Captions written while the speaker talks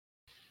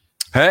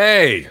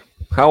Hey,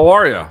 how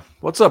are you?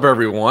 What's up,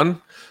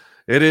 everyone?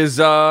 It is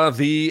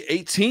the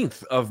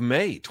 18th of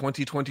May,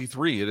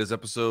 2023. It is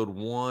episode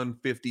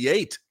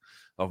 158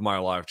 of my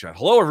live chat.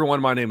 Hello, everyone.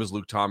 My name is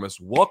Luke Thomas.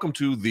 Welcome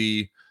to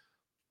the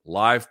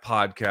live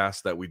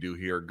podcast that we do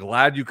here.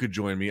 Glad you could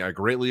join me. I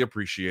greatly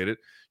appreciate it.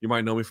 You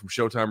might know me from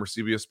Showtime or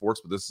CBS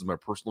Sports, but this is my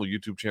personal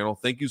YouTube channel.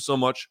 Thank you so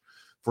much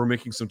for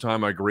making some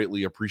time. I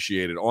greatly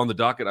appreciate it. On the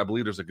docket, I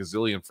believe there's a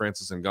gazillion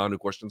Francis Ngannou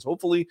questions.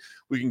 Hopefully,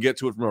 we can get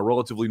to it from a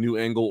relatively new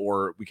angle,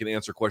 or we can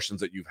answer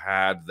questions that you've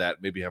had that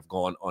maybe have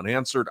gone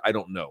unanswered. I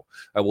don't know.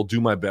 I will do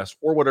my best,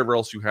 or whatever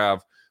else you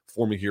have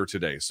for me here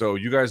today. So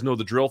you guys know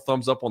the drill.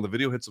 Thumbs up on the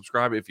video. Hit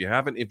subscribe if you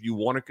haven't. If you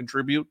want to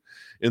contribute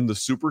in the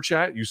super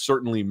chat, you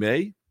certainly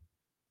may.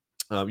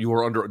 You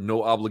are under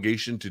no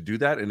obligation to do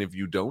that. And if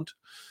you don't,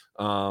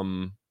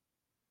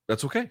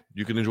 that's okay.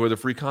 You can enjoy the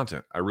free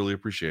content. I really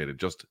appreciate it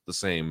just the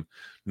same,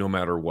 no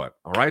matter what.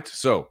 All right.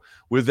 So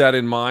with that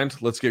in mind,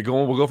 let's get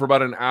going. We'll go for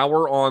about an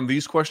hour on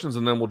these questions,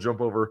 and then we'll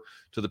jump over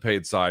to the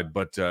paid side.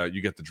 But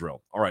you get the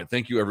drill. All right.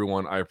 Thank you,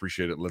 everyone. I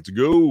appreciate it. Let's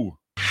go.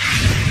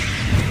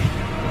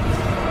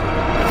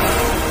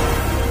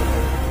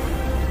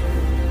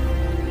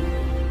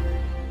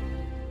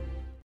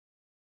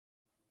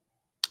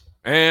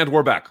 And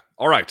we're back.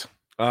 All right.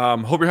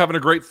 Hope you're having a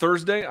great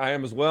Thursday. I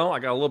am as well. I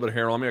got a little bit of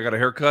hair on me. I got a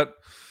haircut.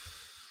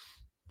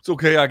 It's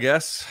okay, I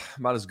guess.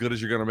 Not as good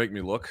as you're going to make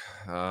me look.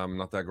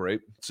 Not that great.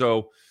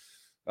 So,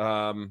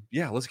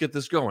 yeah, let's get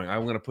this going.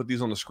 I'm going to put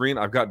these on the screen.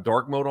 I've got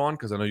dark mode on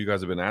because I know you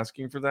guys have been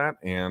asking for that.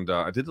 And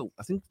I did,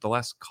 I think, the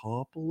last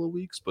couple of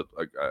weeks, but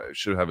I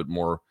should have it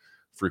more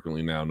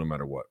frequently now, no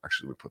matter what.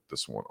 Actually, we put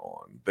this one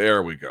on.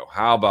 There we go.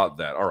 How about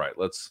that? All right,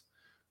 let's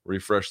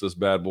refresh this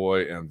bad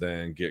boy and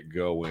then get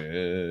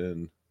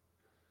going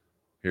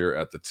here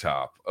at the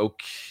top.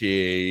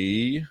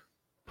 Okay.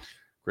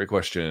 Great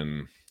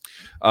question.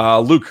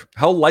 Luke,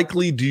 how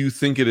likely do you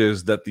think it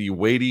is that the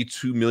weighty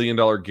 $2 million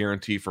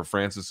guarantee for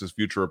Francis's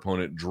future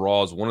opponent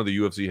draws one of the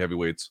UFC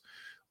heavyweights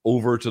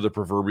over to the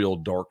proverbial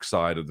dark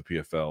side of the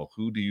PFL?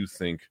 Who do you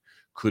think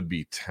could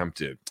be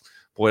tempted?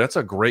 Boy, that's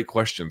a great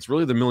question. It's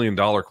really the $1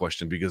 million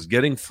question, because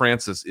getting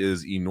Francis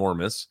is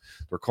enormous.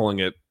 They're calling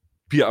it,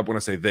 when I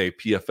say they,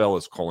 PFL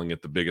is calling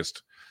it the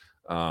biggest,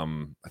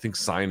 I think,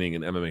 signing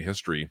in MMA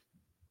history.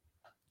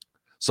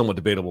 Somewhat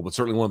debatable, but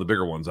certainly one of the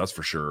bigger ones, that's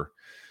for sure.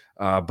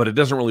 But it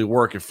doesn't really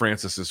work if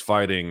Francis is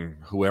fighting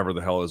whoever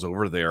the hell is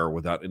over there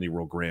without any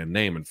real grand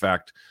name. In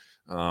fact,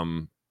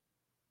 it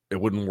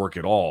wouldn't work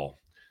at all.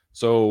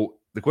 So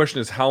the question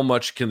is, how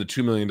much can the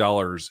 $2 million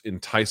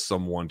entice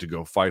someone to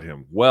go fight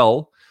him?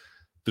 Well,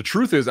 the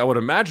truth is, I would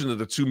imagine that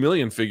the 2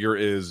 million figure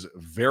is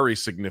very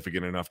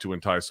significant enough to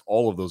entice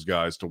all of those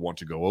guys to want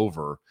to go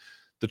over.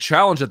 The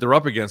challenge that they're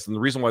up against, and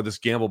the reason why this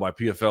gamble by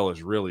PFL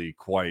is really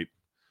quite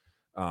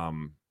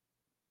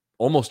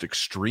almost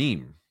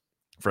extreme,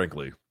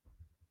 frankly,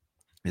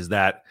 is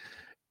that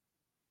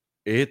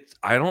I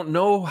don't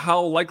know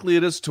how likely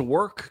it is to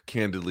work,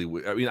 candidly.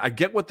 I mean, I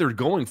get what they're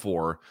going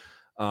for.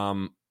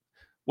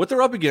 What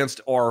they're up against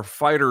are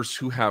fighters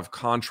who have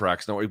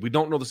contracts. Now, we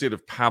don't know the state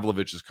of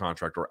Pavlovich's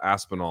contract, or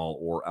Aspinall,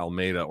 or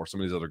Almeida, or some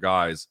of these other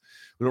guys.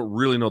 We don't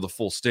really know the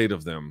full state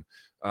of them.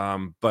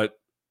 But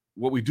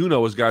what we do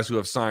know is guys who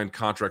have signed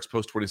contracts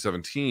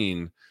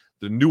post-2017,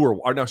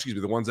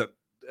 the ones that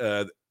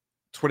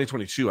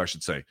 2022, I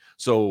should say.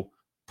 So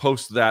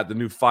post that, the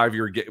new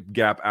 5-year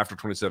gap after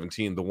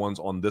 2017, the ones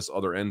on this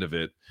other end of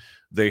it,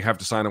 they have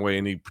to sign away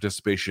any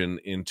participation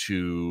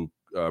into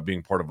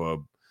being part of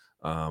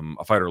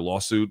a fighter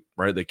lawsuit,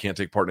 right? They can't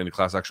take part in any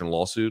class action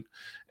lawsuit,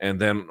 and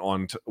then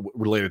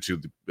related to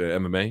the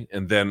MMA,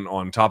 and then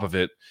on top of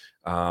it,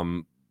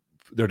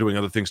 they're doing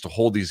other things to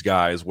hold these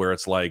guys, where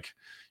it's like,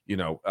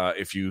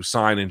 if you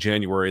sign in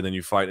January, then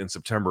you fight in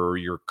September,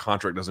 your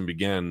contract doesn't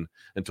begin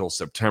until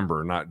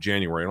September, not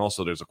January. And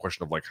also there's a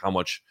question of like how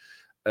much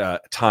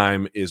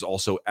time is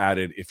also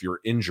added if you're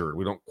injured.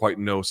 We don't quite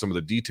know some of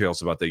the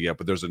details about that yet,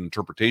 but there's an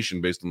interpretation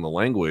based on the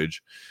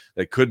language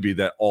that could be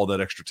that all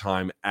that extra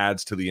time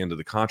adds to the end of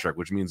the contract,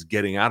 which means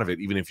getting out of it,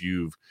 even if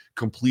you've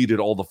completed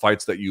all the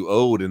fights that you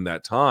owed in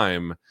that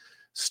time,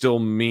 still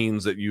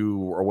means that you,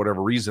 or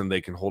whatever reason,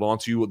 they can hold on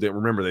to you.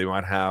 Remember, they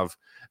might have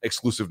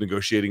exclusive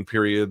negotiating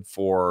period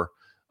for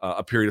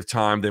a period of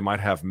time. They might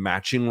have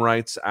matching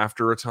rights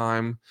after a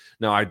time.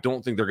 Now, I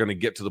don't think they're going to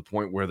get to the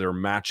point where they're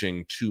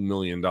matching $2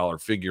 million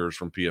figures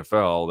from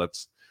PFL.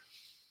 That's,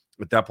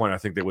 at that point, I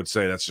think they would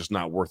say that's just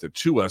not worth it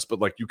to us. But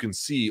like, you can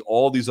see,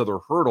 all these other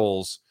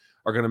hurdles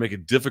are going to make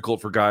it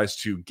difficult for guys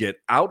to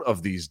get out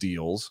of these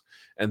deals.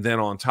 And then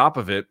on top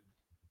of it,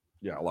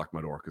 yeah, I locked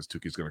my door because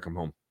Tuki's going to come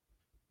home.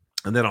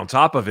 And then on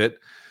top of it,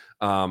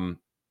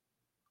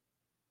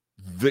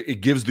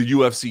 it gives the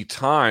UFC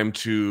time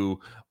to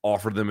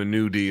offer them a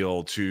new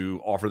deal,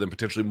 to offer them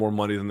potentially more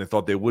money than they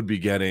thought they would be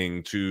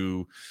getting,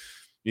 to,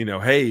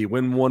 hey,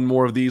 win one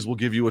more of these, we'll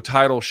give you a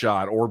title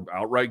shot, or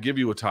outright give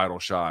you a title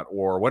shot,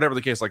 or whatever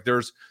the case. Like,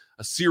 there's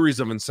a series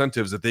of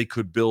incentives that they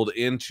could build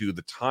into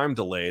the time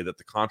delay that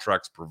the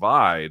contracts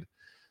provide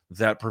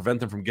that prevent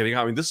them from getting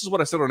out. I mean, this is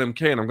what I said on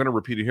MK, and I'm going to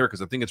repeat it here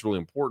because I think it's really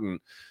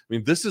important. I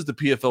mean, this is the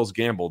PFL's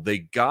gamble. They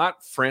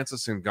got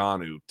Francis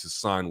Ngannou to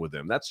sign with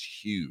them. That's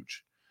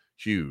huge,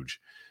 huge.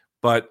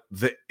 But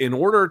in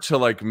order to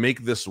like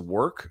make this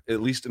work,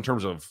 at least in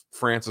terms of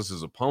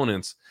Francis's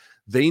opponents,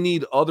 they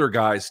need other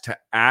guys to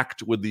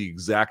act with the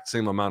exact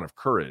same amount of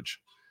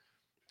courage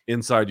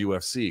inside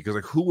UFC. Because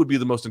like, who would be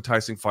the most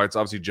enticing fights?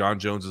 Obviously, John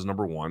Jones is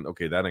number one.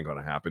 Okay, that ain't going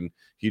to happen.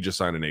 He just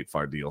signed an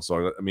 8-fight deal.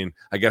 So I mean,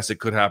 I guess it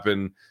could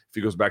happen if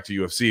he goes back to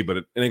UFC, but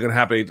it ain't going to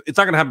happen. It's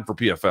not going to happen for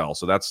PFL.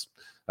 So that's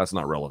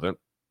not relevant.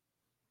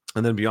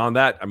 And then beyond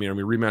that, I mean,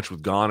 rematch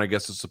with Gane, I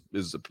guess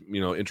is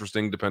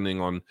interesting depending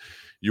on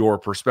your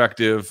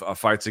perspective.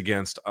 Fights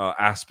against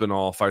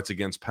Aspinall, fights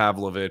against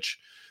Pavlovich,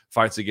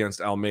 fights against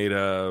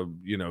Almeida,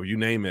 you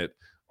name it.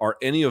 Are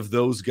any of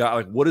those guys,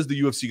 like, what is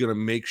the UFC going to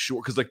make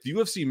sure? Because like the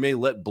UFC may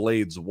let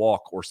Blades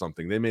walk or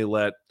something. They may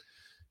let,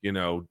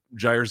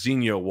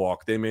 Jairzinho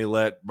walk. They may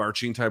let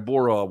Marcin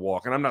Tybura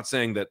walk. And I'm not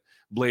saying that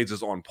Blades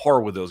is on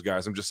par with those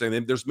guys. I'm just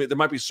saying there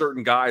might be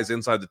certain guys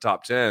inside the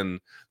top 10,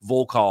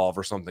 Volkov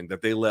or something,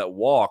 that they let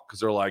walk because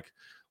they're like,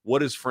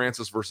 what is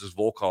Francis versus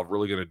Volkov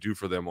really going to do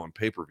for them on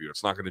pay-per-view?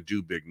 It's not going to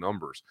do big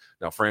numbers.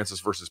 Now, Francis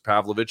versus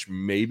Pavlovich,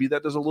 maybe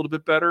that does a little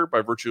bit better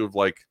by virtue of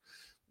like,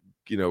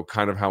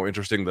 kind of how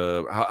interesting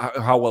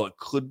how well it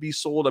could be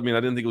sold. I mean, I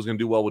didn't think it was going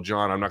to do well with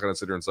John. I'm not going to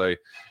sit here and say it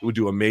would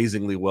do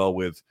amazingly well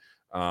with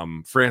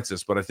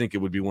Francis, but I think it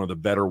would be one of the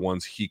better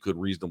ones he could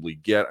reasonably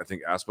get. I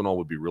think Aspinall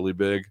would be really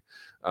big,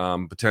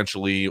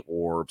 potentially,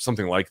 or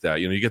something like that.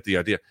 You get the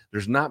idea.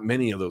 There's not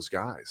many of those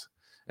guys,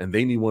 and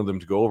they need one of them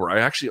to go over.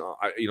 I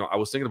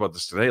was thinking about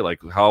this today.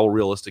 Like, how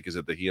realistic is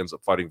it that he ends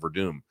up fighting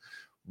Verdum?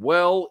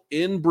 Well,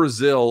 in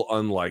Brazil,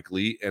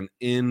 unlikely, and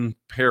in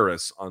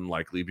Paris,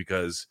 unlikely,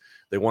 because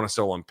they want to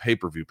sell on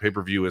pay-per-view.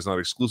 Pay-per-view is not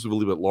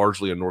exclusively, but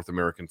largely a North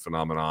American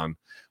phenomenon,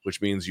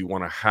 which means you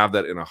want to have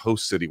that in a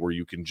host city where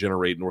you can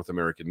generate North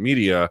American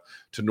media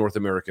to North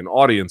American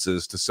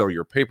audiences to sell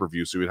your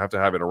pay-per-view. So you'd have to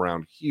have it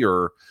around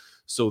here.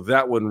 So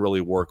that wouldn't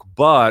really work.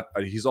 But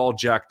he's all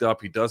jacked up.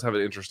 He does have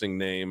an interesting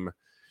name.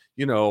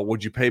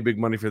 Would you pay big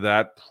money for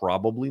that?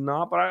 Probably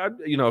not. But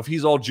if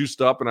he's all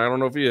juiced up, and I don't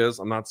know if he is,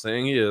 I'm not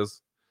saying he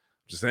is,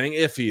 I'm just saying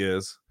if he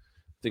is,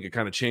 I think it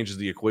kind of changes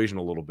the equation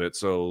a little bit.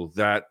 So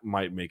that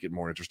might make it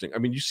more interesting. I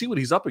mean, you see what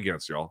he's up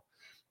against, y'all.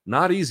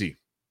 Not easy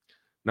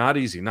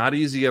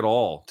at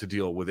all to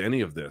deal with any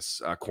of this.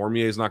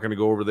 Cormier's not going to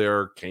go over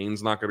there.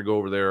 Kane's not going to go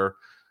over there.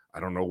 I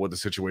don't know what the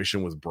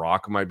situation with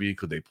Brock might be.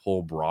 Could they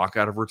pull Brock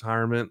out of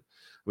retirement?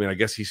 I mean, I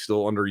guess he's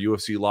still under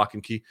UFC lock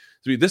and key.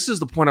 So this is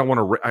the point I want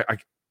to.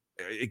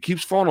 It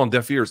keeps falling on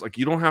deaf ears. Like,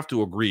 you don't have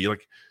to agree.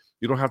 Like,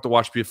 you don't have to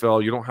watch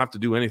PFL. You don't have to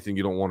do anything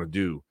you don't want to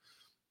do.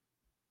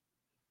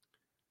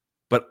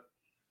 But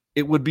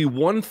it would be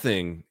one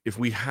thing if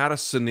we had a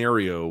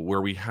scenario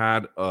where we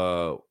had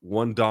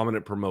one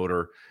dominant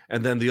promoter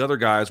and then the other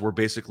guys were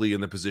basically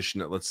in the position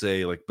that, let's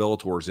say, like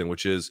Bellator's in,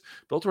 which is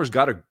Bellator's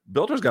got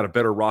a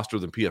better roster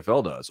than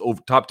PFL does,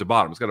 over top to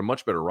bottom. It's got a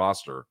much better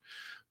roster,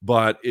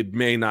 but it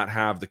may not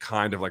have the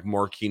kind of like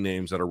marquee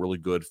names that are really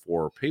good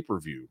for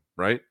pay-per-view,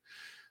 right?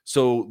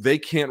 So they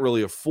can't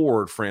really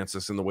afford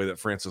Francis in the way that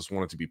Francis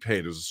wanted to be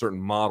paid. There's a certain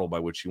model by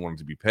which he wanted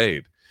to be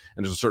paid,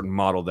 and there's a certain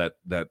model that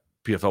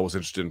PFL was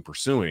interested in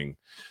pursuing.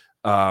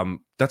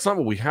 That's not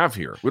what we have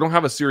here. We don't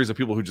have a series of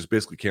people who just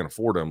basically can't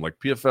afford them. Like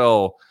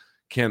PFL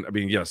can, I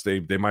mean, yes, they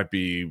might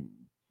be,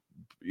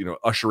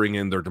 ushering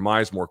in their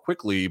demise more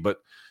quickly, but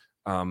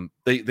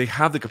they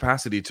have the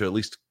capacity to at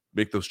least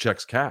make those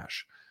checks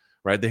cash,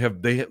 right? They have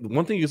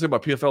one thing you can say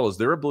about PFL is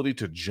their ability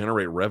to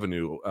generate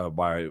revenue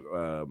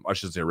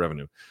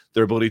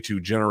their ability to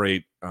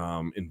generate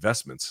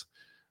investments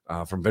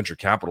from venture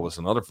capitalists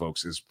and other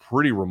folks is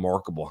pretty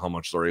remarkable how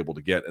much they're able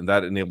to get. And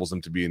that enables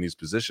them to be in these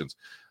positions.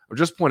 I'm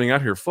just pointing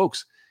out here,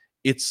 folks,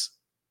 it's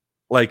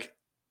like,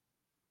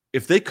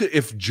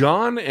 if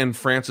John and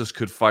Francis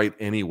could fight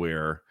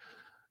anywhere,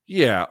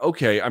 yeah,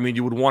 okay. I mean,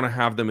 you would want to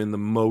have them in the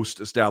most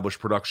established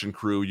production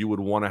crew. You would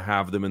want to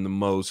have them in the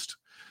most,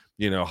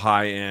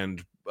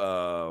 high-end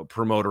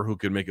promoter who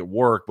could make it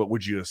work. But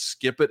would you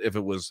skip it if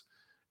it was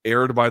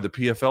aired by the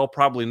PFL?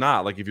 Probably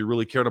not. Like, if you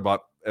really cared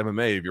about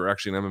MMA, if you're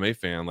actually an MMA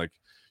fan, like,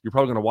 you're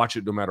probably going to watch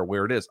it no matter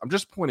where it is. I'm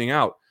just pointing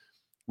out,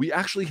 we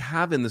actually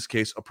have in this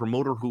case a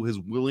promoter who is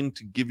willing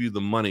to give you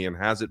the money and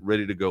has it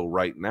ready to go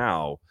right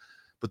now.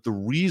 But the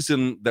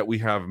reason that we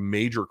have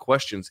major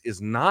questions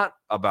is not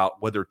about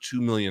whether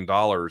 $2 million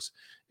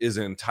is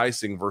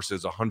enticing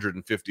versus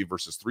 150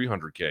 versus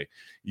 300K.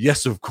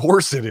 Yes, of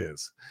course it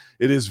is.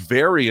 It is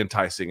very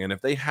enticing. And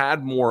if they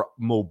had more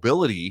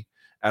mobility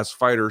as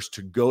fighters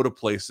to go to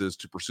places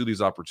to pursue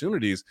these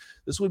opportunities,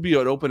 this would be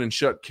an open and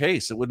shut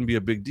case. It wouldn't be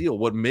a big deal.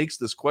 What makes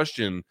this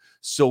question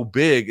so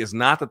big is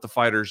not that the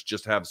fighters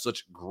just have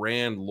such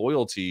grand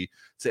loyalty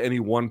to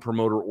any one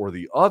promoter or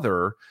the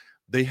other.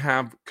 They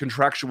have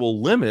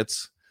contractual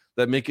limits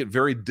that make it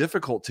very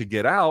difficult to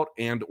get out,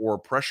 and or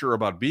pressure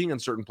about being in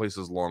certain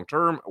places long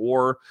term,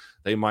 or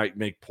they might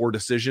make poor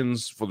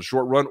decisions for the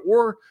short run,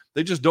 or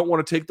they just don't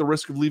want to take the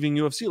risk of leaving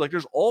UFC. Like,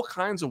 there's all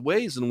kinds of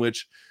ways in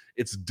which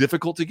it's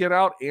difficult to get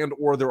out, and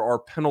or there are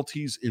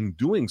penalties in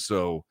doing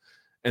so.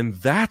 And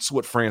that's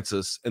what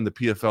Francis and the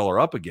PFL are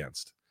up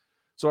against.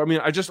 So, I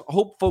mean, I just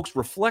hope folks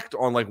reflect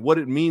on like what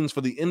it means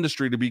for the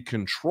industry to be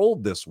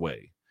controlled this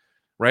way,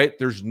 right?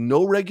 There's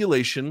no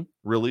regulation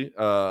really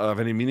of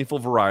any meaningful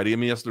variety. I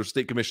mean, yes, there's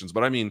state commissions,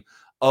 but I mean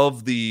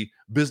of the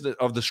business,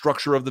 of the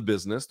structure of the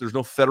business. There's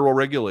no federal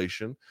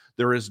regulation.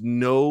 There is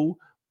no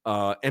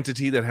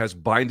entity that has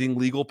binding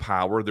legal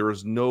power. There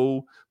is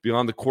no,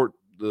 beyond the court,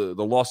 the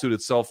lawsuit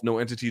itself, no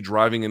entity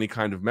driving any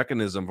kind of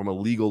mechanism from a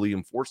legally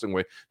enforcing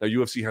way. Now,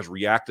 UFC has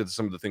reacted to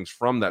some of the things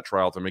from that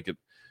trial to make it,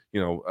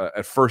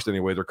 at first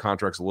anyway, their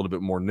contract's a little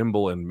bit more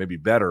nimble and maybe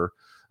better,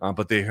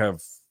 but they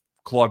have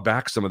clawed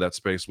back some of that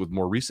space with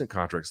more recent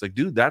contracts. Like,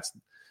 dude, that's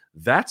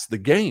the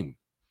game.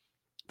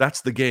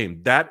 That's the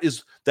game. That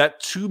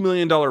 $2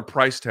 million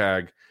price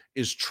tag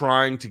is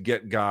trying to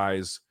get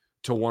guys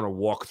to want to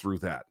walk through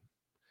that.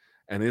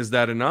 And is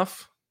that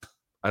enough?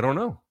 I don't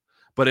know.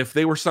 But if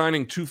they were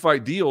signing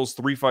 2-fight deals,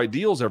 3-fight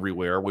deals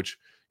everywhere, which,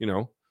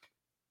 I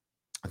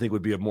think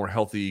would be a more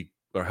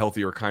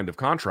healthier kind of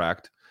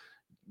contract,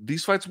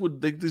 these guys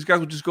would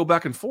just go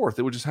back and forth.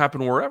 It would just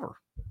happen wherever,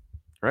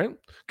 right?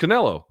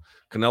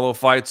 Canelo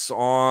fights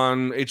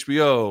on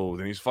HBO,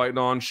 then he's fighting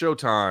on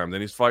Showtime,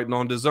 then he's fighting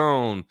on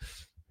DAZN.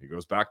 He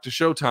goes back to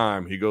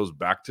Showtime, he goes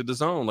back to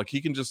DAZN. Like,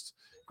 he can just,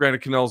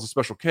 granted, Canelo's a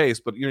special case,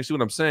 but you see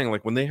what I'm saying?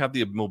 Like, when they have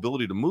the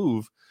mobility to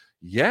move,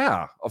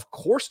 yeah, of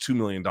course $2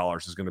 million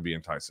is going to be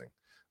enticing.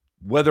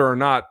 Whether or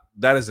not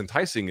that is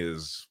enticing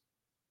is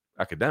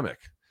academic.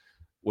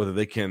 Whether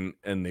they can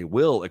and they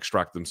will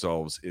extract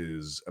themselves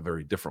is a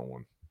very different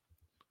one.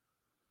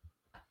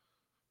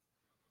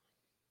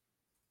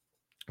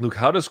 Luke,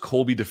 how does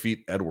Colby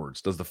defeat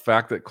Edwards? Does the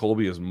fact that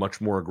Colby is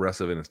much more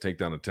aggressive in his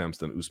takedown attempts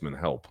than Usman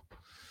help?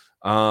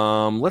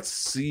 Let's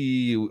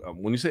see.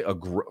 When you say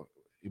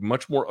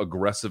much more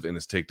aggressive in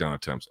his takedown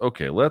attempts,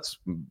 okay, let's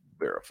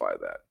verify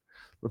that.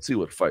 Let's see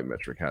what Fight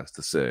Metric has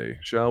to say,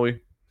 shall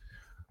we?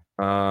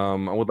 I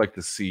would like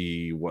to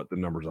see what the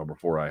numbers are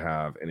before I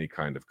have any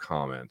kind of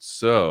comment.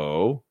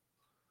 So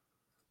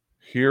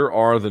here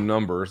are the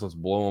numbers. Let's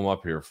blow them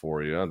up here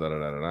for you.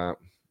 All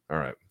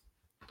right.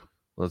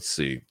 Let's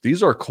see.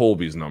 These are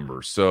Colby's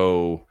numbers.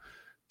 So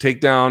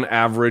takedown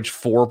average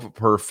 4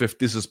 per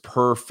 50. This is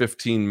per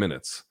 15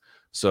 minutes.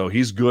 So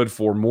he's good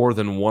for more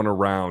than one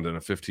around in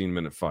a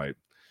 15-minute fight.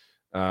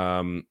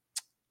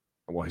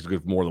 Well, he's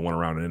good for more than one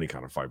round in any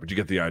kind of fight, but you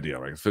get the idea,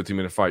 right? A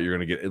 15-minute fight, you're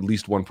going to get at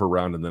least one per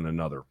round and then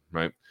another,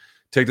 right?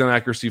 Takedown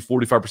accuracy,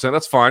 45%.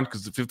 That's fine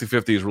because the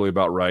 50-50 is really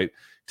about right.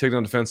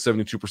 Takedown defense,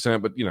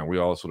 72%, but, we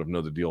all sort of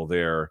know the deal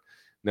there.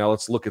 Now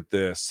let's look at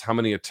this. How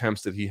many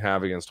attempts did he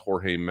have against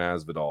Jorge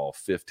Masvidal?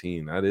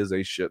 15. That is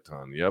a shit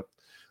ton. Yep.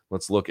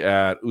 Let's look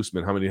at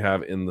Usman. How many did he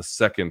have in the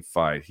second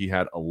fight? He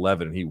had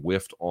 11, and he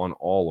whiffed on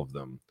all of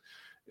them.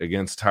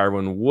 Against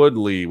Tyron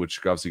Woodley, which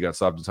obviously got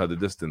stopped inside the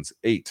distance,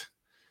 8.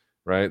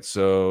 Right,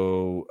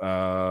 so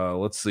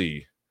let's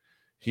see.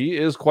 He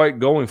is quite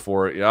going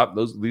for it. Yep,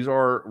 these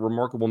are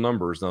remarkable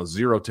numbers. Now,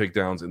 0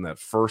 takedowns in that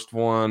first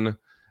one,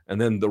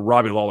 and then the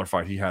Robbie Lawler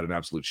fight, he had an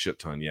absolute shit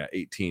ton. Yeah,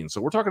 18. So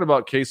we're talking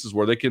about cases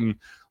where they can,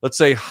 let's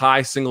say,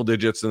 high single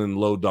digits and then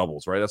low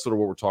doubles. Right, that's sort of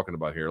what we're talking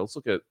about here. Let's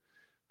look at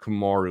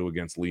Kamaru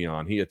against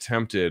Leon. He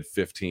attempted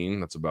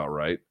 15. That's about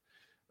right.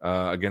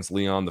 Against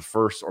Leon,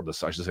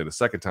 the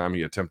second time,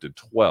 he attempted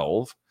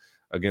 12.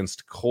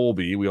 Against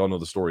Colby, we all know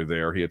the story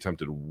there. He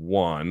attempted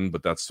 1,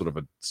 but that's sort of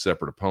a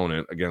separate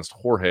opponent. Against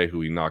Jorge,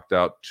 who he knocked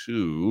out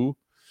 2.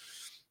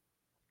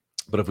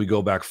 But if we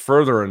go back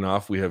further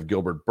enough, we have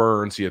Gilbert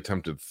Burns. He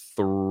attempted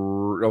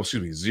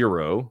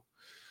 0.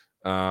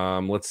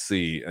 Let's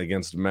see.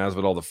 Against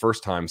Masvidal the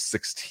first time,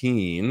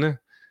 16.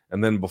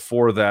 And then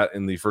before that,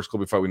 in the first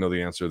Colby fight, we know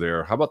the answer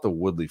there. How about the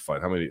Woodley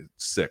fight? How many?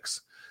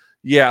 6.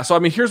 Yeah, so I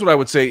mean, here's what I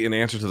would say in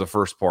answer to the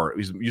first part.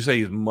 You say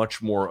he's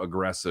much more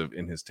aggressive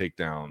in his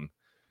takedown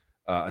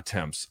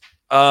attempts.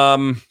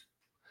 One,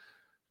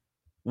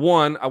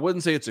 I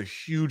wouldn't say it's a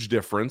huge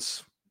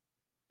difference.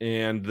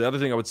 And the other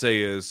thing I would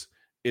say is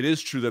it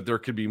is true that there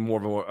could be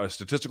more of a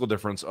statistical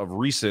difference of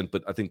recent,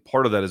 but I think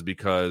part of that is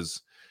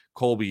because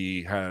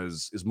Colby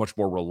is much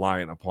more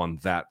reliant upon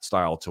that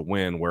style to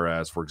win.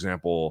 Whereas, for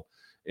example,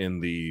 in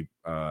the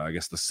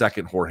the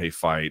second Jorge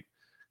fight,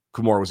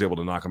 Kumar was able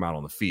to knock him out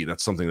on the feet.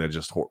 That's something that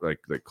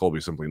that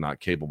Colby's simply not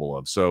capable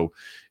of. So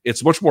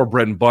it's much more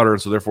bread and butter,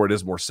 and so therefore it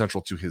is more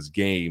central to his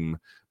game.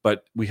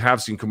 But we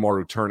have seen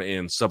Kamaru turn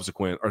in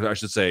subsequent, or I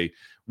should say,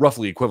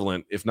 roughly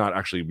equivalent, if not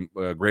actually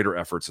greater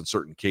efforts in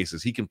certain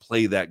cases. He can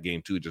play that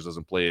game too. He just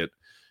doesn't play it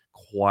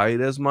quite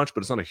as much,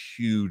 but it's not a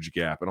huge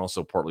gap, and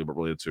also partly but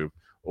related to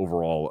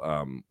overall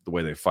the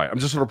way they fight. I'm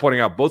just sort of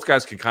pointing out both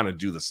guys can kind of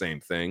do the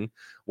same thing.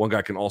 One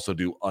guy can also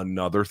do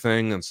another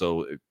thing, and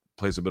so it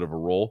plays a bit of a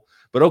role.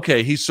 But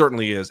okay, he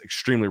certainly is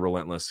extremely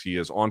relentless. He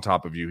is on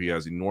top of you. He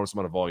has enormous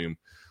amount of volume.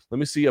 Let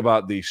me see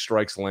about the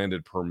strikes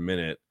landed per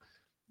minute.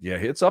 Yeah,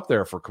 it's up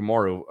there for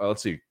Kamaru.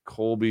 Let's see.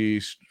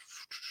 Colby,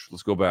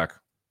 let's go back.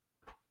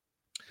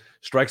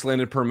 Strikes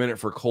landed per minute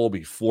for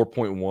Colby,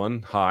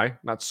 4.1, high.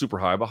 Not super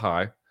high, but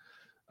high.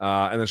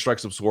 And then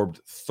strikes absorbed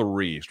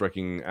 3,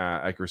 striking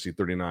accuracy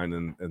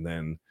 39, and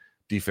then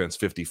defense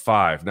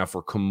 55. Now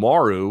for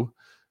Kamaru,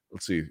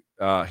 let's see.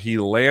 He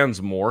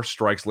lands more.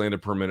 Strikes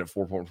landed per minute,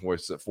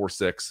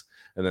 4.46,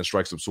 and then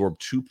strikes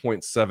absorbed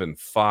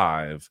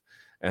 2.75.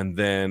 And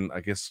then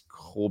I guess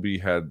Colby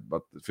had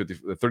about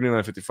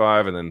 39,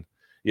 55, and then,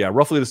 yeah,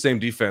 roughly the same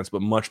defense,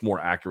 but much more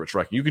accurate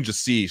striking. You can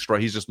just see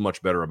he's just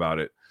much better about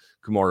it.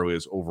 Kamaru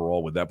is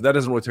overall with that, but that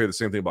doesn't really tell you the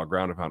same thing about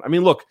ground and pound. I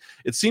mean, look,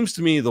 it seems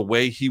to me the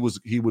way he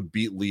would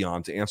beat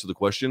Leon, to answer the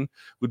question,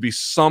 would be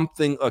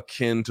something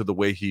akin to the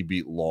way he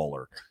beat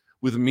Lawler,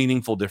 with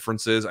meaningful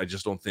differences. I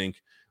just don't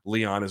think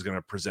Leon is going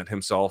to present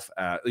himself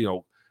at,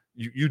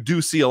 you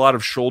do see a lot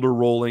of shoulder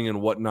rolling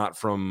and whatnot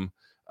from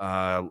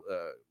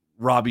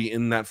Robbie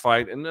in that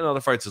fight and in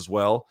other fights as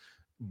well,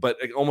 but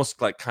it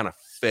almost like kind of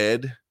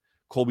fed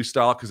Colby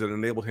style, because it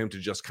enabled him to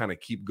just kind of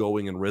keep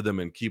going in rhythm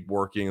and keep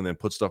working and then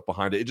put stuff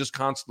behind it. It just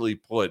constantly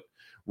put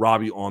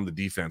Robbie on the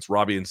defense.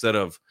 Robbie, instead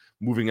of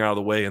moving out of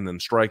the way and then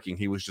striking,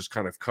 he was just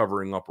kind of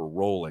covering up or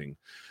rolling.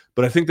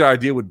 But I think the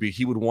idea would be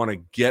he would want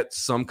to get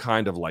some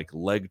kind of like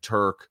leg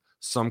Turk,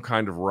 some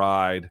kind of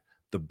ride,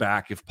 the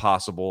back if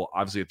possible,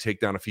 obviously a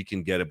takedown if he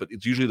can get it, but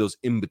it's usually those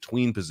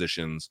in-between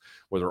positions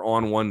where they're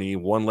on one knee,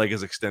 one leg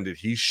is extended,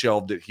 he's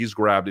shelved it, he's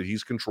grabbed it,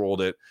 he's controlled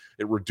it,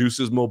 it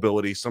reduces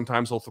mobility.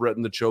 Sometimes he'll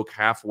threaten the choke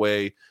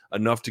halfway,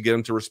 enough to get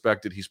him to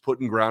respect it. He's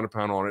putting ground and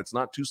pound on it. It's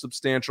not too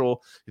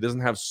substantial. He doesn't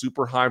have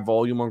super high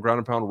volume on ground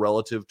and pound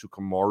relative to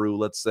Kamaru,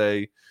 let's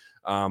say,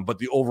 but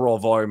the overall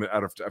volume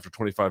after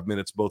 25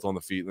 minutes, both on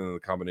the feet and then the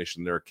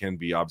combination there, can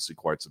be obviously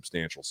quite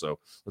substantial. So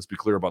let's be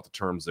clear about the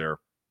terms there.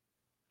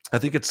 I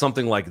think it's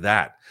something like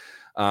that.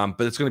 But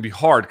it's going to be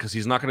hard because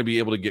he's not going to be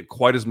able to get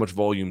quite as much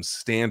volume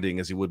standing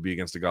as he would be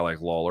against a guy like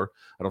Lawler.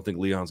 I don't think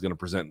Leon's going to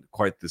present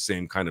quite the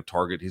same kind of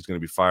target. He's going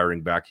to be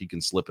firing back. He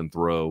can slip and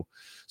throw.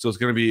 So it's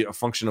going to be a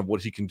function of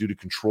what he can do to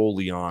control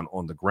Leon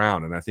on the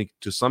ground. And I think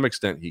to some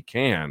extent he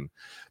can.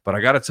 But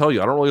I got to tell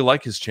you, I don't really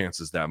like his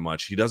chances that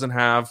much. He doesn't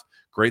have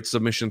great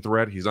submission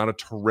threat. He's not a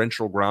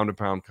torrential ground and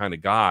pound kind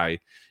of guy.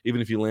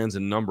 Even if he lands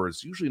in numbers,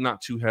 it's usually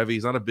not too heavy.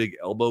 He's not a big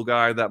elbow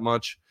guy that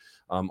much.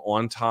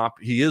 On top,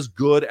 he is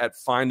good at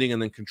finding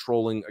and then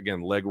controlling,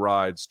 again, leg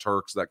rides,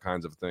 Turks, that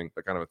kind of a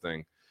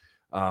thing.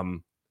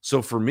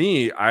 So for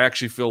me, I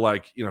actually feel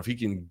like, if he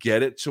can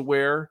get it to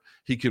where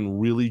he can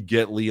really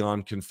get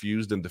Leon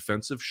confused and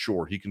defensive,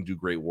 sure, he can do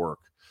great work.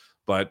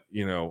 But,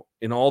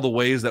 in all the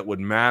ways that would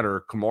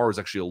matter, Kamaru is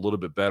actually a little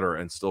bit better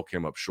and still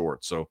came up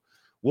short. So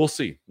we'll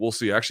see.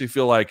 I actually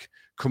feel like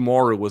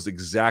Kamaru was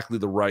exactly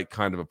the right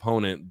kind of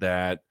opponent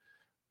that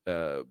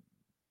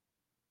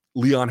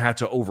Leon had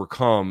to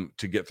overcome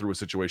to get through a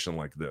situation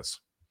like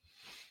this.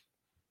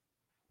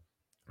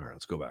 All right,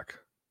 let's go back.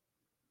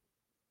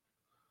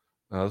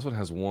 This one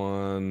has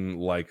one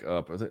like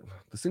up.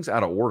 This thing's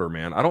out of order,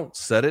 man. I don't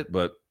set it,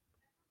 but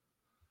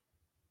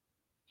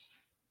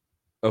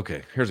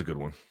okay, here's a good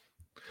one.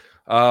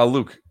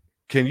 Luke,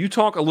 can you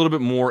talk a little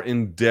bit more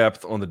in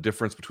depth on the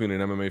difference between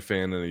an MMA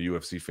fan and a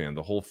UFC fan?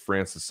 The whole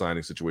Francis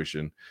signing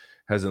situation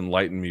has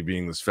enlightened me,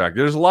 being this fact.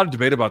 There's a lot of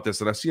debate about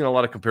this, and I've seen a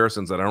lot of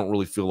comparisons that I don't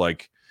really feel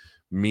like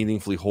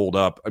meaningfully hold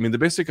up. I mean, the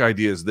basic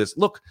idea is this.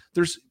 Look,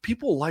 there's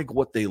people like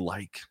what they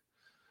like.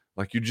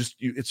 Like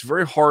it's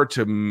very hard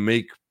to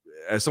make,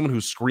 as someone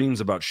who screams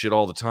about shit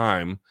all the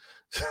time,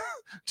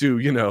 to,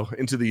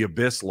 into the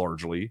abyss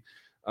largely.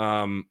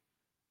 I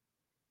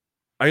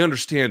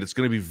understand it's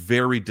going to be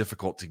very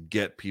difficult to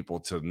get people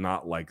to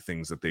not like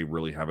things that they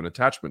really have an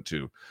attachment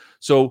to.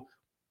 So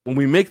when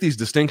we make these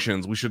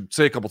distinctions, we should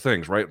say a couple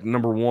things, right?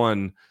 Number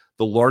one,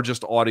 the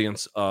largest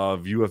audience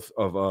of pay-per-view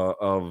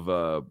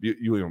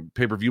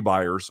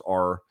buyers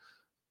are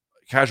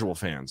casual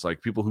fans,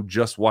 like people who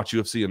just watch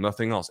UFC and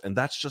nothing else. And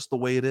that's just the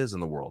way it is in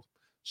the world.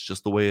 It's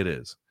just the way it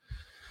is.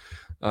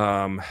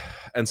 And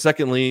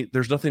secondly,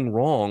 there's nothing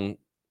wrong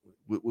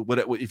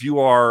if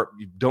you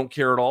don't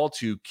care at all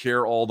to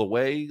care all the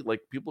way.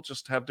 Like, people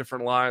just have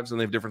different lives and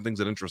they have different things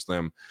that interest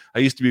them. I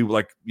used to be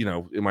like,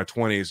 in my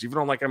 20s, if you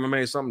don't like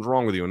MMA, something's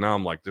wrong with you. And now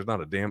I'm like, there's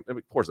not a damn,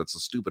 of course, that's a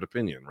stupid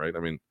opinion, right? I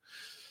mean,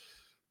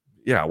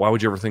 yeah, why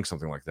would you ever think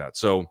something like that?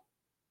 So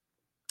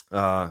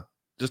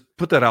just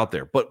put that out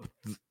there. But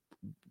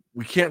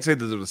we can't say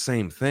that they're the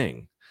same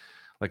thing.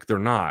 Like, they're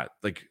not.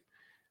 Like,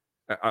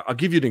 I'll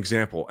give you an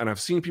example, and I've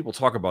seen people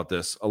talk about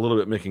this a little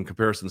bit, making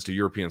comparisons to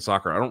European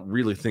soccer. I don't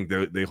really think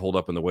they hold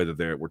up in the way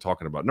that we're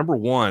talking about. Number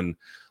one,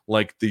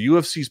 like the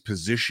UFC's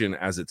position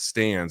as it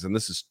stands, and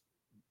this is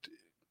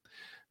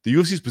the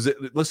UFC's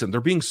position. Listen,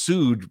 they're being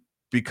sued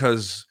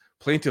because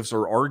plaintiffs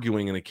are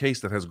arguing in a case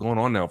that has gone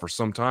on now for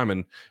some time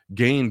and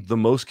gained the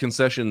most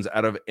concessions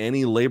out of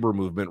any labor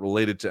movement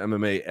related to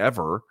MMA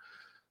ever,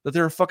 that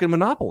they're a fucking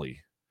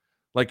monopoly.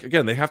 Like,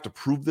 again, they have to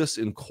prove this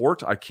in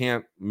court. I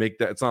can't make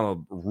that. It's not a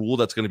rule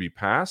that's going to be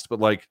passed, but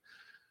like,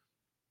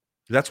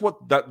 that's what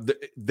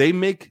they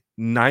make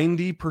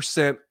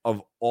 90%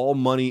 of all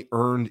money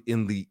earned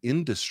in the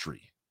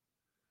industry.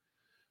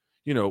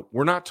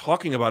 We're not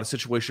talking about a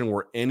situation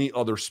where any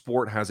other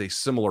sport has a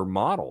similar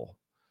model,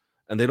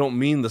 and they don't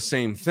mean the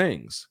same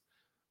things.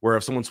 Where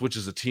if someone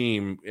switches a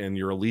team and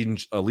your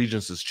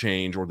allegiances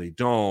change or they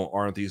don't,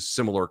 aren't these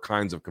similar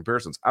kinds of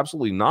comparisons?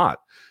 Absolutely not.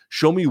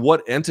 Show me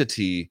what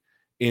entity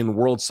in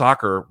world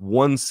soccer,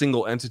 one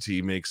single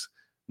entity makes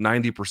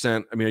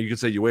 90%. I mean, you could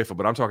say UEFA,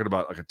 but I'm talking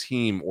about like a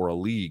team or a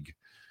league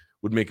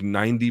would make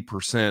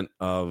 90%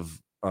 of,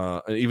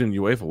 even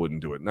UEFA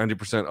wouldn't do it,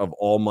 90% of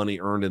all money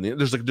earned in the,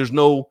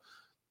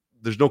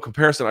 there's no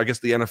comparison. I guess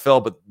the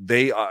NFL, but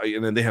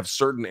and then they have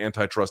certain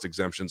antitrust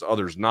exemptions,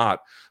 others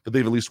not, but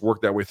they've at least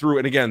worked that way through.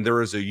 And again,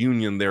 there is a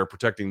union there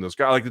protecting those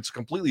guys. Like, it's a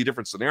completely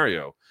different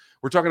scenario.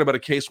 We're talking about a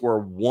case where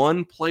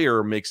one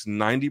player makes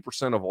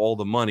 90% of all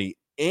the money,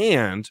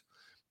 and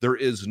there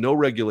is no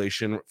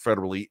regulation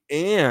federally,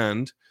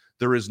 and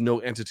there is no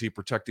entity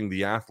protecting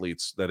the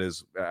athletes, that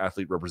is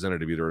athlete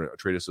representative, either a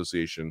trade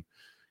association,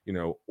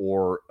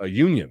 or a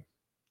union.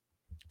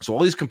 So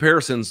all these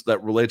comparisons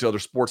that relate to other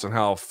sports and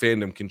how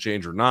fandom can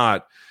change or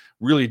not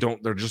really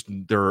don't,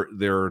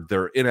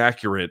 they're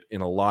inaccurate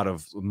in a lot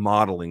of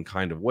modeling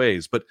kind of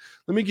ways. But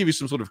let me give you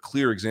some sort of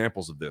clear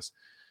examples of this.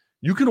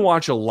 You can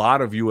watch a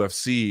lot of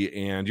UFC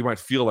and you might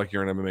feel like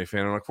you're an MMA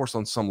fan. And of course,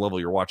 on some level,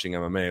 you're watching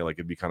MMA. Like,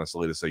 it'd be kind of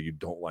silly to say you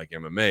don't like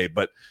MMA,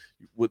 but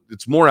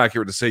it's more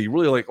accurate to say you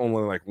really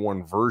only like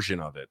one version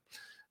of it.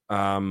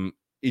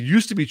 It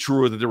used to be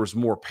true that there was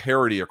more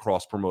parity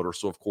across promoters.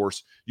 So, of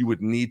course, you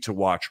would need to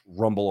watch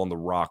Rumble on the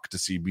Rock to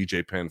see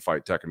BJ Penn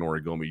fight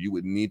Takanori Gomi. You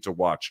would need to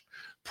watch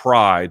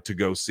Pride to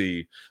go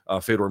see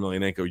Fedor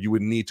Emelianenko. You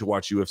would need to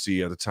watch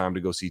UFC at the time to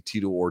go see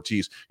Tito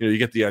Ortiz. You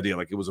get the idea.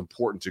 Like, it was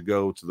important to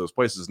go to those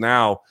places.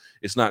 Now,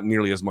 it's not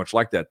nearly as much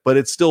like that. But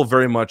it's still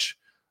very much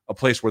a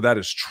place where that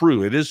is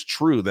true. It is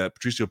true that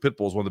Patricio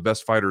Pitbull is one of the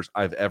best fighters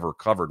I've ever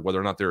covered. Whether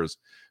or not there is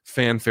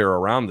fanfare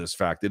around this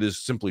fact, it is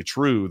simply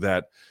true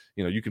that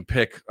you can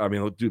pick. I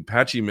mean, dude,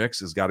 Patchy Mix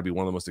has got to be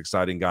one of the most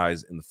exciting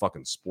guys in the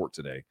fucking sport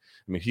today.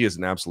 I mean, he is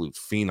an absolute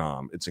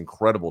phenom. It's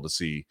incredible to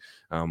see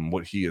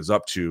what he is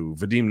up to.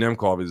 Vadim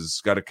Nemkov has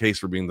got a case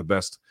for being the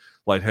best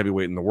light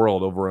heavyweight in the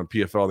world. Over on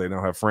PFL, they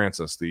now have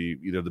Francis,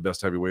 either the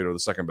best heavyweight or the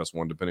second best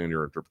one, depending on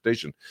your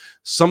interpretation.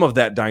 Some of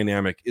that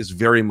dynamic is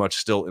very much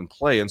still in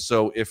play. And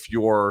so if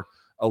your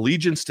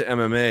allegiance to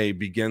MMA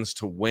begins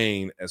to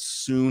wane as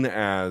soon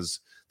as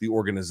the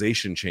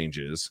organization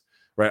changes,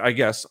 right? I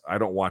guess I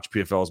don't watch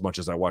PFL as much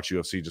as I watch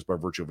UFC just by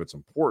virtue of its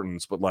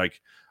importance, but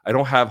I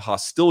don't have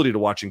hostility to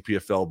watching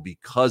PFL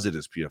because it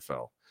is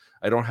PFL.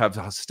 I don't have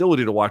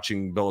hostility to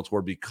watching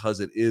Bellator because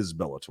it is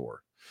Bellator,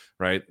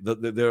 right?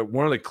 The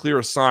one of the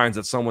clearest signs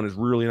that someone is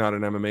really not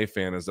an MMA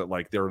fan is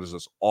that there is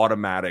this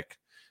automatic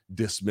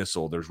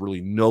dismissal. There's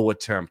really no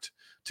attempt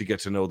to get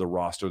to know the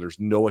roster. There's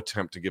no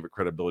attempt to give it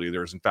credibility.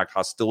 There's, in fact,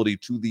 hostility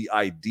to the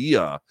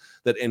idea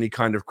that any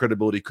kind of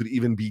credibility could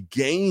even be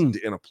gained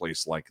in a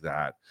place like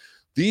that.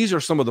 These are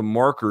some of the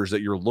markers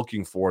that you're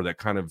looking for that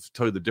kind of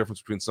tell you the difference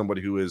between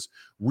somebody who is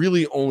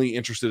really only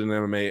interested in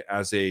MMA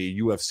as a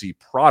UFC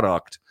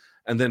product,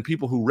 and then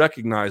people who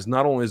recognize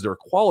not only is there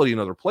quality in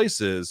other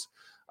places,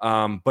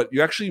 but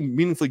you actually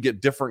meaningfully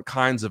get different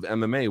kinds of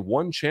MMA.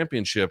 One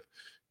championship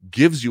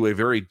gives you a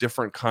very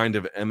different kind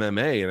of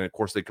MMA, and of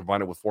course they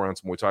combine it with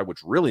 4-ounce Muay Thai,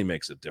 which really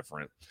makes it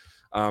different.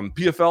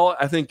 PFL,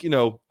 I think,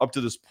 up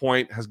to this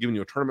point has given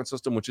you a tournament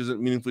system, which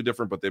isn't meaningfully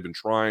different, but they've been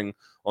trying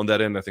on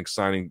that end. I think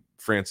signing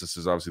Francis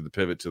is obviously the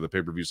pivot to the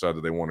pay-per-view side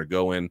that they want to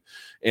go in.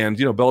 And,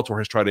 Bellator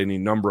has tried any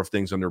number of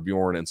things under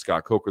Bjorn and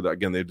Scott Coker that,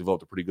 again, they've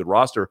developed a pretty good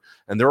roster.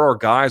 And there are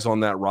guys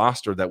on that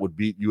roster that would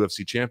beat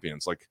UFC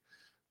champions.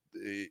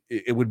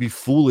 It would be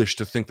foolish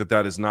to think that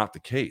that is not the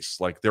case.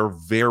 They're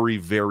very,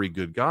 very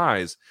good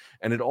guys.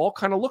 And it all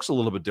kind of looks a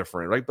little bit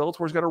different, right?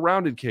 Bellator's got a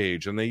rounded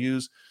cage and they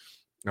use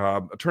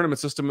a tournament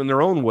system in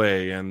their own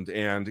way, and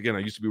again, I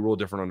used to be real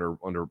different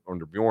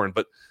under Bjorn,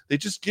 but they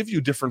just give you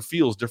different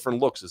feels, different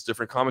looks. It's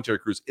different commentary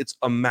crews. It's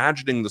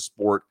imagining the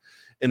sport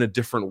in a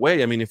different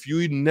way. I mean, if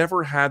you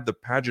never had the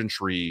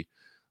pageantry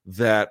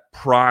that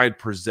Pride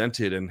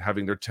presented and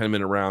having their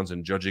 10-minute rounds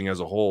and judging as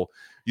a whole,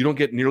 you don't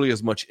get nearly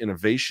as much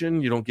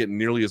innovation. You don't get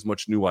nearly as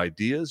much new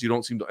ideas. You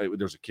don't seem to,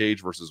 there's a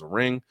cage versus a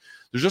ring.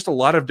 There's just a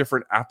lot of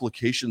different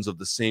applications of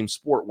the same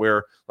sport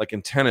where, like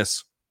in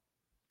tennis,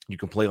 you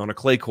can play on a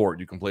clay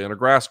court, you can play on a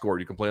grass court,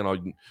 you can play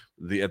on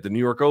at the New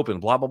York Open,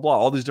 blah, blah, blah,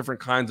 all these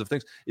different kinds of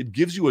things. It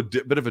gives you a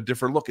bit of a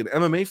different look. An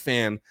MMA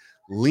fan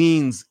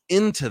leans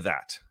into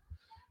that,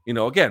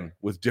 again,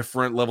 with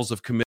different levels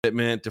of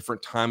commitment,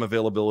 different time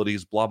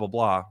availabilities, blah, blah,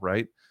 blah,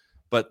 right?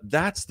 But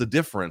that's the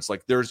difference.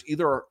 There's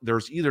either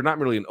not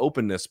merely an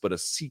openness, but a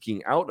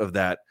seeking out of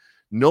that,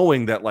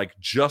 knowing that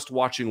just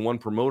watching one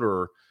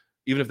promoter,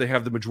 even if they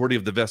have the majority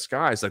of the best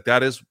guys,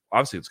 that is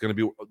obviously it's going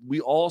to be,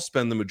 we all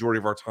spend the majority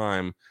of our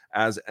time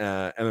as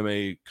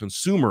MMA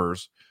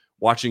consumers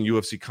watching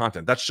UFC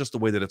content. That's just the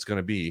way that it's going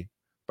to be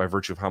by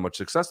virtue of how much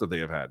success that they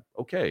have had.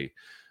 Okay.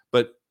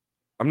 But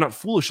I'm not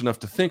foolish enough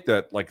to think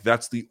that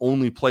that's the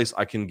only place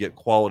I can get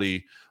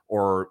quality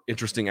or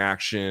interesting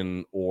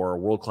action or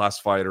world-class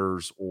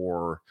fighters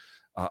or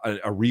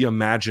a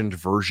reimagined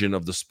version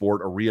of the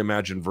sport, a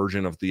reimagined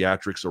version of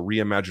theatrics, a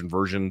reimagined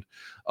version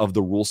of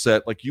the rule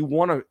set. Like, you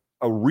want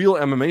a real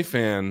MMA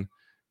fan,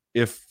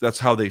 if that's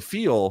how they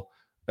feel,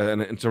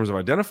 and in terms of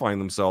identifying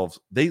themselves,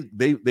 they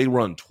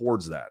run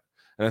towards that.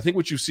 And I think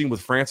what you've seen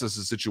with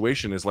Francis's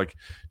situation is like,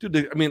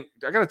 dude, I mean,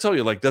 I got to tell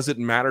you, like, does it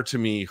matter to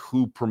me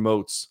who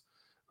promotes,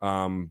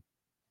 John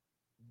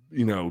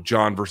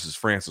versus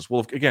Francis?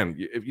 Well, again,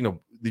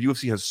 the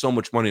UFC has so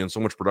much money and so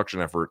much production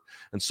effort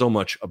and so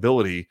much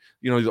ability,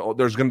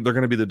 they're going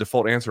to be the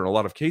default answer in a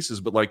lot of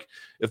cases. But like,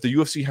 if the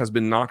UFC has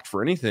been knocked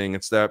for anything,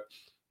 it's that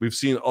we've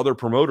seen other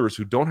promoters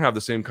who don't have the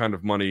same kind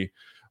of money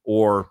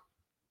or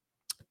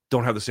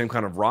don't have the same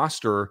kind of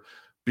roster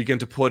begin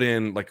to put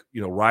in, like,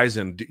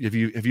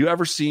 Ryzen. Have you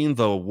ever seen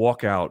the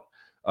walkout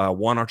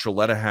Juan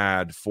Archuleta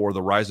had for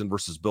the Ryzen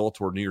versus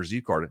Bellator New Year's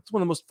Eve card? It's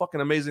one of the most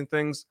fucking amazing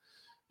things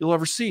you'll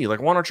ever see.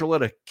 Like, Juan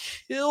Archuleta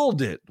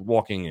killed it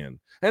walking in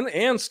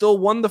and still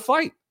won the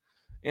fight.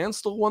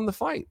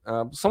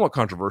 Somewhat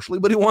controversially,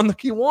 but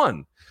he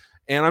won.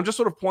 And I'm just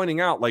sort of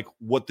pointing out, like,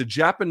 what the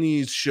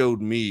Japanese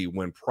showed me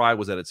when Pride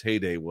was at its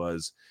heyday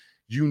was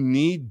you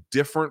need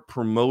different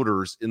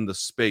promoters in the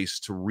space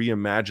to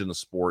reimagine the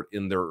sport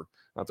in their,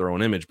 not their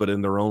own image, but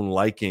in their own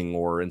liking,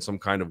 or in some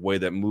kind of way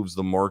that moves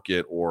the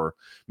market or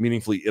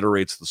meaningfully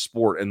iterates the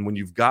sport. And when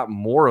you've got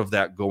more of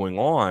that going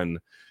on,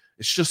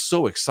 it's just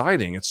so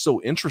exciting. It's so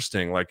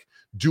interesting. Like,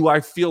 do I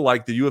feel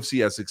like the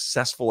UFC, as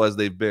successful as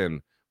they've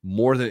been,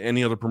 more than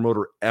any other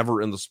promoter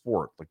ever in the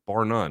sport, like,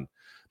 bar none?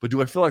 But do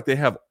I feel like they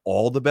have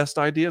all the best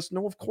ideas?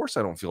 No, of course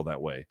I don't feel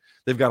that way.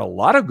 They've got a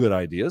lot of good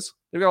ideas.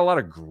 They've got a lot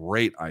of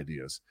great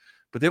ideas,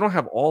 but they don't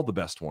have all the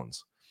best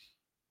ones.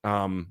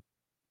 MMA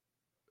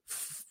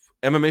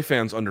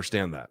fans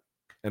understand that.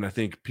 And I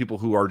think people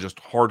who are just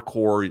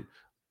hardcore,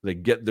 they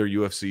get their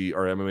UFC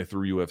or MMA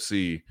through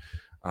UFC,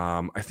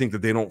 I think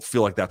that they don't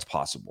feel like that's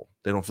possible.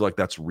 They don't feel like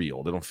that's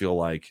real. They don't feel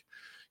like,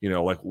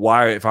 like,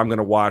 why, if I'm going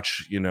to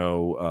watch, I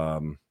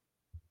don't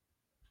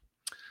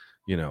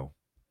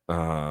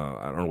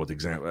know what the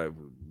example.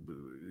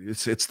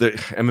 It's the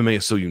MMA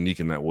is so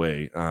unique in that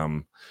way.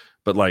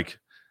 But like,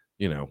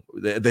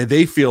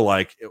 they feel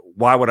like,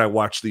 why would I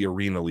watch the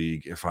Arena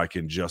League if I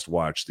can just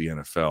watch the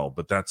NFL?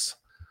 But that's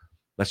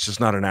just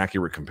not an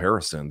accurate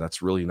comparison.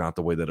 That's really not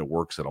the way that it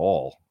works at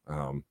all.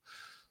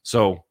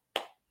 So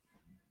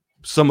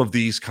some of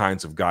these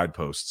kinds of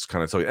guideposts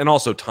kind of tell you, and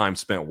also time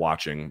spent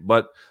watching.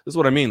 But this is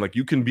what I mean. Like,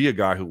 you can be a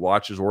guy who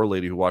watches, or a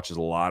lady who watches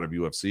a lot of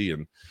UFC.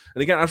 And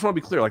again, I just want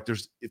to be clear. Like,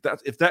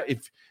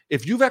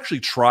 if you've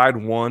actually tried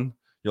one,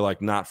 you're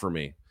like, not for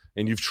me.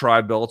 And you've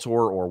tried Bellator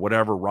or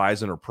whatever,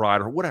 Ryzen or Pride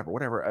or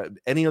whatever,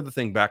 any other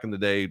thing back in the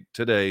day,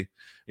 today, and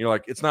you're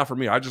like, it's not for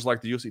me, I just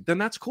like the UFC. Then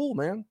that's cool,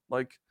 man.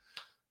 Like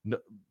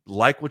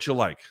what you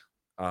like.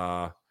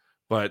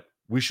 But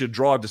we should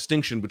draw a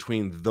distinction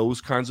between those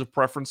kinds of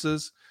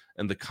preferences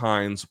and the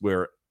kinds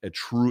where a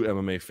true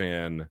MMA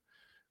fan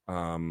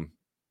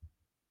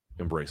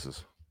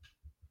embraces.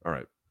 All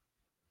right.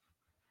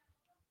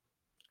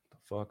 The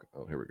fuck?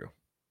 Oh, here we go.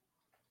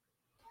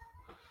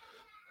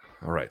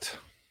 All right.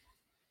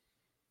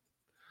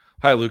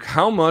 Hi, Luke.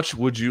 How much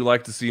would you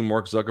like to see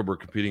Mark Zuckerberg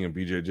competing in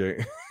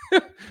BJJ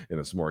in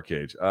a smart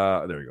cage?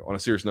 There you go. On a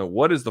serious note,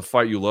 what is the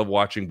fight you love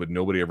watching but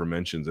nobody ever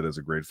mentions it as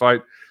a great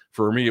fight?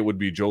 For me, it would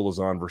be Joe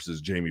Lazon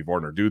versus Jamie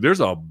Varner. Dude, there's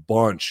a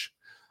bunch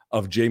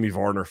of Jamie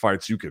Varner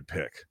fights you could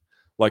pick.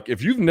 Like,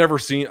 if you've never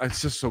seen,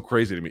 it's just so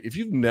crazy to me. If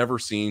you've never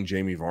seen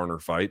Jamie Varner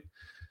fight,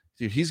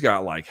 dude, he's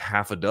got like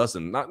half a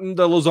dozen. Not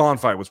the Lazon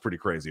fight was pretty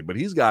crazy, but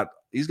he's got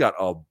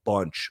a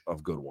bunch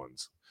of good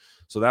ones.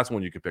 So that's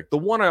one you could pick. The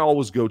one I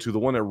always go to, the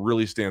one that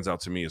really stands out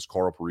to me, is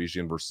Carl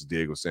Parisian versus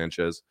Diego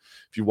Sanchez.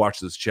 If you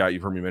watch this chat,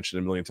 you've heard me mention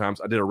it a million times.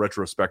 I did a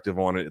retrospective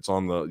on it. It's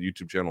on the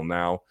YouTube channel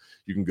now.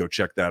 You can go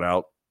check that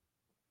out.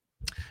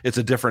 It's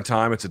a different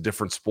time. It's a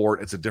different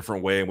sport. It's a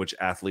different way in which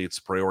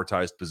athletes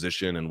prioritized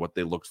position and what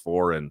they looked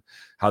for and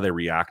how they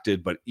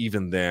reacted. But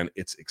even then,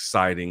 it's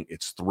exciting.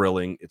 It's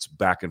thrilling. It's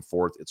back and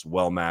forth. It's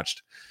well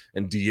matched.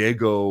 And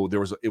Diego,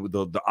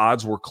 the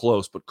odds were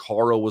close, but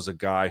Caro was a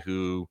guy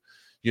who,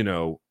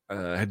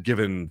 had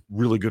given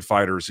really good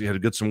fighters. He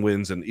had some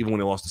wins, and even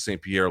when he lost to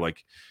St. Pierre,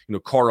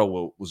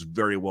 Caro was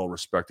very well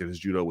respected. His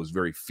judo was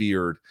very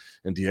feared,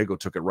 and Diego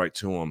took it right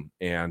to him.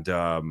 And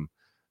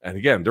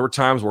again, there were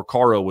times where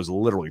Caro was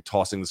literally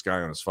tossing this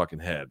guy on his fucking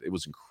head. It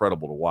was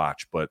incredible to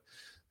watch. But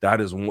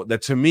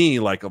that to me,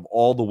 like, of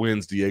all the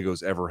wins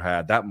Diego's ever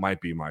had, that might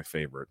be my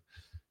favorite.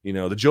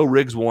 The Joe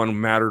Riggs one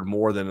mattered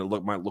more than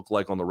it might look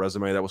like on the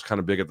resume. That was kind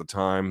of big at the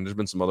time. There's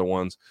been some other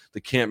ones.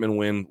 The Campman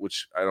win,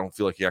 which I don't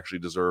feel like he actually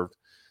deserved,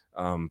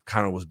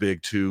 kind of was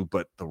big too.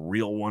 But the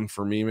real one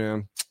for me,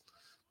 man,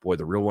 boy,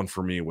 the real one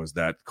for me was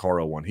that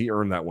Caro one. He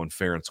earned that one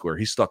fair and square.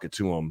 He stuck it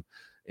to him.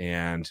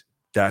 And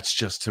that's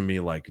just, to me,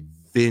 like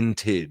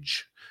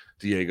vintage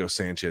Diego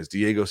Sanchez.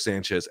 Diego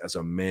Sanchez as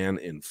a man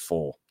in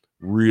full.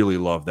 Really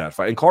love that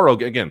fight. And Caro,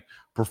 again,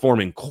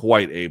 performing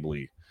quite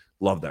ably.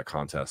 Love that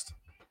contest.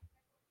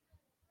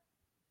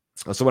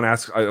 Someone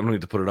asked, I don't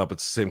need to put it up.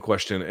 It's the same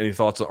question. Any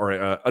thoughts or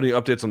any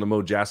updates on the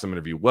Mo Jassim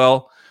interview?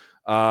 Well,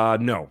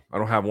 no, I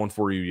don't have one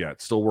for you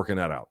yet. Still working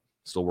that out.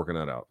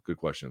 Good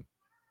question.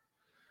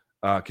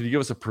 Can you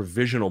give us a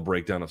provisional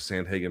breakdown of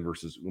Sandhagen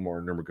versus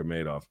Umar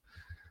Nurmagomedov?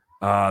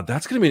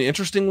 That's going to be an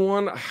interesting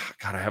one.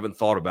 God, I haven't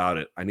thought about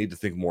it. I need to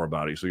think more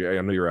about it. So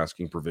I know you're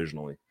asking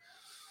provisionally.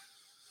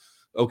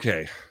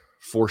 Okay,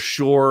 for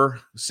sure,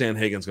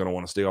 Sandhagen's going to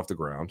want to stay off the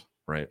ground,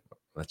 right?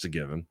 That's a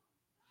given.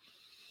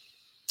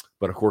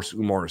 But of course,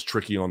 Umar is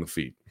tricky on the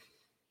feet.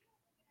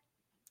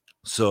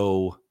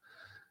 So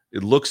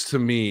it looks to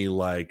me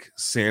like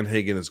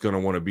Sandhagen is going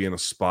to want to be in a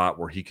spot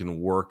where he can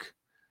work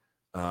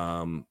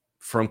from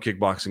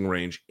kickboxing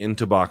range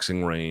into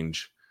boxing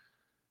range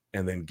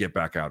and then get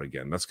back out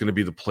again. That's going to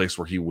be the place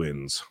where he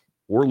wins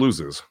or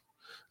loses.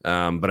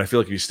 But I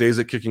feel like if he stays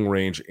at kicking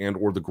range and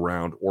or the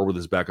ground or with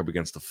his back up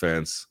against the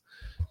fence,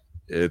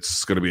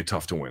 it's going to be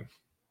tough to win.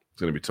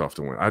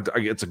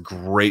 It's a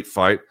great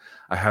fight.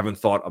 I haven't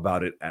thought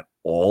about it at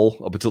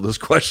all up until this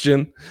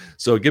question.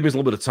 So give me a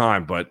little bit of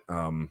time, but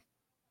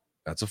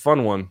that's a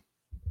fun one.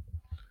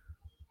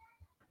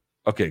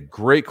 Okay,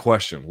 great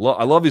question.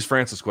 I love these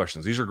Francis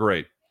questions. These are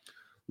great.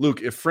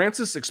 Luke, if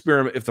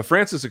the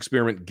Francis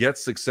experiment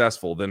gets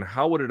successful, then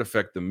how would it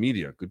affect the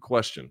media? Good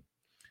question.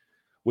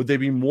 Would they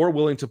be more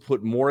willing to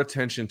put more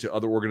attention to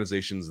other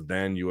organizations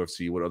than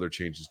UFC? What other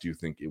changes do you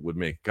think it would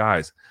make?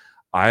 Guys,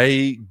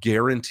 I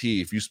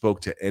guarantee if you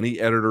spoke to any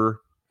editor,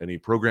 any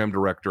program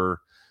director,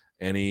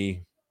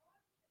 any,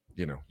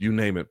 you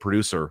name it,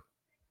 producer,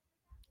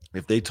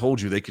 if they told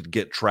you they could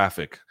get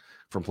traffic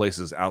from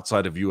places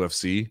outside of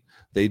UFC,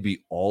 they'd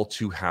be all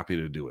too happy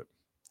to do it.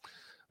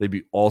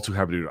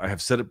 I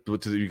have said it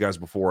to you guys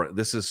before.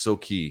 This is so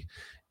key.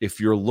 If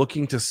you're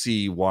looking to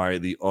see why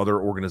the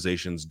other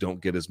organizations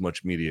don't get as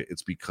much media,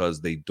 it's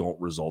because they don't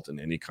result in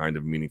any kind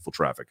of meaningful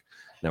traffic.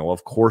 Now,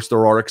 of course,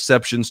 there are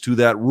exceptions to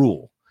that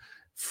rule.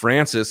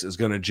 Francis is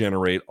going to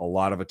generate a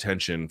lot of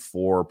attention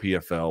for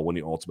PFL when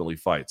he ultimately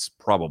fights,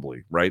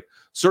 probably, right?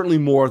 Certainly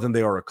more than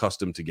they are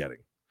accustomed to getting.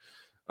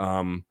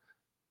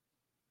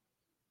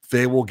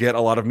 They will get a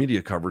lot of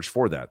media coverage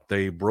for that.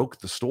 They broke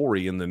the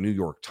story in the New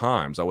York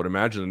Times. I would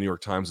imagine the New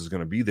York Times is going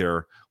to be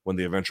there when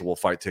the eventual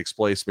fight takes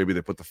place. Maybe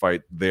they put the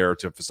fight there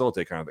to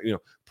facilitate kind of,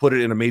 put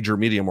it in a major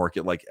media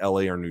market like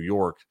LA or New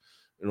York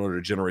in order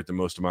to generate the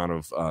most amount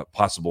of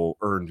possible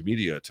earned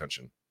media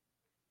attention.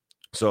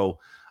 So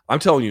I'm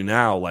telling you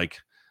now, like,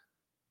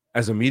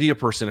 as a media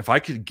person, if I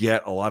could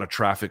get a lot of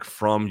traffic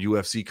from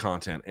UFC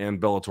content and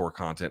Bellator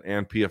content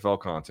and PFL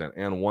content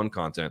and ONE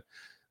content,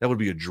 that would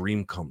be a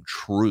dream come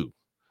true.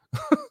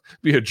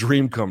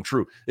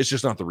 It's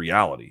just not the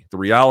reality. The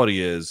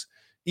reality is,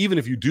 even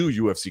if you do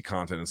UFC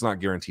content, it's not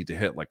guaranteed to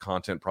hit. Like,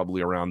 content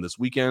probably around this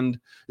weekend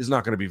is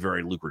not going to be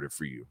very lucrative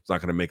for you. It's not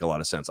going to make a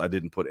lot of sense. I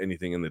didn't put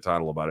anything in the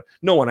title about it.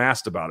 No one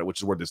asked about it, which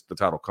is where the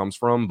title comes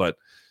from, but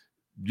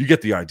you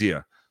get the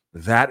idea.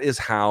 That is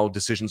how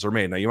decisions are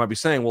made. Now, you might be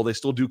saying, well, they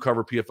still do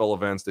cover PFL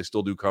events. They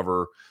still do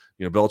cover,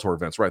 Bellator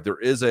events, right? There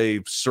is a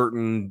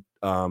certain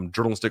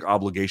journalistic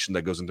obligation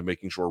that goes into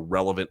making sure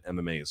relevant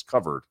MMA is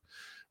covered,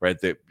 right?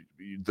 The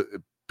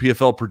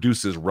PFL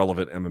produces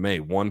relevant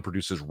MMA. ONE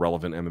produces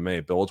relevant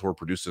MMA. Bellator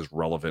produces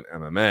relevant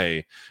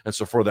MMA. And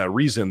so for that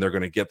reason, they're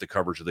going to get the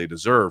coverage that they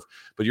deserve.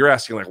 But you're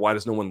asking, like, why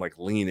does no one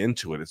lean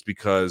into it? It's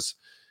because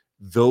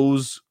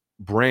those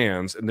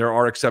brands, and there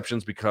are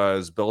exceptions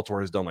because Bellator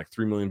has done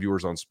 3 million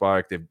viewers on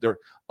Spike. They're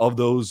of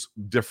those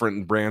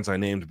different brands I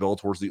named,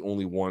 Bellator's the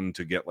only one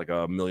to get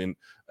 $1 million,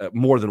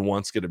 more than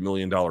once get $1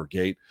 million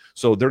gate.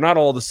 So they're not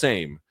all the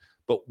same.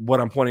 But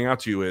what I'm pointing out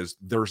to you is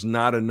there's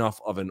not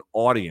enough of an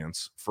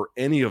audience for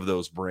any of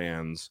those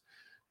brands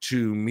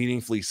to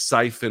meaningfully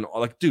siphon.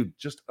 Dude,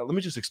 let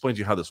me just explain to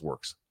you how this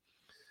works.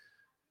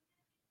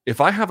 If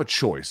I have a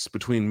choice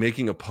between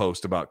making a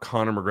post about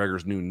Conor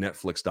McGregor's new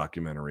Netflix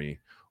documentary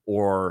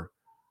or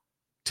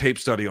tape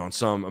study on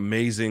some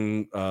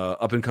amazing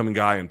up-and-coming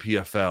guy in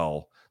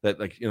PFL that,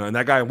 and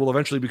that guy will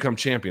eventually become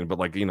champion, but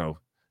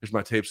here's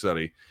my tape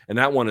study. And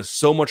that one is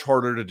so much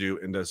harder to do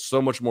and does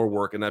so much more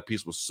work. And that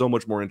piece was so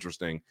much more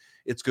interesting.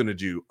 It's going to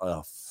do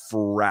a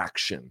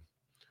fraction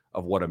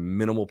of what a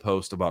minimal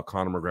post about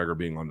Conor McGregor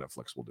being on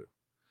Netflix will do.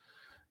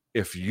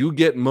 If you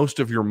get most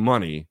of your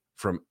money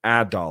from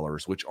ad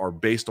dollars, which are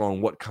based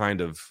on what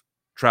kind of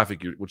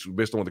traffic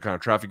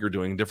you're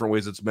doing, different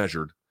ways it's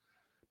measured,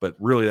 but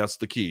really that's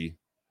the key.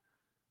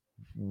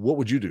 What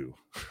would you do?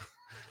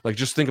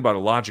 Just think about it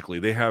logically.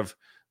 They have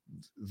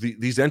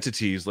these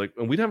entities,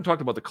 and we haven't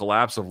talked about the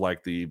collapse of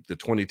the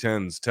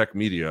 2010s tech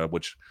media,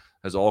 which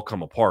has all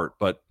come apart,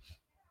 but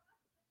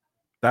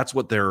that's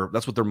what their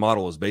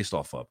model is based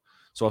off of.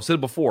 So I've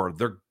said before,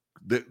 they're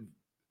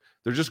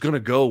just going to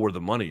go where the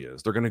money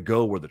is. They're going to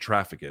go where the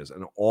traffic is,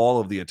 and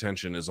all of the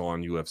attention is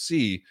on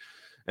UFC,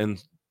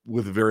 and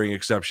with varying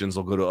exceptions,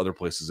 they'll go to other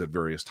places at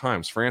various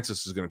times.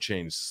 Francis is going to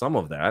change some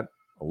of that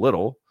a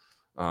little,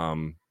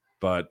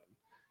 but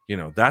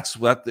that's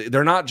what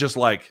they're not just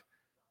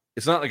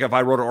it's not like if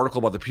I wrote an article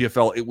about the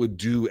PFL, it would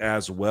do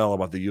as well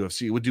about the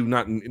UFC. It would do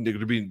not. It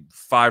would be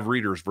 5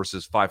 readers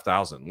versus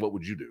 5,000. What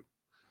would you do?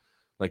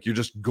 Like, you're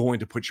just going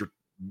to put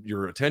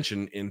your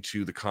attention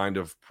into the kind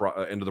of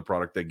end of the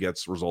product that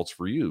gets results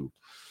for you.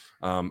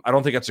 I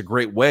don't think that's a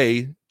great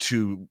way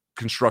to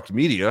construct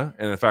media.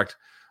 And in fact,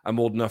 I'm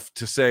old enough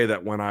to say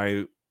that when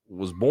I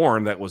was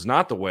born, that was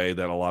not the way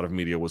that a lot of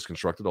media was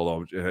constructed,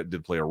 although it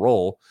did play a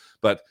role.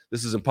 But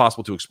this is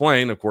impossible to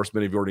explain. Of course,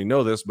 many of you already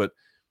know this, but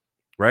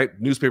right,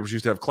 newspapers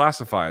used to have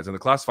classifieds, and the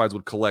classifieds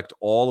would collect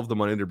all of the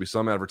money. There'd be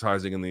some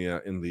advertising in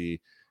the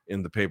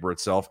paper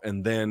itself,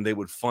 and then they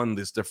would fund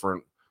this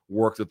different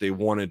work that they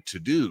wanted to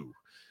do.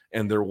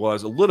 And there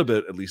was a little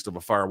bit, at least, of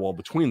a firewall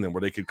between them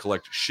where they could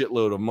collect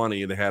shitload of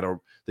money. And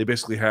they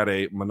basically had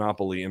a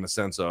monopoly in the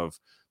sense of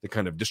the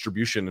kind of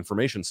distribution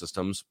information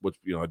systems, which,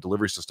 a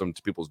delivery system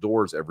to people's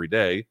doors every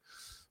day,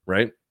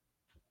 right?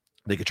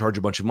 They could charge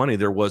a bunch of money.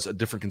 There was a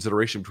different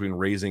consideration between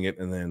raising it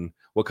and then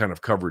what kind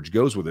of coverage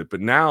goes with it.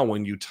 But now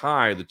when you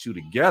tie the two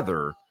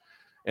together,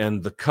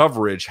 and the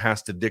coverage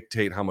has to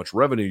dictate how much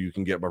revenue you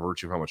can get by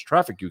virtue of how much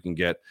traffic you can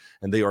get,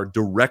 and they are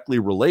directly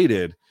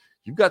related,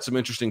 you've got some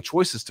interesting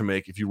choices to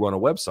make if you run a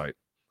website.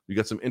 You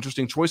got some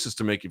interesting choices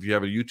to make if you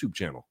have a YouTube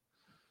channel.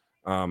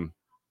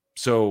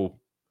 So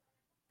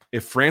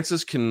if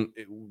Francis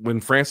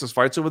when Francis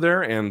fights over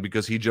there, and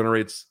because he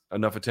generates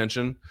enough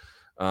attention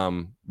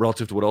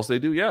relative to what else they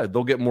do, yeah,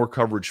 they'll get more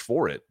coverage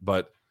for it.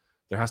 But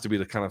there has to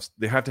be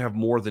they have to have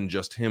more than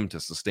just him to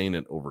sustain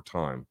it over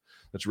time.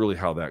 That's really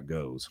how that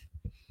goes.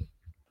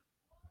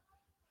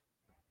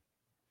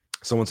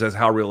 Someone says,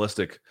 how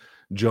realistic?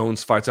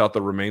 Jones fights out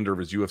the remainder of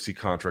his UFC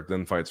contract,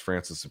 then fights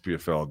Francis in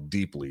PFL.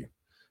 Deeply,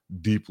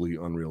 deeply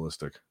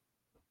unrealistic.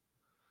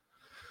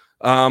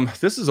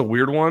 This is a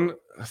weird one.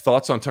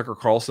 Thoughts on Tucker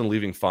Carlson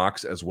leaving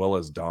Fox as well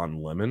as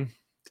Don Lemon?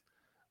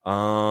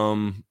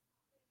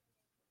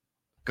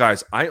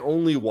 Guys, I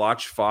only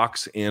watch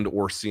Fox and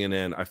or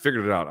CNN. I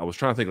figured it out. I was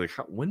trying to think,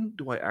 when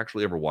do I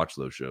actually ever watch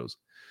those shows?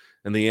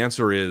 And the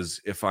answer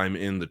is if I'm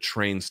in the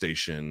train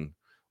station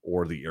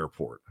or the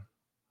airport.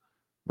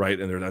 Right.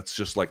 And that's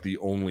just like the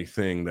only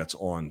thing that's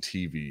on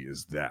TV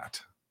is that.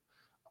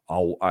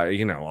 I'll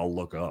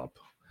look up.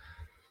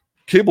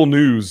 Cable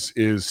news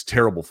is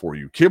terrible for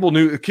you. Cable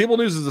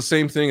news is the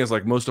same thing as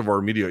like most of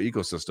our media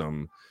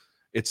ecosystem.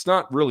 It's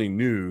not really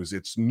news.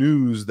 It's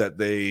news that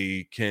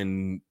they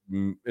can,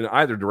 in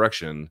either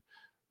direction,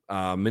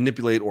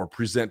 manipulate or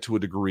present to a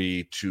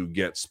degree to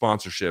get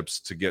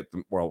sponsorships, to get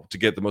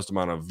the most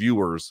amount of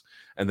viewers,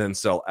 and then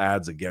sell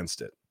ads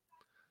against it.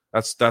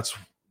 That's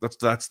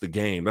the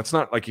game. That's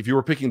not like if you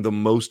were picking the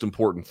most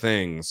important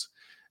things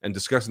and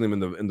discussing them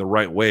in the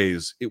right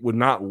ways, it would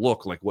not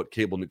look like what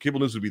cable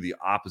news would be. The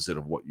opposite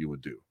of what you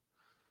would do,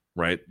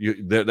 right?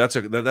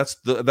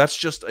 That's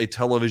just a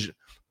television,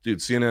 dude.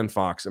 CNN,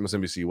 Fox,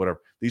 MSNBC,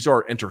 whatever. These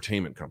are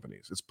entertainment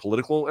companies. It's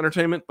political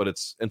entertainment, but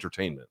it's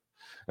entertainment.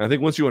 And I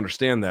think once you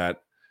understand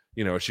that,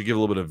 it should give a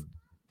little bit of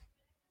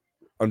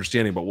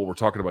understanding about what we're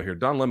talking about here.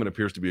 Don Lemon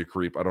appears to be a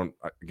creep.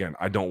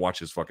 I don't watch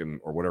his fucking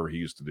or whatever he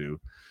used to do.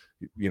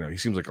 He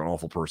seems like an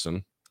awful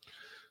person.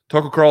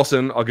 Tucker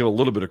Carlson, I'll give a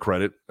little bit of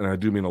credit, and I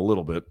do mean a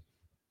little bit,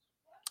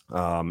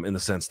 in the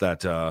sense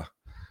that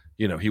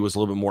he was a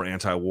little bit more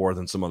anti-war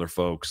than some other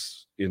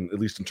folks, at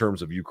least in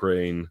terms of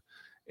Ukraine,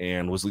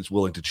 and was at least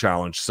willing to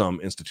challenge some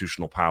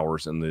institutional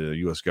powers in the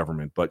U.S.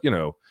 government, but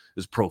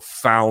is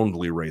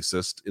profoundly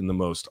racist in the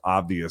most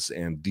obvious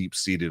and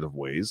deep-seated of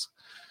ways.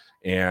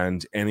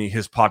 And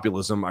his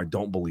populism, I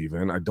don't believe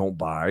in. I don't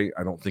buy.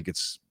 I don't think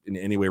it's in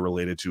any way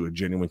related to a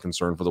genuine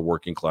concern for the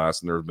working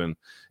class. And there have been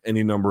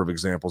any number of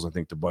examples, I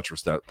think, to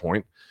buttress that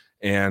point.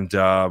 And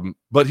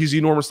but he's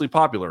enormously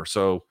popular.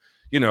 So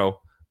he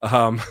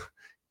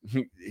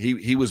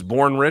was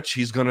born rich.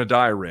 He's going to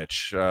die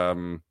rich.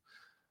 I'm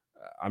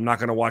not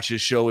going to watch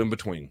his show in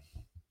between.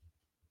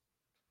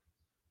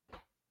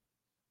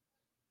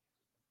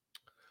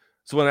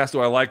 Someone asked, do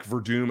I like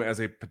Verdum as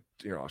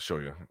I'll show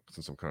you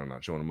since I'm kind of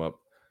not showing him up.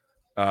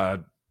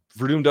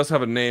 Verdum does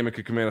have a name. It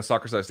could command a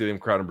soccer-sized stadium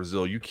crowd in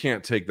Brazil. You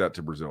can't take that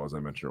to Brazil, as I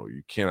mentioned earlier.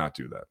 You cannot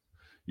do that.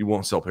 You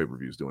won't sell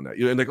pay-per-views doing that.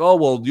 And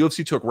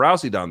UFC took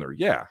Rousey down there.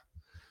 Yeah.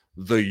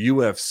 The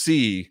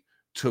UFC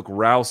took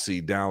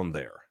Rousey down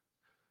there.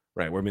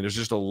 Right. Where, there's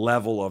just a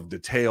level of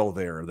detail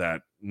there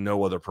that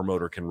no other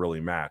promoter can really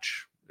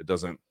match. It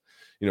doesn't,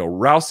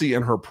 Rousey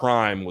in her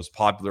prime was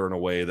popular in a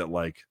way that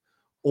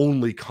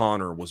only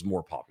Conor was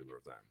more popular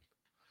than.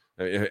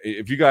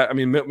 If you got,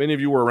 many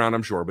of you were around,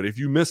 I'm sure, but if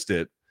you missed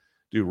it,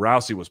 dude,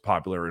 Rousey was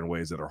popular in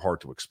ways that are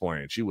hard to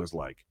explain. She was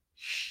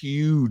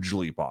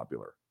hugely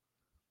popular.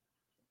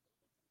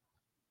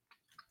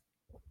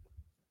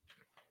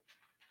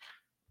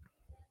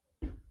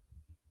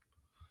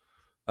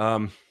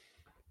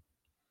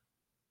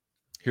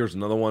 Here's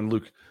another one,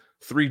 Luke.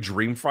 3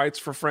 dream fights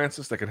for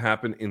Francis that could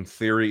happen in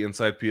theory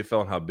inside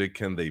PFL, and how big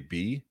can they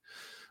be?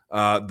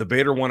 The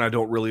Bader one, I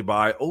don't really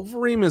buy.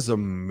 Overeem is a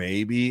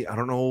maybe. I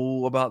don't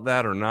know about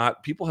that or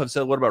not. People have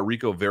said, what about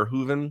Rico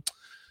Verhoeven?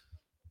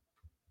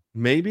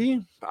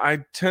 Maybe.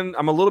 I'm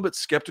a little bit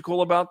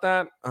skeptical about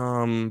that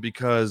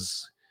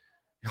because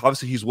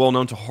obviously he's well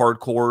known to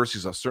hardcores.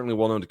 He's certainly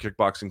well known to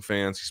kickboxing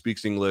fans. He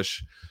speaks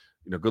English,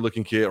 good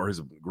looking kid, or he's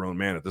a grown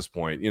man at this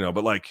point,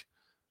 but like,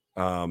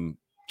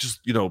 just,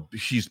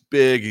 he's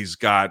big. He's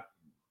got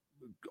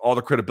all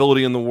the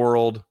credibility in the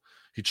world.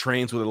 He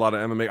trains with a lot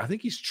of MMA. I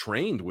think he's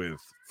trained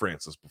with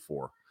Francis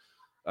before.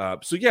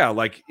 So yeah,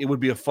 like it would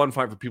be a fun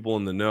fight for people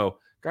in the know.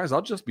 Guys,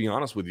 I'll just be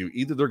honest with you.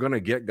 Either they're going to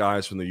get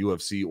guys from the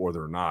UFC or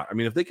they're not. I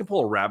mean, if they can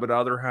pull a rabbit out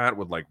of their hat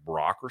with like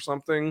Brock or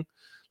something,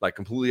 like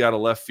completely out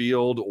of left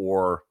field,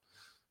 or,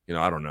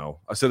 I don't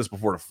know. I said this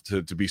before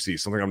to BC,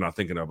 something I'm not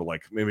thinking of, but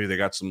like maybe they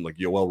got some like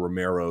Yoel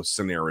Romero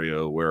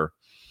scenario where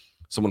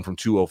someone from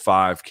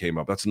 205 came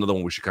up. That's another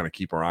one we should kind of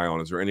keep our eye on.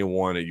 Is there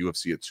anyone at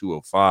UFC at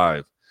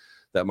 205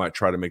 that might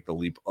try to make the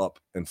leap up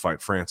and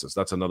fight Francis?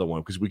 That's another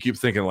one, because we keep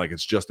thinking like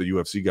it's just the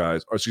UFC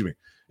guys, or excuse me,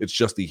 it's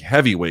just the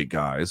heavyweight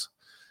guys.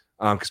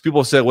 Because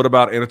people say, what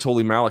about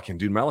Anatoly Malakin?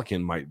 Dude,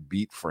 Malakin might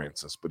beat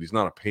Francis, but he's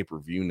not a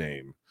pay-per-view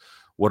name.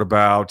 What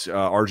about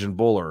Arjun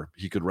Buller?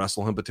 He could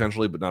wrestle him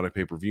potentially, but not a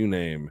pay-per-view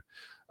name.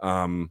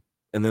 And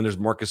then there's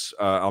Marcus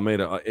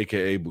Almeida,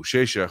 a.k.a.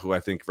 Buchecha, who I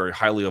think very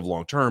highly of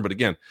long-term, but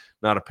again,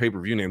 not a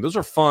pay-per-view name. Those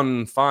are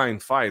fun, fine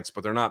fights,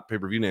 but they're not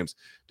pay-per-view names.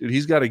 Dude,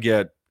 he's got to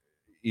get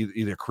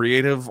either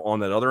creative on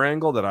that other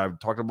angle that I've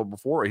talked about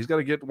before, or he's got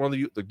to get one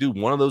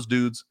of those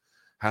dudes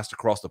has to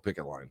cross the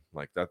picket line.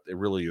 Like that, it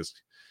really is,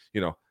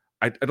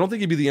 I don't think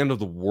it'd be the end of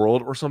the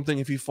world or something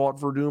if he fought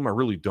Verdum. I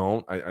really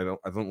don't. I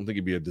don't think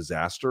it'd be a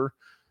disaster.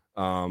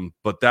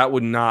 But that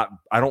would not.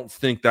 I don't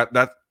think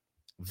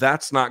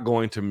that's not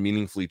going to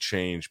meaningfully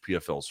change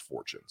PFL's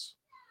fortunes,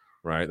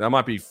 right? That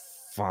might be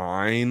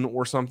fine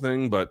or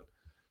something, but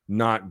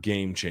not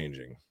game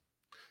changing.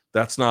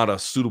 That's not a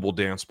suitable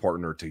dance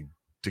partner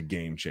to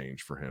game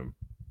change for him.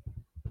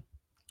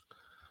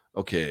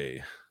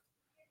 Okay.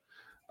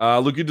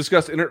 Luke, you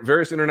discussed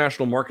various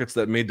international markets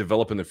that may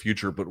develop in the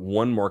future, but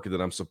one market that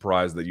I'm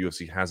surprised that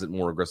UFC hasn't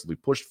more aggressively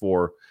pushed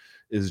for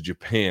is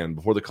Japan.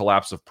 Before the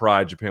collapse of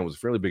Pride, Japan was a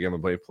fairly big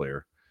MMA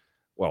player.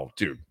 Well,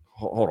 dude,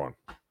 hold on.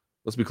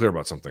 Let's be clear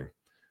about something.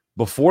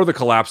 Before the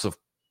collapse of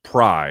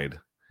Pride,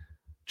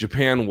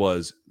 Japan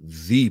was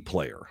the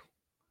player.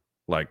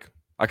 Like,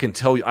 I can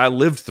tell you, I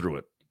lived through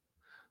it.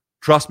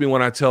 Trust me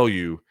when I tell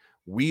you,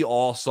 we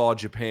all saw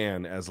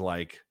Japan as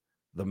like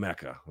the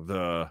Mecca,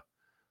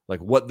 like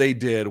what they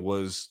did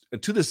was,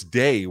 and to this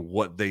day,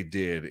 what they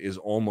did is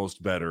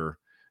almost better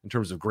in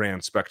terms of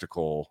grand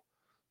spectacle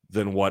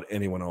than what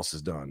anyone else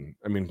has done.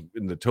 I mean,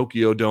 in the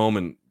Tokyo Dome,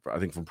 and I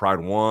think from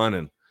Pride 1,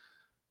 and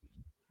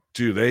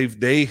dude,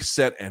 they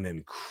set an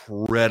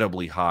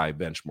incredibly high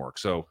benchmark.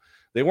 So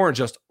they weren't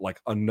just like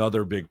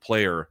another big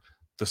player.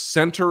 The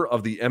center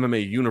of the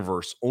MMA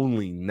universe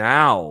only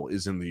now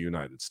is in the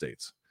United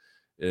States.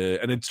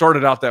 And it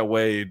started out that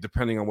way,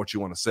 depending on what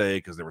you want to say,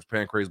 because there was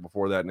Pancrase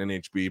before that and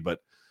NHB, but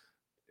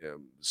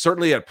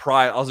certainly at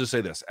Pride, I'll just say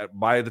this,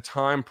 by the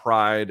time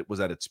Pride was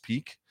at its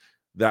peak,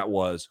 that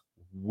was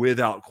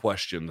without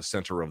question the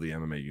center of the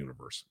MMA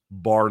universe,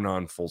 bar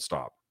none, full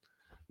stop.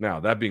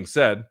 Now, that being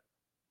said,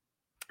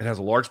 it has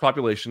a large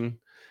population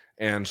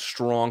and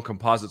strong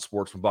composite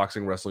sports from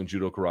boxing, wrestling,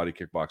 judo, karate,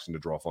 kickboxing to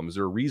draw from. Is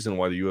there a reason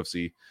why the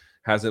UFC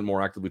hasn't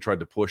more actively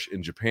tried to push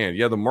in Japan?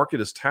 Yeah, the market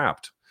is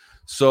tapped.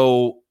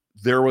 So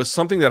there was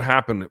something that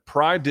happened.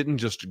 Pride didn't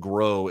just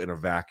grow in a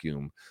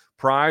vacuum.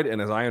 Pride,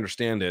 and as I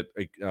understand it,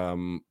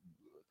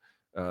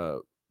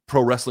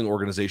 pro wrestling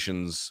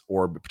organizations,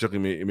 or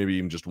particularly maybe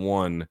even just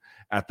one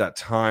at that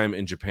time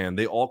in Japan,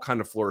 they all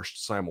kind of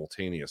flourished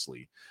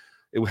simultaneously.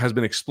 It has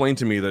been explained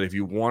to me that if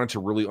you wanted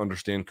to really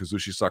understand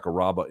Kazushi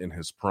Sakuraba in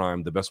his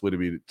prime, the best way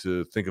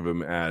to think of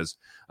him as,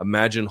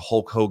 imagine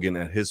Hulk Hogan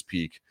at his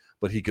peak,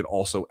 but he could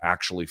also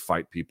actually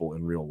fight people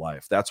in real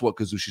life. That's what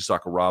Kazushi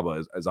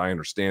Sakuraba, as I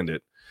understand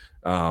it,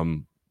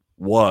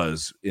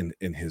 was in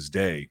his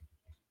day.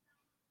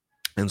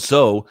 And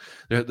so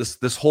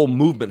this whole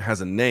movement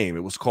has a name.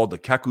 It was called the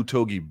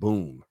Kakutogi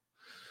Boom.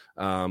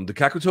 The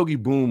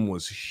Kakutogi Boom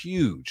was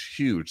huge.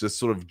 This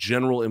sort of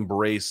general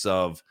embrace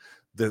of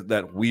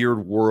that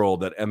weird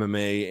world that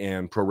MMA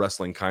and pro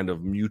wrestling kind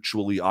of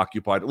mutually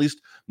occupied, at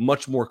least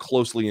much more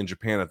closely in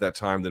Japan at that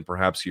time than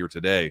perhaps here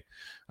today.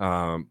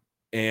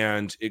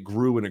 And it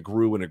grew and it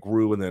grew and it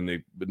grew, and then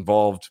it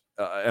involved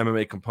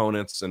MMA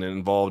components, and it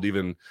involved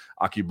even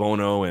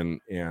Akibono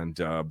and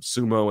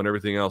sumo and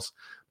everything else.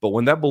 But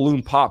when that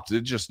balloon popped,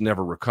 it just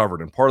never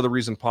recovered. And part of the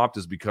reason popped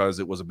is because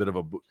it was a bit of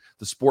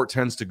the sport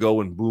tends to go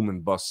in boom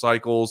and bust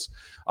cycles.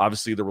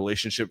 Obviously, the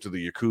relationship to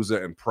the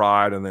Yakuza and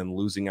Pride, and then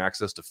losing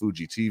access to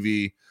Fuji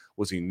TV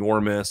was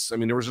enormous. I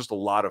mean, there was just a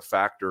lot of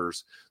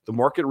factors. The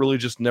market really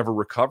just never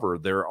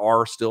recovered. There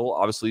are still,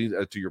 obviously,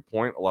 to your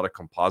point, a lot of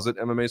composite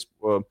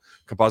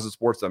composite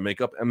sports that make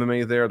up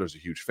MMA there. There's a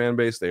huge fan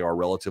base. They are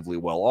relatively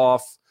well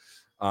off.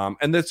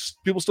 And that's,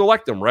 people still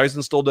like them.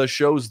 Ryzen still does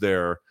shows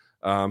there.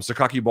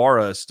 Sakaki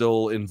Bara is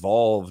still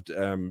involved,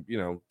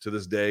 to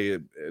this day.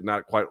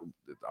 Not quite,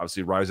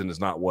 obviously Ryzen is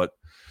not what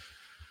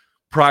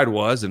Pride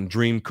was, and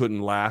Dream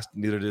couldn't last,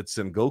 neither did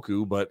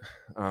Sengoku, but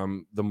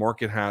the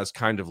market has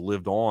kind of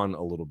lived on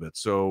a little bit.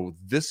 So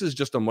this is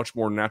just a much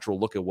more natural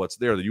look at what's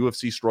there. The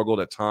UFC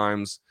struggled at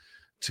times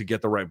to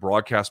get the right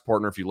broadcast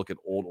partner. If you look at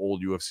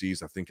old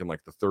UFCs, I think in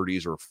like the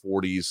 30s or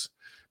 40s,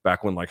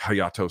 back when like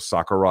Hayato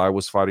Sakurai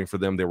was fighting for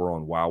them, they were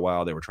on Wow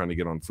Wow. They were trying to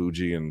get on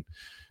Fuji, and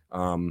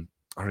I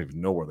don't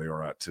even know where they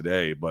are at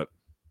today, but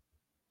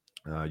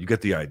you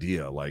get the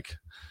idea. Like,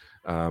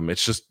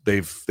 it's just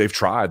they've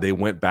tried. They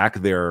went back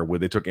there where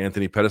they took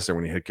Anthony Pettis there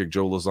when he head kicked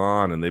Joe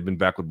Lazan, and they've been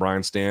back with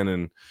Brian Stan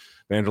and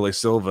Vanderlei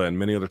Silva and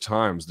many other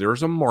times.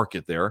 There's a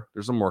market there.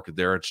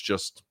 It's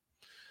just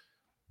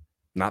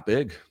not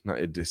big.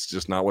 It's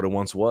just not what it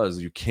once was.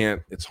 You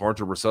can't. It's hard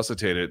to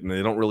resuscitate it, and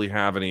they don't really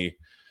have any.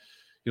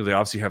 They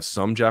obviously have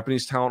some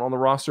Japanese talent on the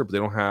roster, but they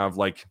don't have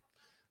like.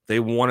 They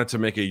wanted to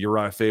make a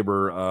Uriah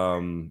Faber,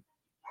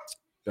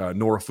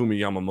 Norifumi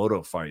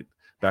Yamamoto fight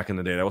back in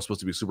the day. That was supposed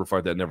to be a super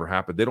fight that never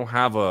happened. They don't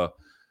have a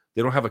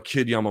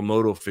Kid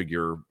Yamamoto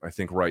figure, I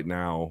think, right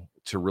now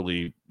to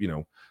really,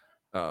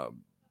 Tenshin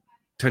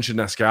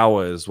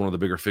Nasukawa is one of the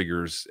bigger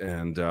figures,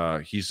 and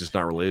he's just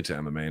not related to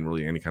MMA in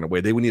really any kind of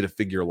way. They would need a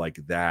figure like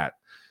that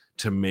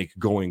to make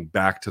going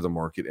back to the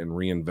market and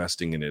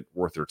reinvesting in it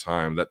worth their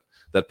time.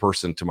 That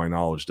person, to my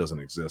knowledge, doesn't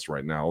exist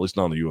right now, at least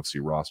not on the UFC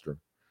roster.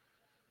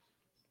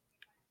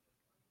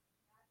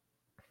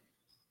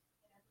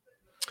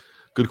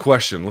 Good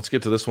question. Let's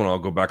get to this one. I'll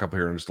go back up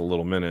here in just a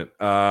little minute.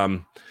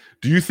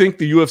 Do you think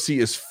the UFC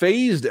is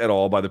phased at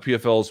all by the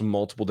PFL's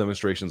multiple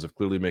demonstrations of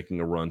clearly making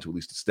a run to at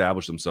least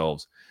establish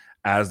themselves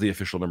as the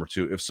official number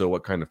 2? If so,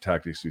 what kind of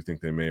tactics do you think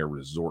they may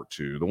resort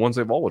to? The ones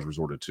they've always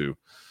resorted to.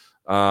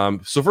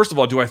 So first of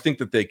all, do I think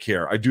that they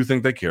care? I do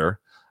think they care.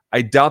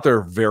 I doubt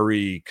they're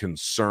very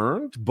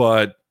concerned,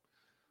 but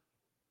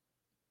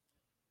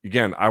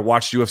again, I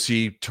watched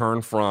UFC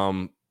turn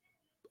from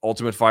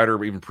Ultimate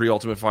Fighter, even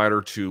pre-Ultimate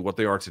Fighter, to what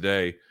they are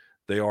today.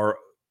 They are,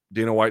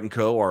 Dana White and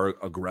co. are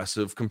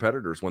aggressive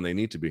competitors when they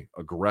need to be.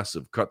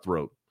 Aggressive,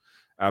 cutthroat,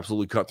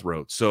 absolutely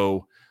cutthroat.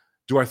 So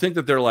do I think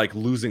that they're like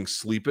losing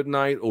sleep at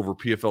night over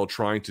PFL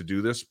trying to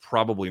do this?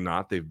 Probably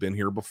not. They've been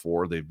here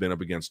before. They've been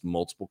up against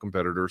multiple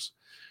competitors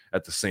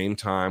at the same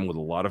time with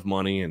a lot of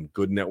money and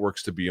good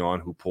networks to be on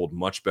who pulled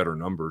much better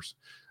numbers.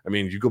 I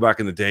mean, you go back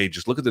in the day,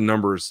 just look at the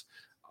numbers.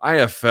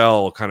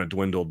 IFL kind of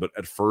dwindled, but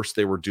at first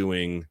they were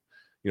doing,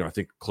 I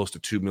think close to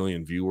 2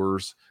 million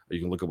viewers. You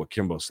can look at what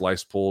Kimbo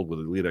Slice pulled with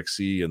Elite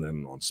XC and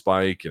then on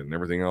Spike and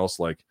everything else.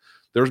 Like,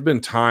 there's been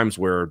times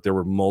where there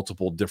were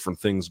multiple different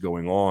things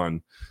going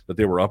on that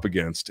they were up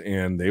against,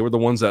 and they were the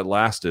ones that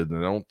lasted. And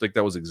I don't think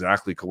that was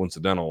exactly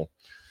coincidental.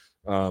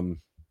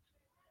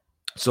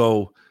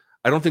 So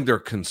I don't think they're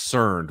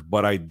concerned,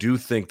 but I do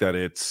think that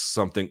it's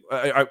something.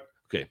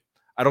 Okay,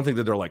 I don't think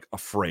that they're like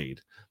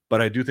afraid,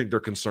 but I do think they're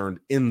concerned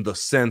in the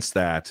sense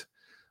that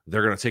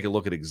they're going to take a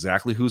look at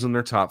exactly who's in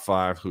their top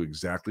 5, who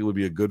exactly would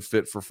be a good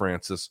fit for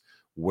Francis,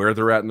 where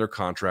they're at in their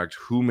contract,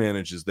 who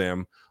manages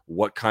them,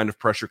 what kind of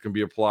pressure can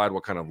be applied,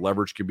 what kind of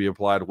leverage can be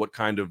applied, what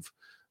kind of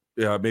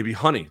maybe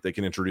honey they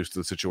can introduce to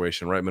the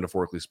situation, right?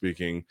 Metaphorically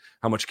speaking,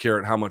 how much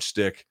carrot, how much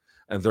stick,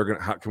 and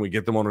can we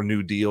get them on a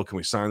new deal? Can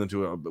we sign them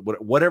to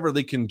whatever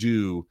they can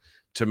do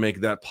to make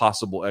that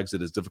possible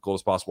exit as difficult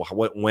as possible?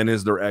 When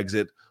is their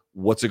exit?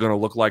 What's it going to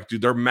look like?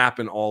 Dude, they're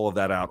mapping all of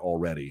that out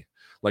already.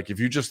 Like,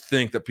 if you just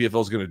think that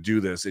PFL is going to do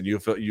this and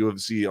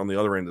UFC on the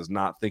other end is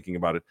not thinking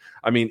about it.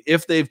 I mean,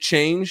 if they've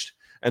changed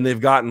and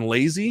they've gotten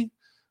lazy,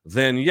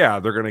 then yeah,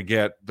 they're going to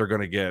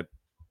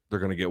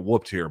get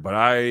whooped here. But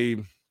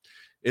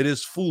it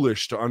is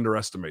foolish to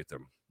underestimate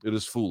them. It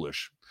is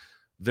foolish.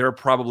 They're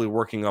probably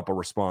working up a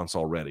response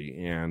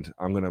already, and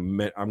I'm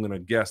going to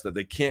guess that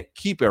they can't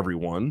keep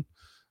everyone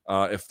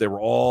if they were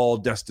all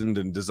destined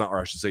and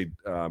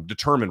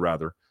determined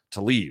rather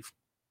to leave.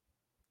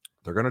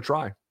 They're going to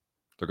try.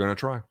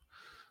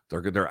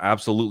 They're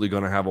absolutely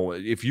going to have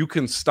if you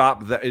can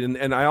stop that.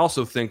 And I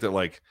also think that,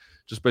 like,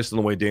 just based on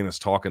the way Dana's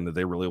talking, that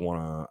they really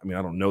want to, I mean,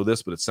 I don't know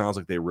this, but it sounds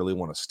like they really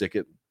want to stick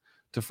it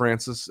to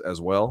Francis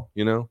as well,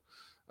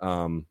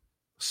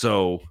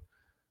 so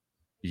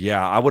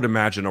yeah, I would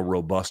imagine a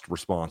robust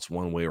response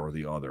one way or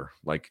the other.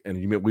 Like,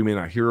 and we may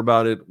not hear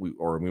about it, we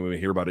may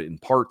hear about it in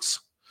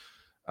parts,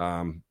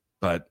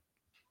 but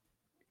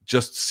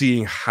just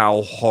seeing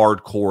how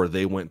hardcore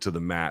they went to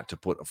the mat to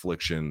put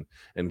Affliction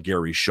and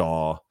Gary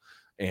Shaw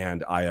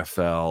and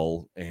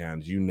IFL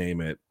and you name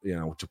it,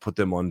 to put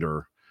them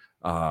under,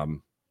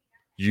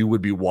 you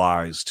would be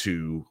wise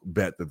to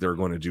bet that they're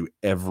going to do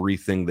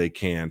everything they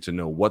can to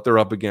know what they're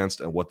up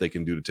against and what they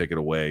can do to take it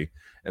away,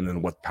 and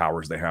then what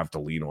powers they have to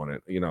lean on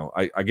it.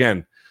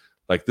 Again,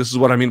 like, this is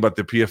what I mean about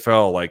the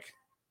PFL. Like,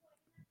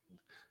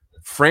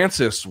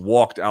 Francis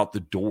walked out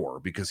the door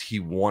because he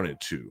wanted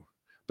to.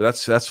 But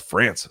that's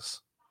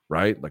Francis,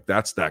 right? Like,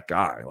 that's that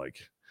guy.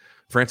 Like,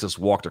 Francis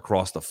walked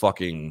across the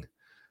fucking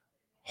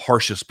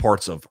harshest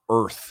parts of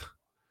Earth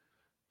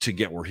to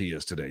get where he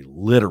is today,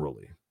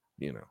 literally.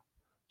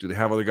 Do they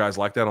have other guys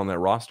like that on that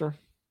roster?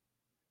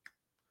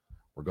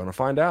 We're going to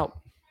find out.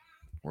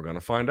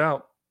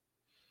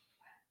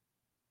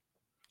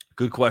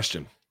 Good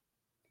question.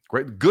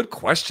 Good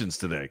questions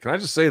today. Can I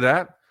just say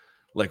that?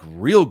 Like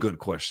real good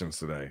questions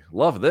today.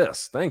 Love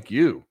this. Thank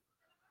you.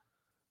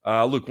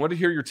 Luke, want to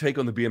hear your take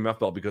on the BMF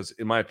belt because,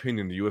 in my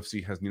opinion, the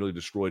UFC has nearly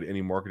destroyed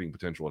any marketing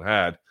potential it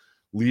had,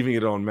 leaving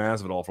it on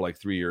Masvidal for like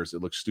 3 years.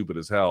 It looks stupid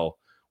as hell.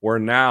 Where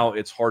now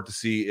it's hard to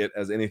see it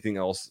as anything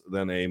else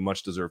than a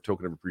much-deserved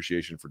token of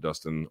appreciation for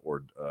Dustin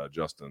or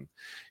Justin.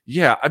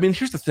 Yeah, I mean,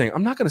 here's the thing.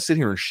 I'm not going to sit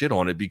here and shit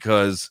on it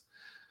because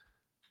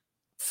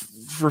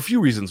for a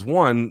few reasons.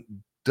 One,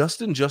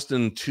 Dustin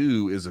Justin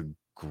 2 is a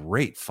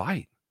great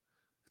fight.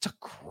 It's a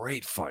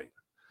great fight.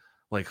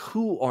 Like,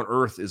 who on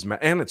earth is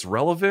and it's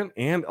relevant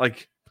and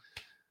like,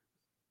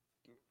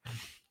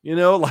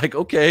 like,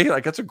 okay,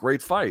 like that's a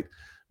great fight.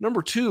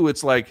 Number two,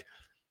 it's like,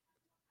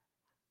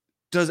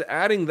 does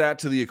adding that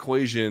to the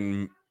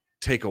equation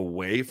take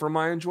away from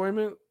my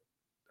enjoyment?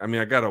 I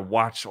mean, I got to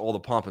watch all the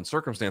pomp and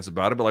circumstance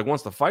about it, but like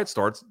once the fight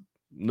starts,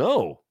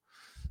 no,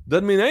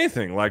 doesn't mean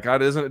anything. Like it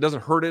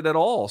doesn't hurt it at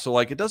all. So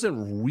like, it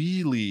doesn't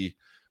really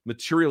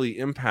materially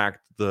impact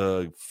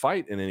the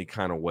fight in any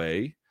kind of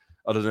way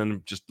other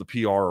than just the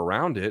PR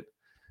around it.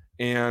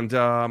 And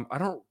I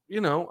don't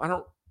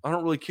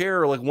really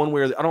care like one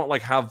way or I don't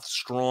like have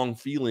strong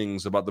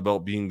feelings about the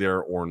belt being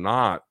there or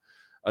not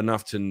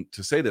enough to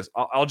say this.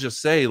 I'll just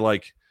say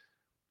like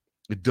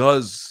it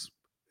does.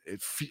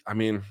 I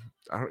mean,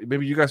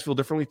 maybe you guys feel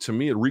differently. To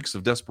me, it reeks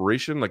of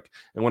desperation. Like,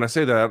 and when I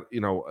say that,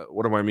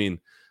 what do I mean?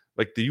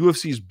 Like the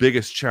UFC's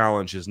biggest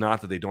challenge is not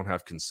that they don't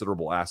have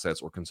considerable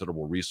assets or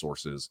considerable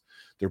resources.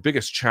 Their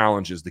biggest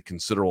challenge is the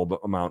considerable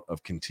amount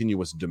of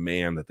continuous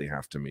demand that they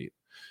have to meet.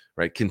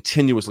 Right?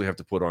 Continuously have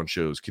to put on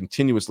shows,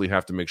 continuously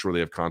have to make sure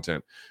they have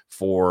content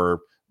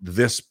for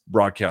this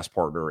broadcast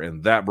partner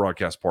and that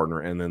broadcast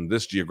partner, and then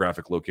this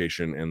geographic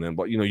location, and then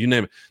you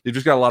name it. They've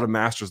just got a lot of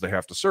masters they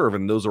have to serve,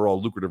 and those are all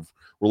lucrative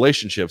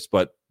relationships,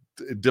 but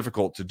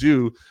difficult to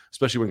do,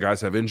 especially when guys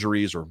have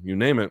injuries or you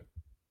name it.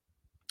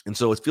 And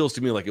so it feels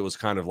to me like it was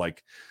kind of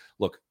like,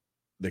 look,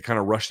 they kind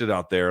of rushed it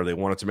out there. They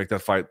wanted to make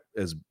that fight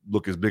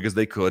look as big as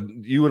they could.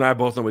 You and I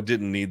both know it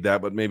didn't need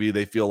that, but maybe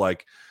they feel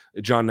like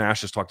John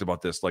Nash has talked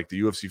about this. Like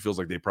the UFC feels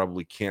like they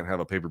probably can't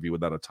have a pay-per-view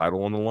without a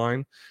title on the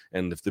line.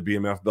 And if the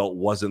BMF belt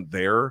wasn't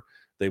there,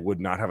 they would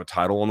not have a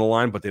title on the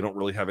line, but they don't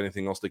really have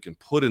anything else they can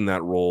put in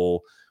that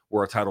role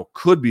where a title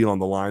could be on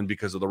the line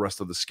because of the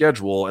rest of the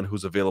schedule and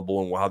who's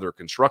available and how they're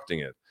constructing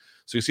it.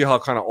 So you see how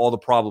kind of all the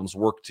problems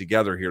work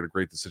together here to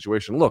create the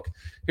situation. Look,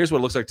 here's what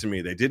it looks like to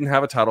me. They didn't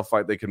have a title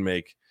fight they can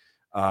make.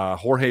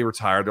 Jorge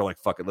retired. They're like,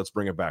 fuck it, let's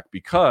bring it back.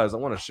 Because I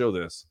want to show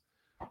this.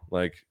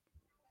 Like,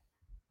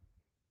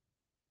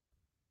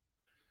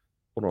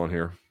 hold on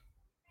here.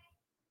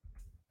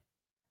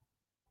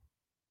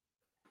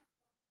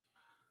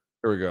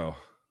 Here we go.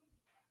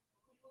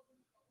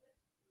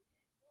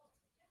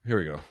 Here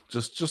we go.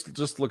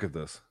 Just look at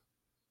this.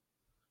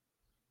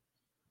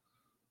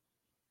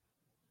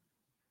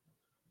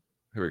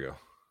 Here we go.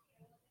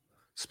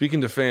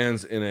 Speaking to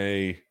fans in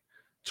a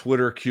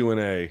Twitter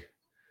Q&A,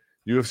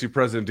 UFC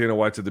President Dana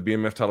White said the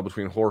BMF title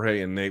between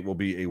Jorge and Nate will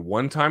be a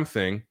one-time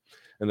thing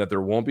and that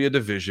there won't be a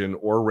division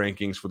or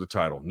rankings for the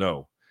title.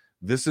 No,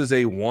 this is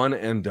a one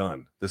and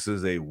done. This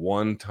is a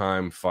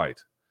one-time fight.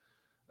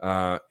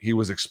 He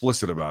was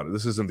explicit about it.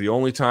 This isn't the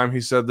only time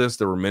he said this.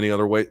 There were many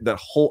other ways.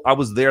 I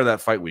was there that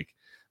fight week.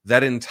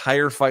 That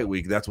entire fight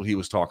week, that's what he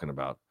was talking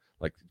about.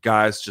 Like,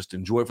 guys, just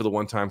enjoy it for the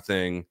one-time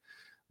thing.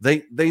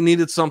 They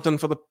needed something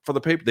for the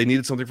paper. They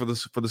needed something for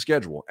the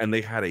schedule, and they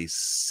had a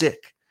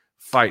sick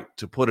fight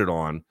to put it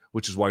on,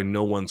 which is why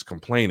no one's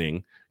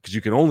complaining, because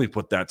you can only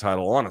put that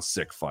title on a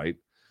sick fight.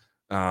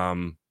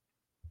 But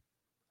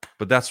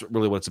that's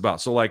really what it's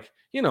about. So, like,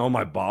 am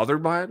I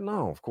bothered by it?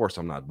 No, of course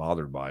I'm not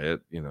bothered by it.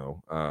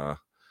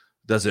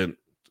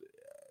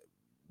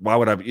 Why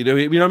would I? You know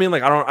what I mean?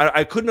 Like,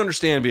 I couldn't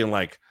understand being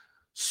like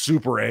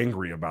super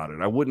angry about it.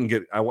 I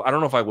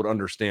don't know if I would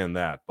understand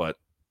that, but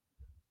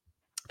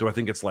do I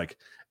think it's like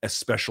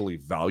especially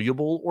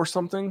valuable or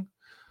something?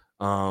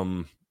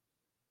 Whoever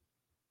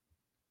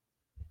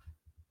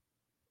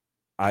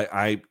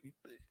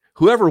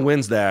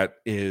wins that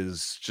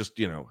is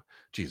just,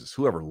 Jesus,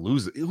 whoever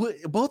loses,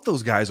 both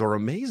those guys are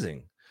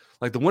amazing.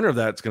 Like the winner of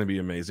that's going to be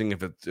amazing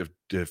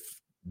if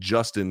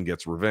Justin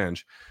gets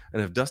revenge.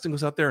 And if Dustin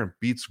goes out there and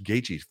beats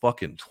Gaethje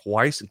fucking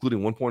twice,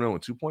 including 1.0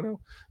 and 2.0,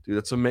 dude,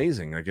 that's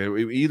amazing. Like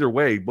either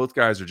way, both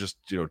guys are just,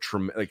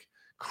 like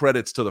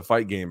credits to the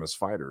fight game as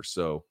fighters.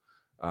 So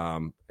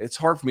it's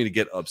hard for me to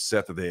get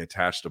upset that they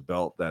attached a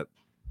belt that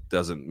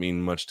doesn't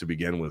mean much to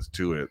begin with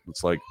to it.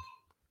 It's like,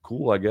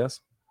 cool, I guess,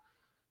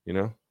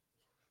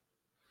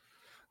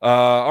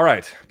 all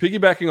right.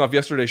 Piggybacking off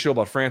yesterday's show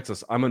about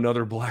Francis, I'm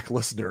another black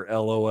listener.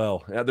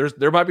 LOL. Yeah,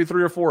 there might be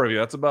 3 or 4 of you.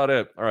 That's about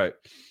it. All right.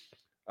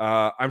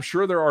 I'm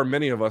sure there are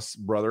many of us,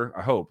 brother.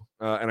 I hope.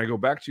 And I go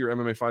back to your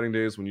MMA fighting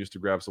days when you used to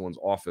grab someone's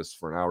office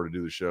for an hour to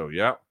do the show.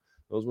 Yeah,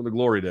 those were the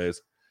glory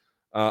days.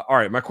 All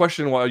right. My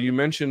question, while you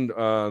mentioned,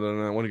 I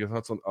want to get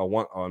thoughts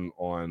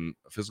on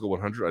Physical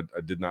 100.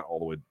 I did not all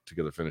the way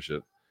together finish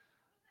it.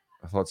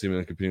 I thought seeing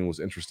and competing was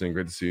interesting.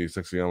 Great to see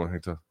Sexy Alma.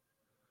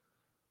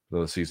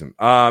 the season.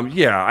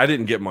 Yeah, I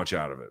didn't get much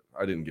out of it.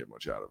 What are you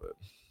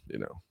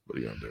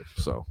gonna do?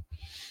 So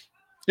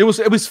it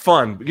was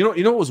fun. You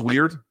know what was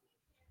weird?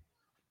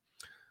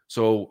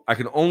 So I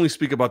can only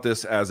speak about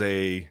this as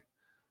I'm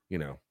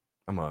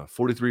a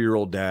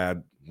 43-year-old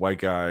dad, white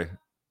guy.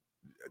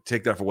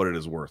 Take that for what it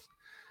is worth.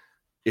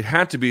 It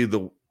had to be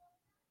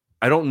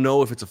I don't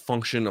know if it's a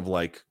function of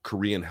like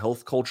Korean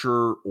health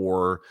culture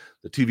or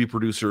the TV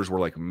producers were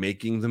like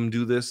making them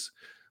do this.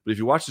 But if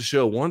you watch the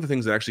show, one of the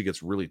things that actually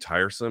gets really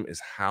tiresome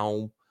is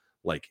how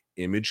like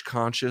image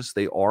conscious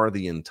they are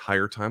the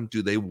entire time.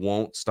 Dude, they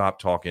won't stop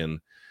talking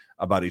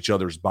about each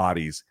other's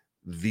bodies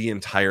the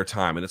entire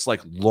time. And it's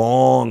like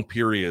long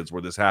periods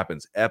where this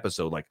happens.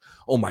 Episode like,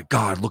 oh my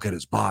God, look at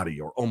his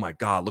body, or oh my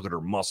God, look at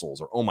her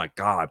muscles, or oh my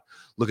God,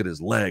 look at his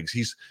legs.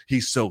 He's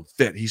so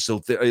fit. He's so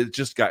thick.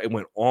 It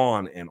went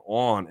on and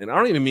on. And I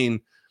don't even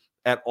mean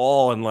at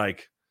all in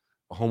like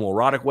a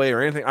homoerotic way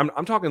or anything.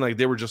 I'm talking like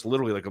they were just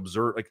literally like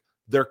observed, like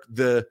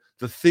the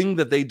thing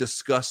that they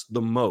discussed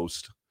the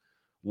most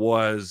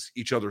was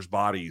each other's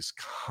bodies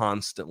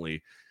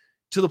constantly,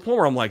 to the point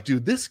where I'm like,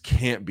 dude, this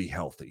can't be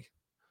healthy.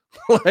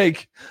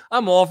 Like,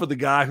 I'm all for the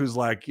guy who's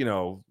like,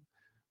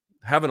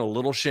 having a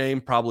little shame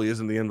probably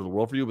isn't the end of the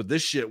world for you, but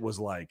this shit was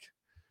like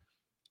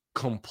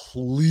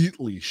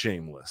completely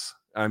shameless.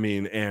 I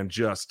mean, and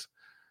just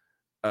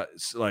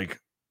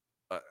like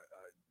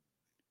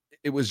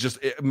it was just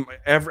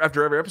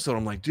after every episode,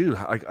 I'm like, dude,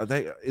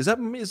 is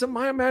that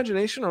my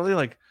imagination? Or are they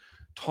like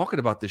talking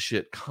about this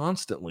shit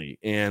constantly?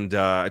 And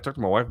I talked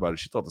to my wife about it.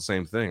 She thought the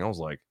same thing. I was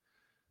like,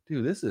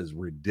 dude, this is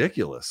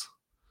ridiculous.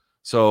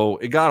 So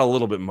it got a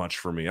little bit much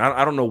for me.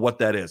 I don't know what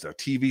that is, a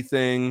TV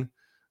thing,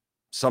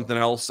 something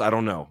else. I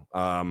don't know.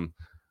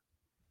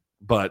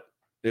 But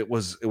it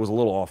was a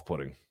little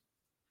off-putting.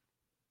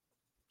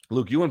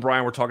 Luke, you and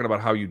Brian were talking about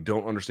how you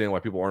don't understand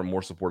why people aren't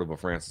more supportive of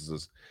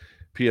Francis's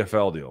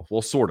PFL deal.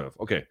 Well, sort of.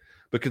 Okay.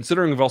 But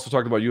considering we've also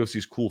talked about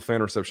UFC's cool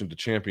fan reception to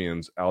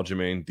champions,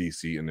 Aljamain,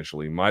 DC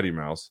initially, Mighty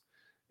Mouse,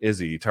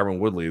 Izzy, Tyron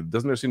Woodley,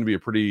 doesn't there seem to be a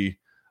pretty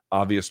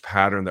obvious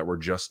pattern that we're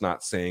just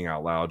not saying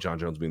out loud, John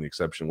Jones being the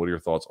exception? What are your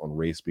thoughts on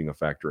race being a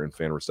factor in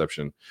fan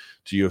reception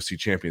to UFC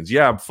champions?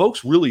 Yeah,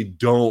 folks really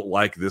don't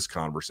like this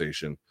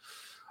conversation.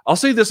 I'll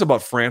say this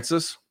about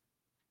Francis.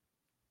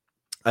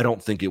 I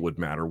don't think it would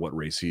matter what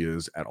race he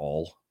is at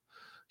all.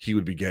 He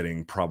would be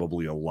getting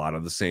probably a lot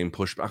of the same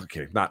pushback.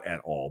 Okay, not at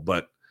all,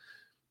 but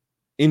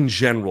in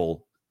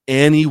general,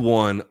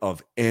 anyone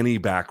of any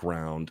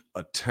background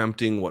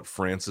attempting what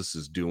Francis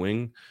is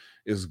doing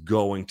is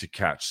going to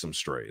catch some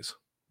strays.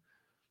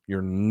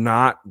 You're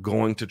not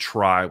going to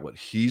try what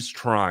he's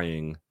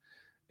trying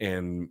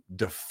and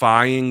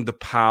defying the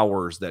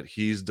powers that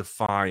he's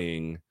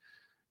defying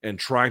and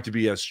trying to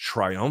be as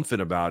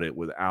triumphant about it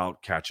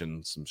without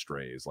catching some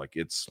strays. Like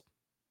it's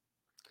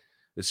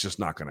just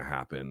not going to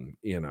happen.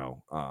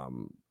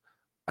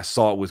 I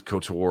saw it with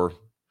Couture.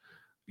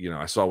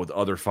 I saw it with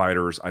other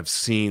fighters. I've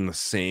seen the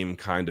same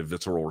kind of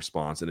visceral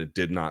response, and it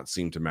did not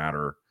seem to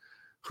matter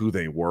who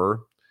they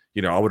were.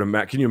 I would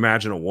imagine. Can you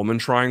imagine a woman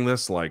trying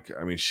this? Like,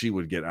 I mean, she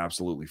would get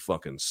absolutely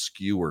fucking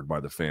skewered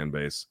by the fan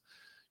base.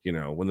 Here's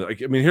one of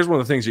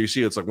the things that you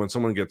see. It's like when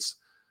someone gets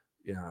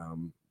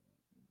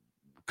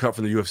cut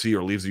from the UFC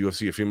or leaves the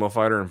UFC, a female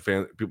fighter, and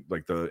people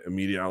like the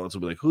media outlets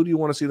will be like, "Who do you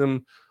want to see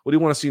them? What do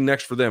you want to see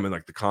next for them?" And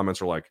like the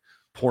comments are like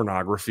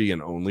pornography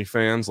and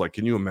OnlyFans. Like,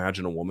 can you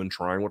imagine a woman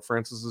trying what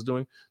Francis is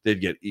doing?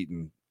 They'd get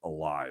eaten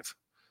alive.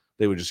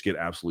 They would just get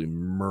absolutely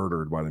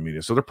murdered by the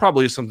media. So there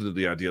probably is something to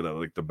the idea that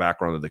like the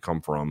background that they come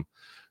from,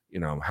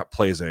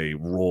 plays a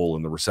role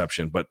in the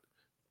reception. But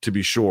to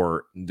be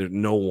sure,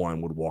 no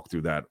one would walk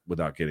through that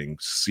without getting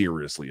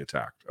seriously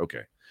attacked.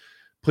 Okay.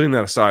 Putting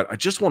that aside, I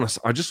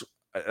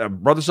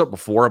brought this up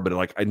before, but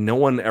like no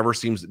one ever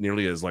seems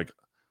nearly as like,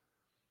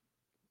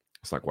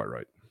 it's not quite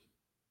right.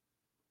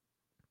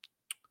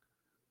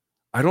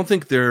 I don't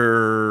think how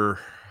do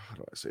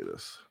I say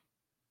this?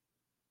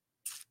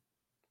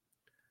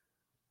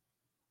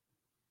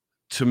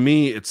 To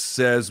me, it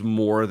says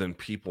more than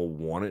people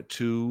want it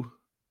to,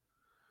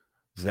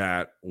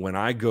 that when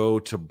I go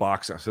to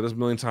boxing, I've said this a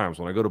million times,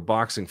 when I go to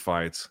boxing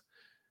fights,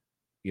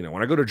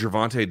 when I go to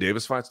Gervonta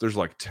Davis fights, there's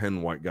like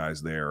 10 white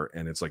guys there,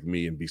 and it's like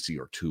me and BC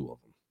are 2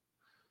 of them.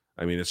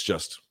 I mean, it's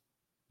just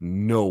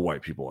no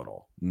white people at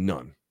all.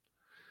 None.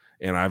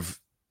 And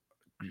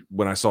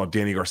when I saw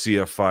Danny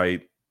Garcia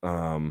fight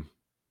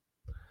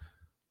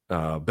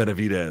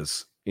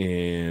Benavidez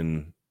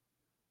in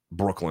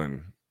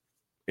Brooklyn,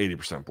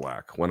 80%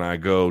 black. When I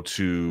go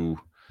to,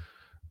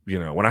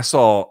 when I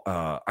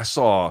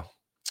saw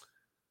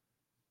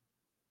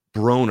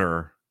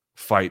Broner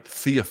fight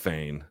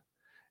Theophane,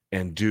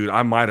 and dude,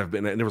 I might have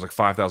been, and there was like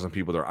 5,000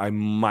 people there. I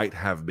might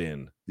have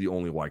been the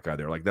only white guy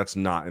there. Like, that's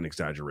not an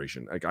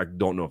exaggeration. Like, I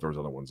don't know if there was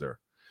other ones there.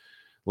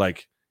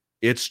 Like,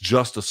 it's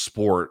just a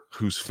sport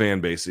whose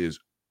fan base is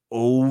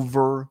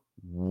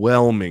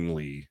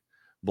overwhelmingly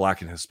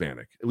black and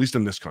Hispanic, at least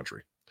in this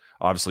country.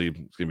 Obviously, it's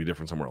going to be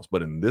different somewhere else.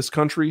 But in this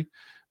country,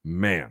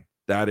 man,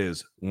 that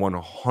is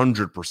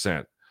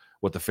 100%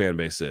 what the fan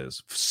base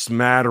is.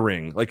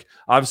 Smattering. Like,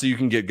 obviously you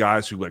can get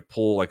guys who like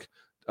pull, like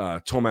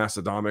Tomas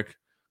Adamic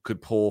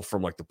could pull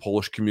from like the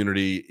Polish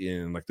community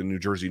in like the New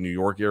Jersey, New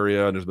York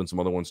area. And there's been some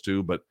other ones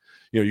too, but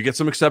you get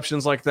some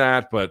exceptions like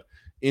that. But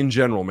in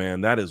general,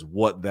 man, that is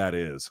what that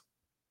is.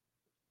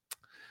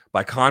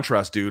 By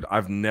contrast, dude,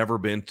 I've never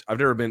been,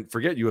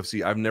 forget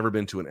UFC. I've never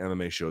been to an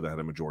MMA show that had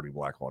a majority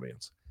black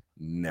audience.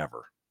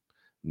 Never.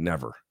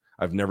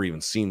 I've never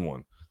even seen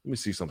one. Let me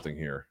see something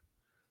here.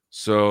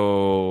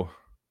 So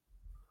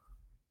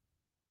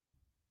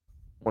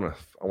I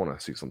want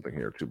to see something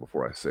here too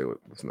before I say what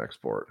this next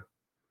part.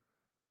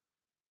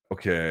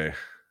 Okay.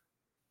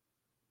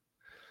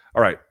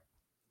 All right.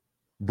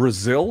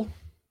 Brazil.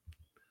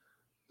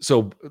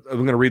 So I'm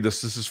going to read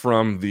this. This is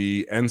from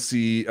the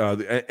the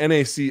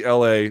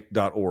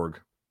NACLA.org.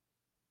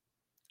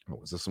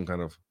 Oh, is this some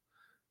kind of,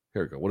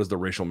 here we go. What is the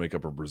racial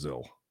makeup of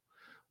Brazil?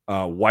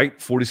 White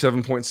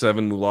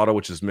 47.7, mulatto,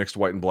 which is mixed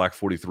white and black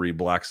 43,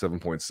 black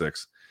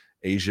 7.6,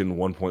 Asian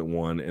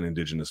 1.1, and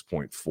indigenous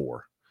 0.4.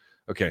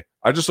 Okay,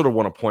 I just sort of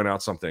want to point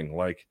out something.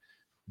 Like,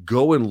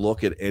 go and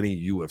look at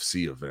any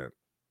UFC event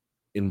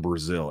in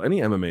Brazil, any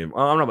MMA.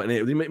 I don't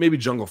know, maybe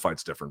Jungle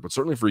Fight's different, but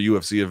certainly for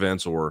UFC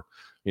events or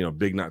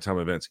big night time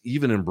events,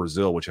 even in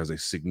Brazil, which has a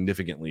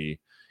significantly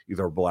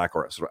either black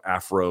or sort of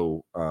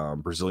Afro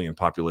Brazilian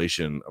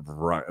population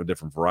of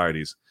different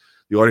varieties,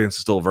 the audience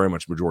is still very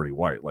much majority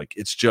white. Like,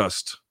 it's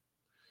just,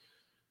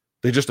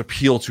 they just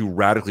appeal to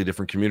radically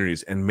different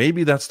communities. And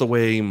maybe that's the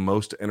way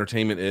most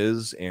entertainment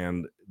is.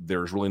 And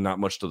there's really not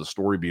much to the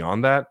story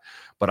beyond that.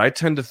 But I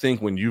tend to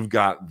think when you've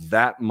got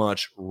that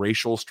much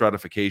racial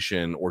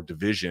stratification or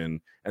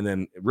division, and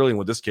then really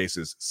in this case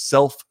is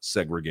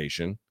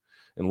self-segregation,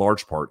 in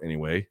large part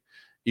anyway,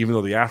 even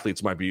though the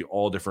athletes might be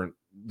all different,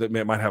 that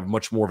might have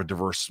much more of a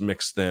diverse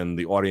mix than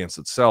the audience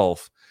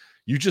itself,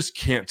 you just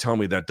can't tell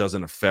me that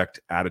doesn't affect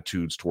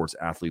attitudes towards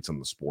athletes in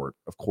the sport.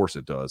 Of course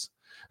it does.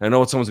 And I know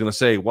what someone's going to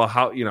say, well,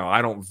 how,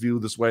 I don't view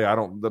this way. I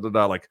don't,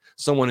 like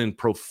someone in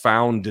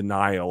profound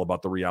denial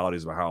about the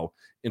realities of how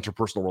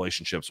interpersonal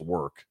relationships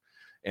work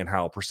and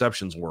how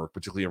perceptions work,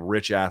 particularly of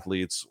rich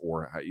athletes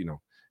or,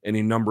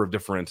 any number of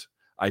different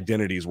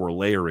identities we're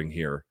layering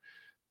here.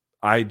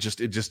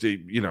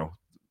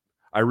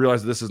 I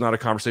realize this is not a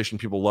conversation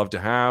people love to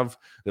have.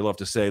 They love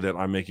to say that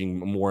I'm making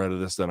more out of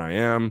this than I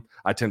am.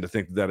 I tend to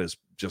think that is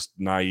just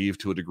naive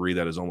to a degree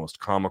that is almost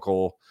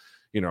comical.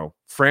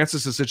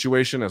 Francis's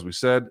situation, as we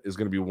said, is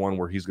going to be one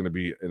where he's going to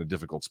be in a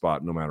difficult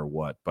spot no matter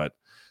what. But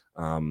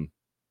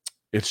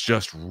it's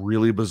just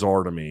really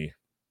bizarre to me.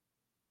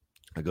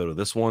 I go to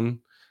this one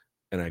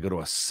and I go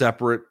to a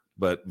separate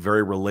but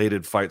very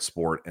related fight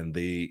sport, and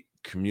the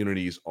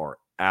communities are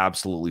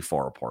absolutely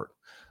far apart.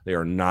 They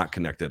are not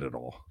connected at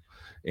all.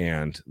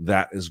 And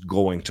that is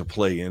going to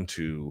play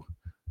into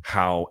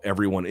how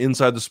everyone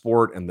inside the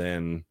sport and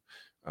then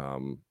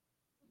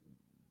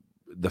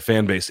the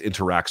fan base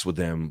interacts with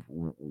them,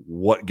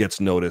 what gets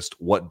noticed,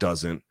 what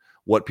doesn't,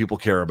 what people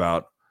care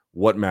about,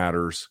 what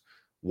matters,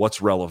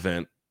 what's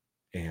relevant,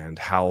 and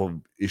how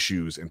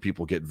issues and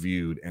people get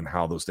viewed and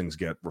how those things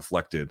get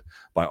reflected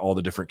by all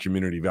the different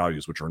community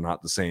values, which are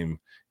not the same.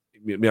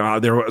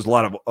 There was a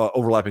lot of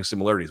overlapping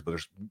similarities, but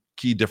there's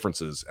key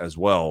differences as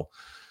well.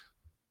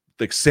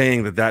 Like,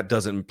 saying that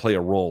doesn't play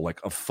a role, like,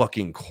 of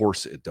fucking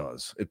course it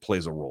does. It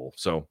plays a role.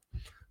 So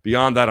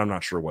beyond that, I'm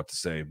not sure what to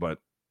say, but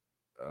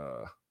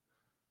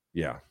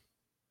yeah.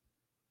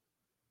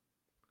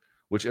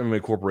 Which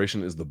MMA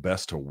corporation is the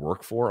best to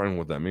work for? I don't know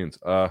what that means.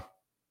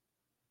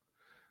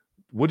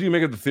 What do you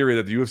make of the theory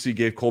that the UFC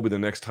gave Colby the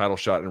next title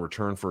shot in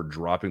return for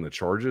dropping the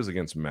charges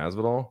against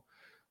Masvidal?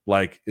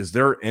 Like, is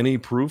there any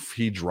proof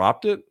he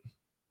dropped it?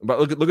 But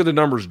look at the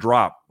numbers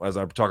drop as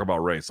I talk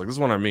about race. Like, this is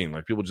what I mean.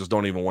 Like, people just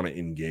don't even want to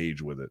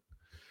engage with it.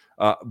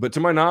 But to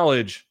my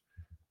knowledge,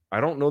 I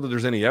don't know that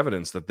there's any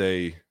evidence that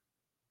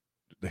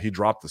he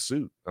dropped the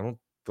suit. I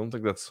don't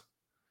think that's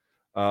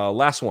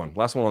last one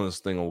on this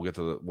thing.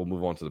 We'll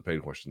move on to the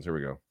paid questions. Here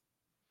we go.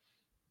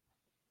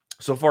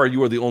 So far,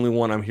 you are the only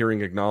one I'm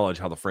hearing acknowledge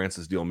how the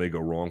Francis deal may go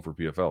wrong for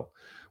PFL.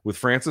 With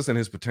Francis and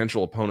his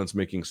potential opponents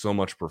making so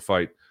much per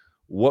fight,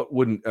 what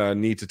would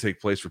need to take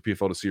place for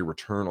PFL to see a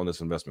return on this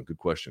investment? Good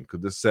question.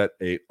 Could this set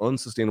a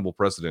unsustainable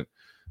precedent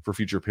for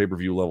future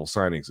pay-per-view level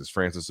signings? Is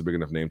Francis a big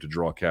enough name to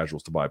draw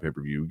casuals to buy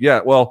pay-per-view?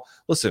 Yeah, well,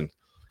 listen,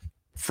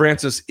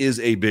 Francis is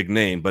a big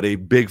name, but a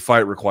big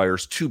fight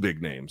requires two big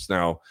names.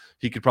 Now,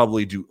 he could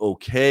probably do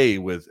okay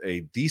with a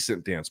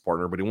decent dance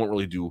partner, but he won't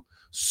really do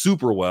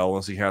super well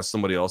unless he has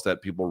somebody else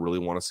that people really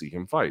want to see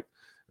him fight.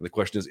 And the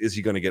question is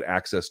he going to get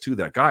access to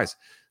that? Guys,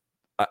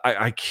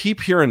 I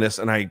keep hearing this,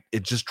 and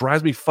it just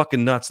drives me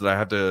fucking nuts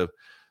that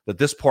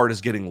this part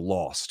is getting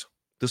lost.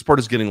 This part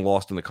is getting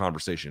lost in the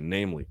conversation.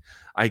 Namely,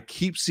 I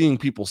keep seeing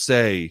people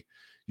say,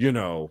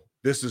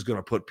 this is going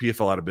to put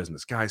PFL out of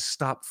business. Guys,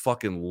 stop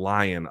fucking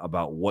lying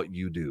about what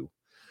you do.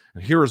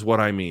 And here is what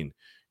I mean.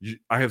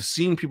 I have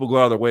seen people go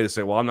out of their way to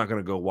say, well, I'm not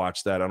going to go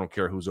watch that. I don't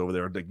care who's over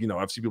there.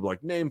 I've seen people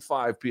like, name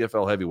 5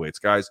 PFL heavyweights.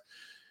 Guys,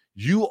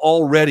 you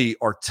already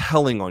are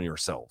telling on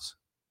yourselves,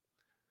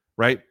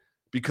 right?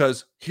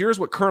 Because here's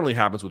what currently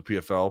happens with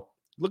PFL.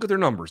 Look at their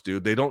numbers,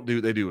 dude. They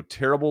do a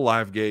terrible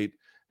live gate,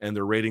 and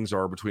their ratings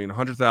are between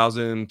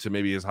 100,000 to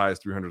maybe as high as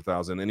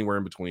 300,000, anywhere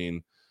in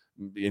between,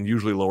 and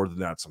usually lower than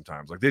that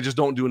sometimes. Like, they just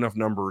don't do enough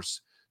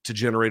numbers to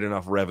generate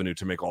enough revenue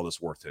to make all this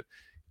worth it.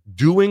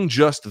 Doing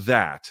just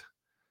that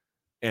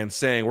and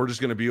saying we're just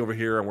going to be over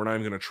here and we're not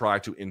even going to try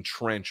to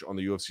entrench on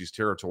the UFC's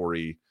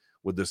territory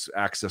with this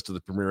access to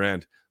the premier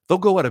end, they'll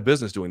go out of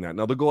business doing that.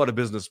 Now, they'll go out of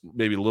business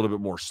maybe a little bit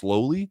more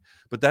slowly,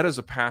 but that is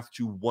a path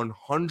to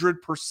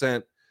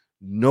 100%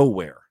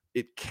 nowhere.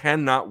 It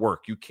cannot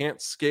work. You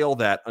can't scale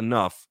that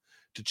enough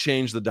to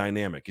change the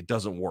dynamic. It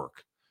doesn't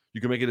work.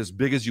 You can make it as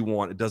big as you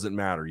want. It doesn't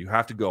matter. You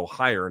have to go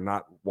higher,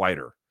 not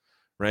wider,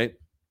 right?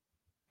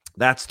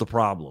 That's the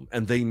problem.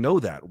 And they know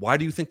that. Why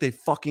do you think they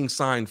fucking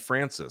signed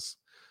Francis?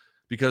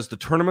 Because the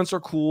tournaments are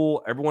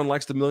cool. Everyone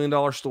likes the $1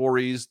 million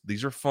stories.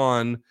 These are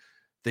fun.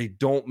 They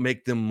don't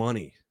make them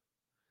money.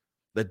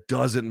 That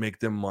doesn't make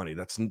them money.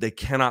 They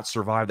cannot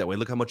survive that way.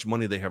 Look how much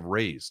money they have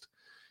raised.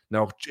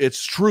 Now,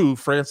 it's true,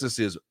 Francis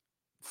is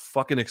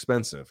fucking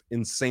expensive,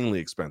 insanely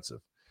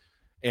expensive.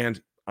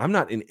 And I'm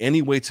not in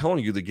any way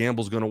telling you the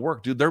gamble's going to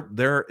work. Dude,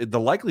 the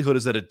likelihood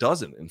is that it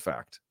doesn't, in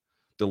fact.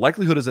 The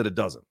likelihood is that it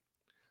doesn't.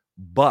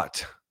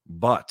 But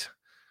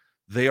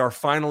they are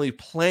finally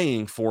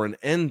playing for an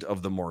end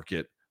of the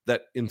market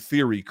that in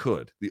theory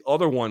could. The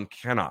other one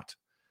cannot.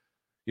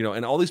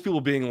 And all these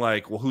people being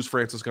like, well, who's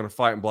Francis going to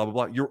fight and blah, blah,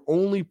 blah. You're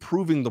only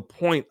proving the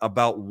point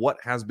about what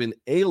has been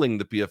ailing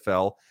the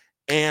PFL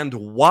and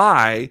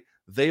why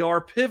they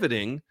are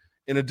pivoting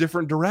in a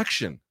different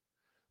direction.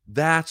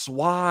 That's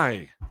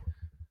why.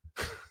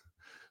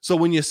 So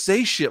when you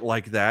say shit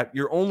like that,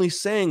 you're only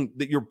saying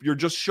that you're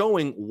just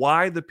showing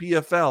why the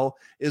PFL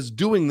is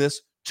doing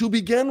this to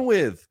begin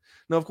with.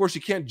 Now, of course,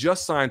 you can't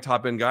just sign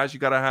top-end guys. You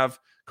got to have,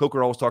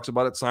 Coker always talks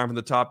about it, sign from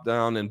the top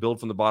down and build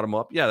from the bottom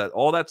up. Yeah,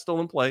 all that's still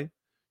in play.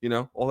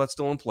 All that's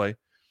still in play.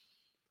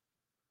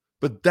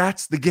 But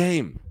that's the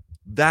game.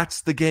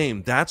 That's the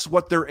game. That's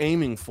what they're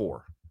aiming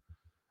for.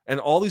 And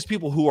all these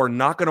people who are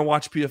not going to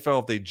watch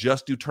PFL if they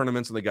just do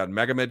tournaments and they got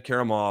Magomed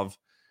Karamov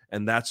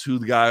and that's who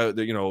the guy,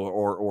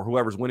 or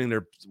whoever's winning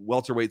their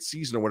welterweight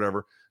season or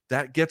whatever,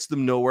 that gets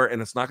them nowhere,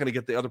 and it's not going to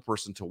get the other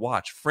person to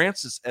watch.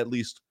 Francis at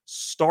least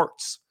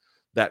starts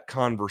that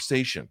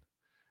conversation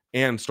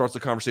and starts the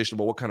conversation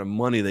about what kind of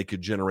money they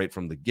could generate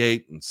from the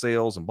gate and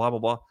sales and blah, blah,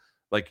 blah.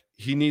 Like,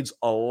 he needs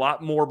a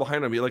lot more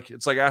behind him.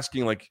 It's like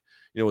asking,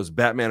 is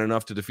Batman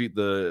enough to defeat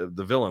the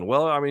villain?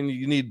 Well, I mean,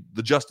 you need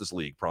the Justice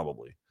League,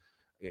 probably.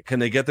 Can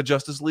they get the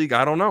Justice League?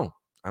 I don't know.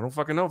 I don't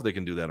fucking know if they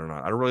can do that or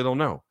not. I really don't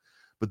know.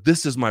 But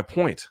this is my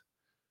point.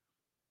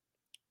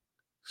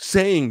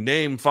 Saying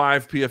name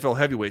 5 PFL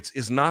heavyweights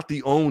is not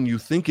the own you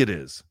think it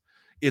is.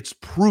 It's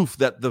proof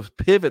that the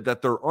pivot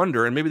that they're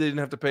under, and maybe they didn't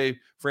have to pay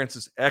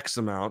Francis X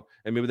amount,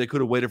 and maybe they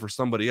could have waited for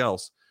somebody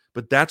else,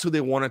 but that's who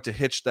they wanted to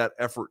hitch that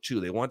effort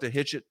to. They wanted to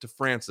hitch it to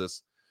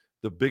Francis,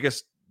 the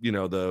biggest,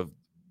 the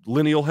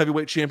lineal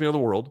heavyweight champion of the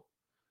world,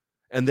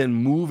 and then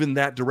move in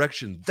that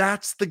direction.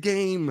 That's the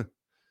game.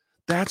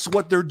 That's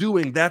what they're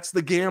doing. That's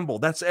the gamble.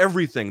 That's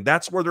everything.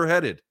 That's where they're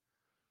headed.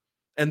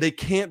 And they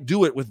can't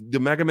do it with the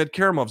Magomed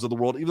Karamovs of the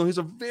world, even though he's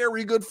a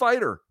very good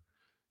fighter.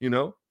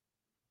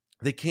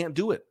 They can't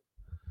do it.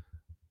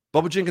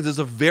 Bubba Jenkins is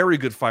a very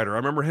good fighter. I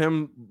remember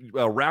him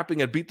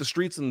rapping at Beat the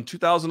Streets in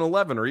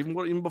 2011 or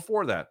even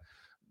before that.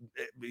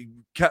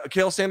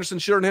 Cael Sanderson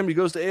shit on him. He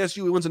goes to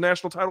ASU. He wins a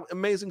national title.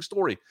 Amazing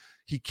story.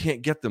 He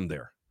can't get them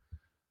there.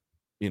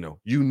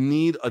 You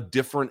need a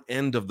different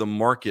end of the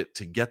market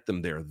to get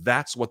them there.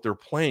 That's what they're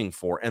playing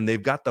for. And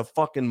they've got the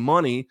fucking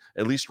money,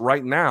 at least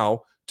right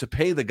now, to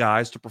pay the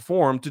guys to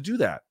perform to do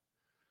that.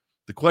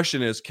 The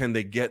question is, can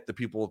they get the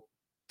people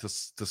to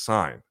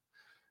sign?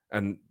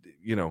 And,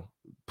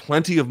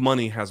 plenty of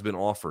money has been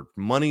offered.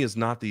 Money is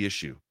not the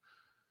issue.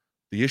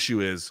 The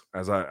issue is,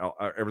 as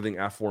everything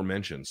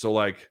aforementioned. So,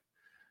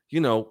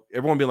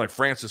 everyone being like,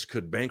 Francis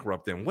could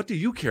bankrupt them. What do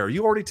you care?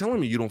 You already telling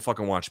me you don't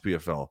fucking watch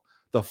PFL.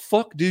 The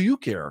fuck do you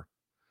care?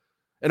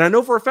 And I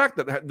know for a fact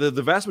that the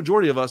vast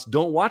majority of us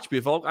don't watch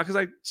PFL because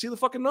I see the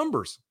fucking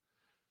numbers.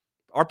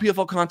 Our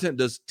PFL content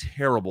does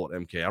terrible at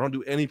MK. I don't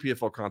do any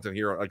PFL content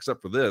here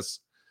except for this.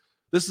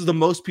 This is the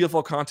most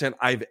PFL content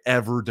I've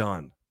ever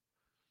done.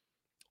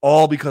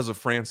 All because of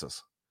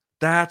Francis.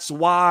 That's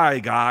why,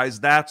 guys.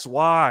 That's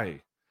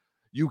why.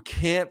 You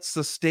can't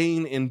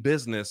sustain in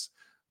business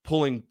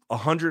pulling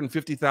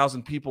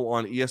 150,000 people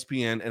on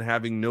ESPN and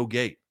having no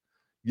gate.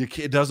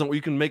 It doesn't.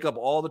 You can make up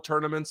all the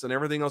tournaments and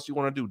everything else you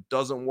want to do.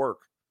 Doesn't work.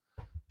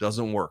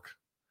 Doesn't work.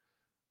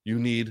 You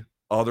need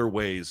other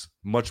ways,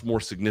 much more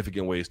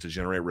significant ways to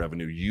generate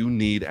revenue. You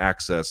need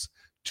access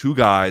to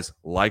guys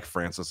like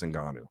Francis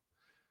Ngannou.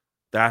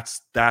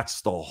 That's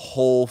the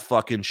whole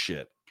fucking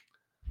shit.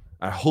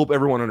 I hope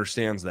everyone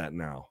understands that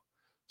now.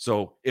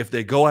 So if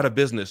they go out of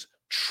business,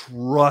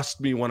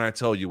 trust me when I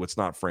tell you it's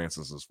not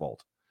Francis's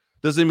fault.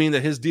 Doesn't mean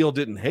that his deal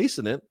didn't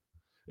hasten it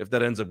if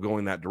that ends up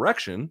going that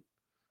direction,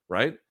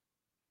 right?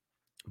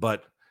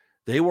 But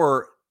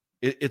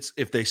it's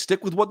if they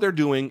stick with what they're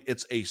doing,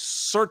 it's a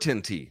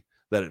certainty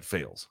that it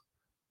fails.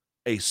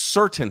 a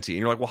certainty. And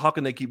you're like, well, how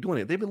can they keep doing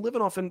it? They've been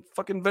living off in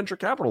fucking venture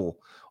capital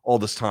all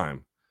this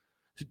time.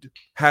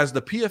 Has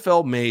the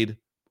PFL made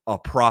a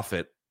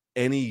profit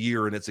any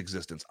year in its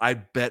existence? I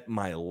bet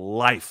my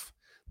life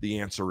the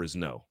answer is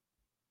no.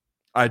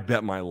 I'd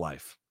bet my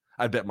life.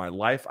 I bet my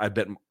life. I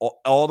bet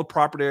all the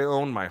property I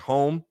own, my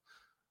home.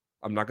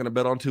 I'm not going to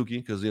bet on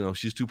Tukey because,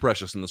 she's too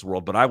precious in this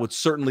world, but I would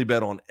certainly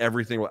bet on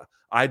everything.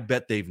 I'd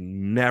bet they've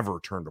never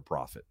turned a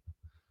profit.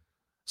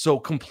 So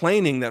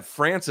complaining that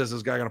Francis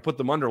is going to put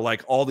them under,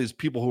 like all these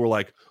people who are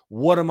like,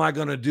 what am I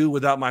going to do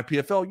without my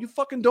PFL? You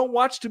fucking don't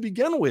watch to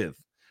begin with.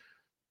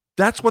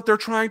 That's what they're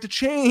trying to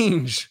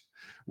change,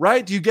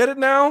 right? Do you get it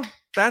now?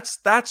 That's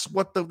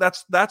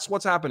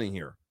what's happening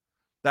here.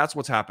 That's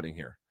what's happening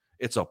here.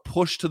 It's a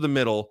push to the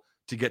middle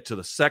to get to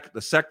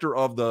the sector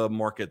of the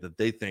market that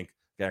they think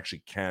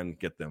actually can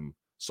get them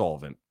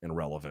solvent and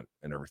relevant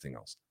and everything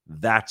else.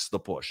 That's the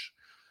push.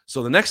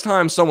 So the next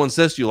time someone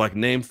says to you, like,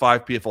 name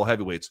 5 PFL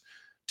heavyweights,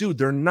 dude,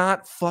 they're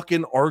not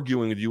fucking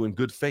arguing with you in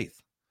good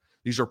faith.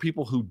 These are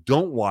people who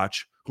don't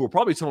watch, who are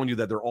probably telling you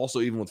that they're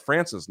also, even with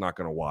Francis, not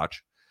going to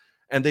watch.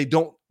 And they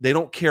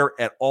don't care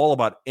at all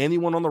about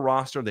anyone on the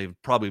roster. They've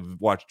probably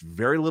watched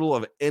very little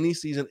of any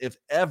season, if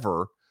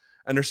ever.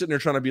 And they're sitting there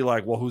trying to be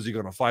like, well, who's he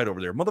going to fight over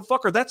there?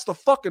 Motherfucker, that's the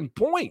fucking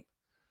point.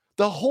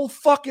 The whole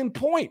fucking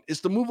point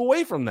is to move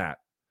away from that.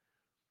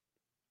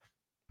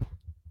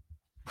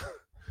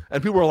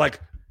 And people are like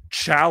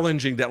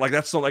challenging that. Like,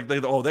 that's so like,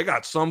 they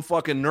got some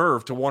fucking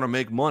nerve to want to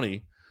make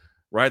money,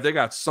 right? They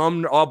got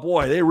some, oh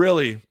boy, they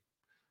really,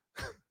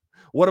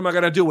 what am I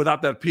going to do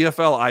without that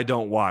PFL I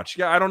don't watch?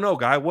 Yeah, I don't know,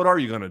 guy. What are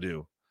you going to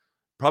do?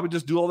 Probably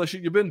just do all the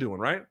shit you've been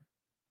doing, right?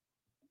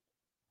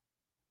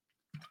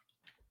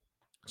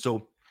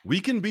 So we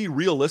can be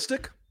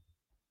realistic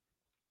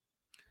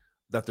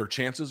that their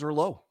chances are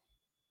low.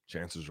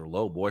 Chances are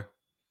low, boy.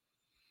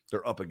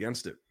 They're up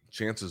against it.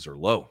 Chances are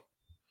low.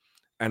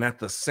 And at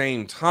the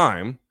same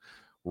time,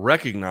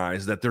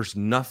 recognize that there's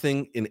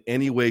nothing in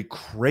any way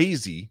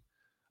crazy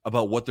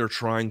about what they're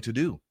trying to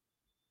do.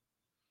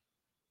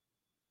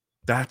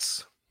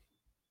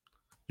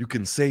 You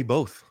can say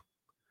both.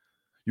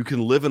 You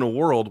can live in a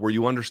world where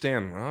you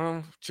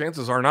understand,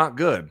 chances are not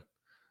good,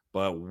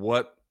 but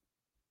what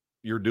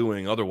you're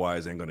doing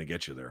otherwise ain't going to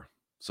get you there.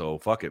 So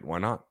fuck it. Why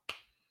not?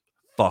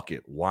 Fuck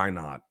it. Why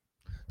not?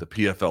 The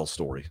PFL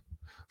story.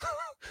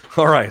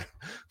 All right.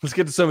 Let's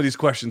get to some of these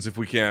questions if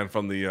we can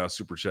from the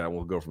super chat.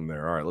 We'll go from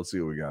there. All right. Let's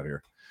see what we got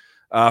here.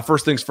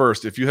 First things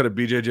first. If you had a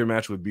BJJ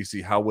match with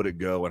BC, how would it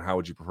go and how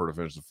would you prefer to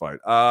finish the fight?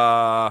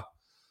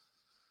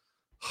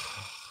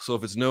 So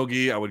if it's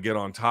no-gi, I would get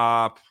on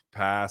top,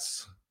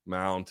 pass,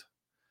 mount,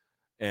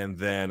 and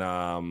then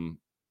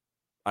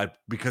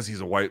because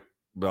he's a white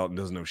belt and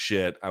doesn't know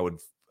shit, I would,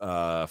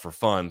 for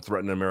fun,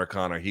 threaten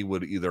Americana. He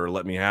would either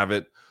let me have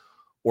it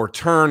or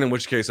turn, in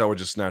which case I would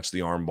just snatch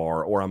the arm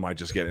bar, or I might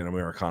just get an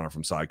Americana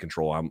from side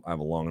control. I have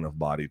a long enough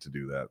body to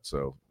do that.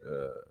 So,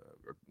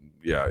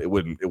 yeah, it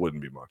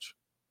wouldn't be much.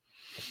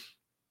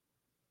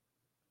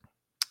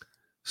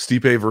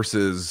 Stipe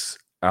versus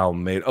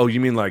Almeida. Oh, you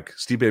mean like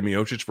Stipe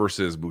Miocic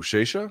versus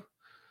Buchecha?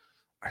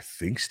 I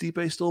think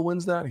Stipe still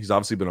wins that. He's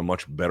obviously been a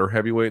much better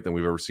heavyweight than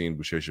we've ever seen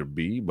Buchecha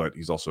be, but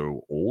he's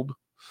also old.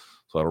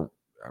 So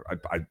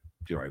I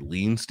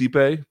lean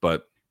Stipe,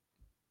 but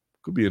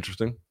could be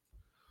interesting.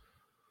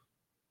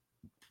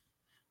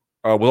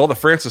 With all the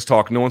Francis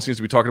talk, no one seems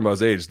to be talking about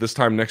his age. This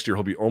time next year,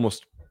 he'll be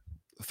almost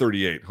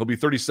 38. He'll be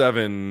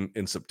 37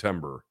 in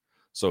September.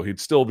 So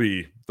he'd still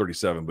be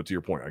 37, but to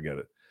your point, I get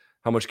it.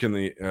 How much can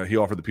he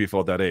offer the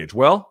PFL at that age?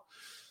 Well,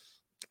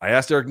 I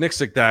asked Eric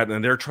Nixick that,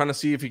 and they're trying to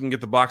see if he can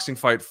get the boxing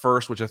fight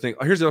first, which I think,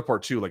 here's the other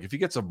part too. Like if he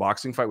gets a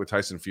boxing fight with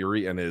Tyson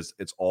Fury and it's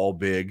all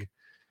big,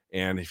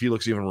 and if he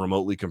looks even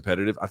remotely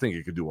competitive, I think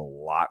it could do a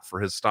lot for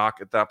his stock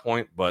at that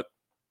point. But,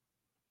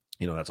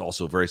 that's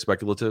also very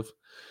speculative.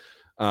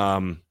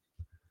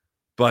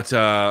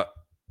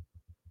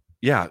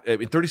 Yeah, I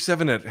mean,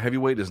 37 at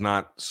heavyweight is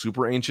not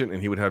super ancient, and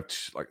he would have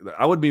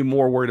I would be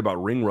more worried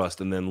about ring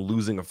rust and then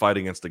losing a fight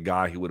against a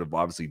guy he would have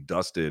obviously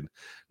dusted,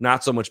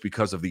 not so much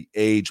because of the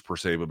age per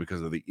se, but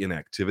because of the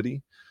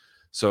inactivity.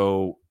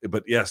 So,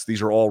 but yes,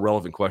 these are all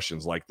relevant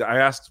questions. Like I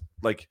asked,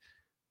 this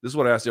is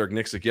what I asked Eric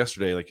Nixick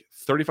yesterday. Like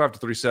 35 to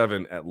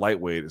 37 at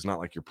lightweight is not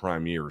like your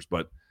prime years,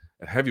 but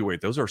at heavyweight,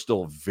 those are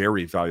still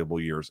very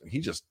valuable years. And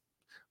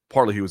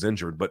partly he was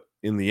injured, but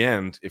in the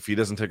end, if he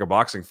doesn't take a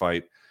boxing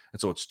fight, and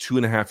so it's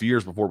 2.5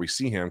 years before we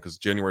see him, because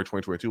January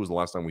 2022 was the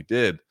last time we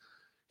did,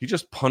 he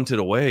just punted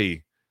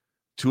away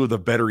 2 of the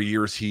better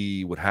years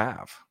he would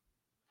have.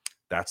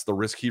 That's the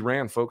risk he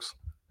ran, folks.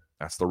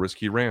 That's the risk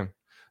he ran.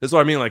 This is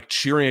what I mean, like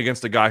cheering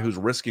against a guy who's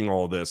risking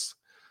all this.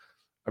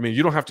 I mean,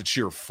 you don't have to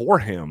cheer for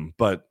him,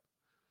 but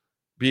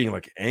being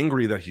like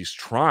angry that he's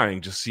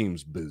trying just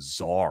seems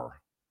bizarre.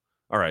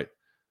 All right.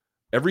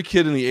 Every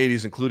kid in the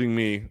 80s, including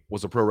me,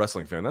 was a pro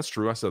wrestling fan. That's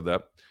true. I said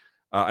that.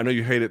 I know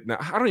you hate it now.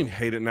 I don't even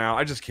hate it now.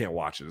 I just can't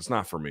watch it. It's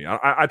not for me.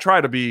 I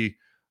try to be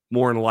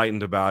more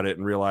enlightened about it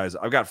and realize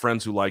I've got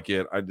friends who like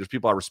it. There's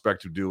people I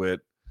respect who do it.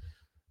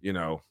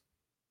 It's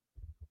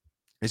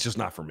just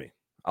not for me.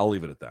 I'll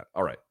leave it at that.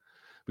 All right.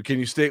 But can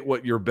you state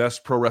what your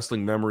best pro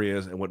wrestling memory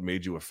is and what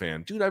made you a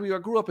fan? Dude, I mean, I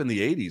grew up in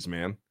the 80s,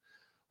 man.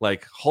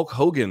 Like Hulk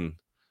Hogan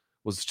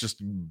was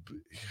just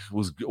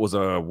was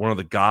one of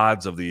the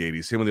gods of the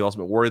 80s. Him and the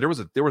Ultimate Warrior.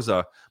 There was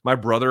a my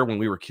brother when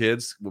we were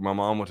kids, when my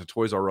mom went to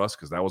Toys R Us,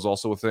 because that was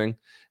also a thing,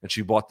 and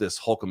she bought this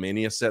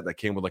Hulkamania set that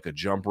came with like a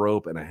jump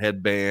rope and a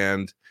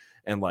headband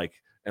and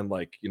like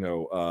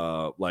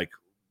like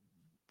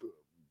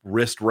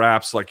wrist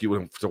wraps, like you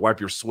would to wipe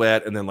your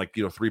sweat, and then like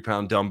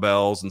 3-pound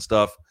dumbbells and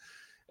stuff.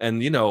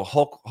 And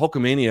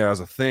Hulkamania as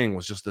a thing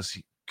was just this.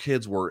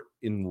 Kids were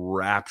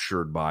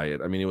enraptured by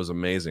it. I mean, it was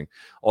amazing.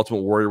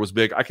 Ultimate Warrior was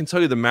big. I can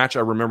tell you the match I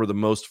remember the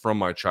most from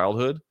my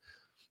childhood,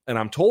 and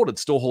I'm told it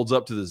still holds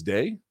up to this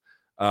day,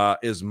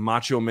 is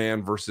Macho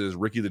Man versus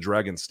Ricky the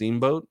Dragon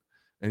Steamboat.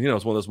 And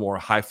it's one of those more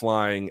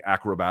high-flying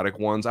acrobatic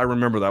ones. I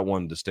remember that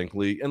one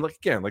distinctly. And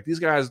like these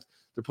guys,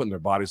 they're putting their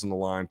bodies on the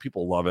line.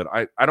 People love it.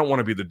 I don't want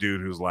to be the dude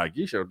who's like,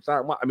 you should.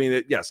 I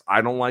mean, yes,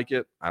 I don't like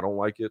it.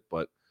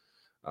 But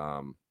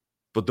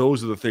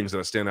those are the things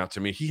that stand out to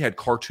me. He had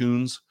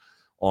cartoons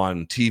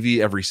on TV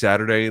every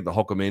Saturday, the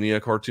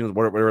Hulkamania cartoons,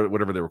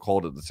 whatever they were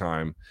called at the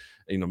time.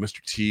 And,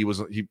 Mr. T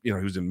was he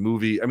was in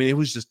movie. I mean, it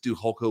was just, dude,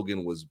 Hulk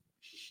Hogan was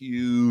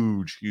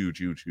huge.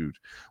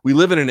 We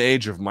live in an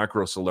age of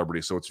micro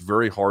celebrity, so it's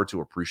very hard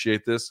to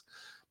appreciate this.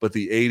 But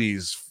the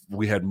 80s,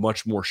 we had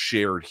much more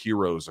shared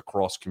heroes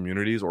across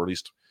communities, or at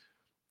least,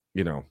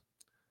 we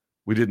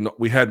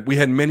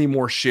had many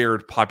more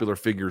shared popular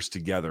figures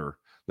together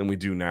than we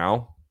do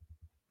now.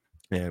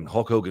 And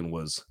Hulk Hogan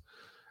was,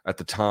 at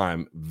the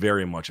time,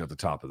 very much at the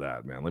top of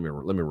that, man. Let me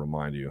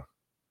remind you.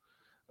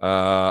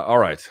 All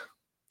right.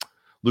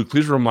 Luke,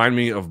 please remind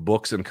me of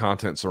books and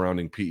content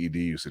surrounding PED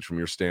usage from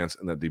your stance,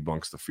 and that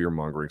debunks the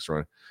fear-mongering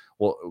surrounding.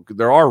 Well,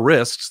 there are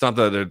risks. It's not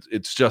that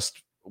it's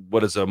just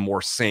what is a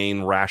more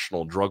sane,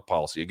 rational drug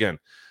policy. Again,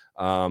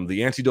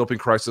 the anti-doping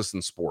crisis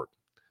in sport.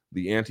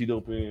 The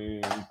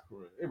anti-doping...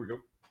 Here we go.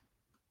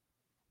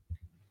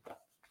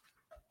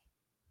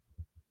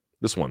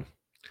 This one.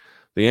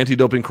 The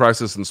Anti-Doping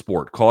Crisis in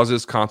Sport.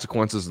 Causes,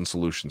 Consequences, and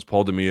Solutions.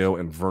 Paul DeMeo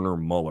and Werner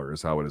Muller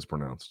is how it is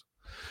pronounced.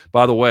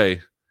 By the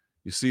way,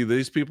 you see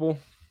these people?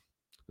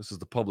 This is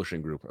the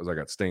publishing group, as I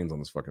got stains on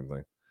this fucking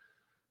thing.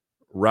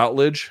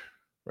 Routledge,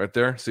 right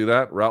there. See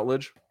that?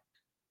 Routledge.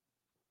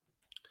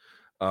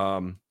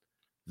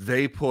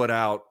 They put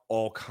out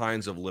all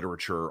kinds of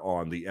literature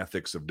on the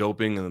ethics of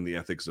doping and then the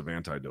ethics of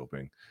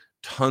anti-doping.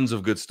 Tons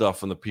of good stuff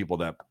from the people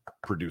that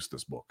produced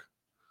this book.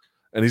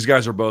 And these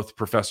guys are both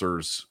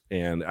professors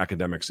and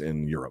academics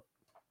in Europe.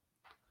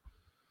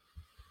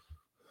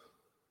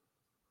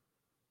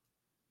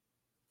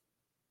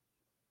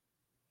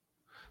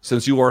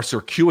 Since you are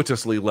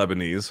circuitously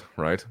Lebanese,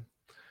 right?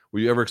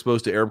 Were you ever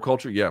exposed to Arab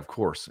culture? Yeah, of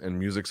course. And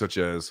music such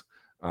as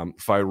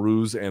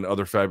Fairuz and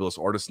other fabulous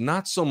artists.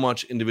 Not so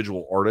much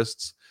individual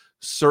artists,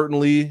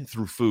 certainly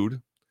through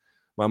food.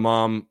 My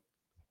mom,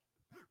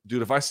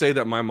 dude, if I say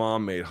that my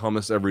mom made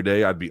hummus every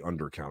day, I'd be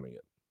undercounting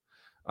it.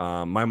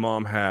 My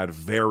mom had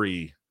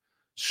very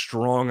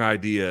strong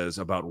ideas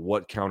about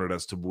what counted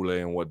as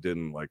tabbouleh and what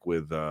didn't. Like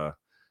with,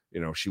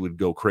 she would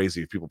go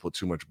crazy if people put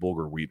too much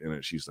bulgur wheat in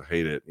it. She used to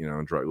hate it,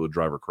 and it would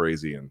drive her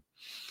crazy. And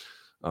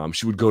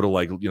she would go to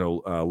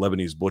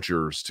Lebanese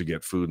butchers to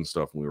get food and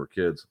stuff when we were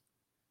kids.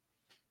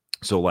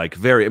 So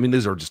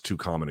these are just too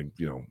common,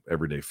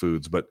 everyday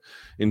foods. But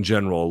in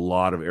general, a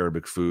lot of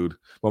Arabic food.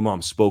 My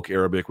mom spoke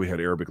Arabic. We had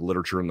Arabic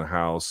literature in the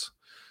house.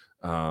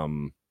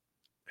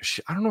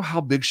 I don't know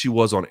how big she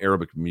was on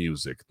Arabic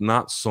music.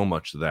 Not so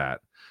much that,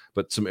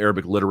 but some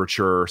Arabic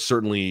literature.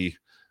 Certainly,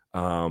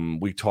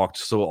 we talked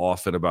so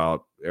often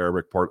about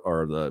Arabic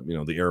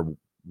the Arab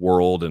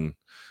world. And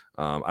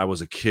I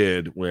was a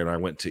kid when I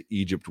went to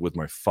Egypt with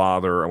my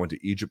father. I went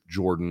to Egypt,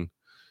 Jordan,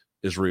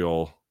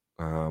 Israel,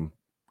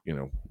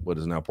 what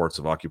is now parts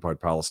of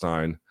occupied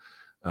Palestine.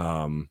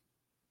 Where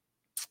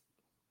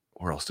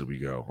else did we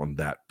go on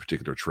that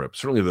particular trip?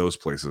 Certainly those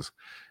places.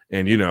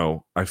 And,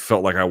 I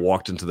felt like I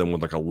walked into them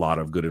with a lot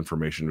of good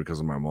information because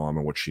of my mom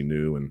and what she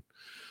knew. And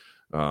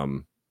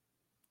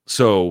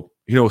so,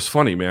 it's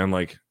funny, man.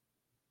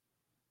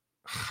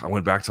 I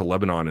went back to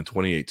Lebanon in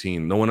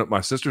 2018.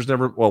 My sister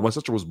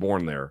was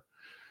born there.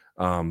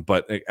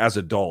 But as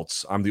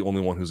adults, I'm the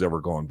only one who's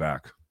ever gone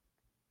back.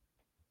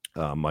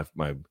 My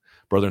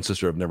brother and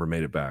sister have never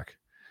made it back.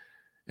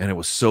 And it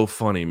was so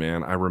funny,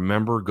 man. I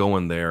remember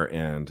going there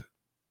and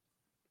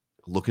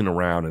looking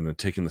around and then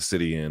taking the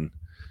city in.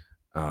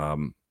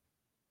 And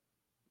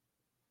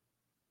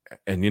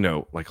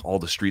all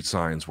the street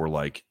signs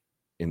were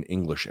in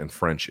English and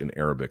French and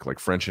Arabic.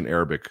 French and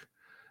Arabic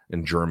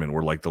and German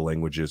were the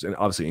languages, and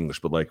obviously English,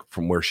 but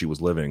from where she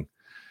was living,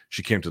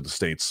 she came to the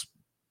States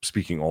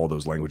speaking all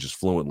those languages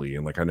fluently.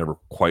 And I never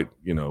quite,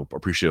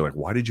 appreciated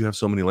why did you have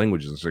so many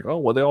languages? And it's oh,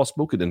 well, they all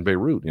spoke it in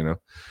Beirut, and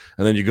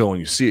then you go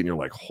and you see it and you're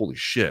like, holy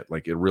shit.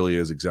 It really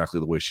is exactly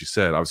the way she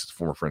said. Obviously it's a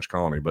former French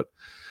colony, but,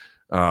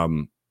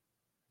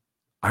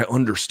 I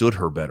understood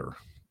her better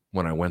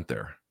when I went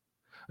there.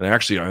 And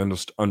actually, I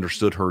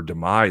understood her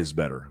demise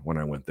better when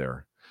I went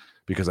there,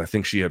 because I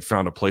think she had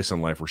found a place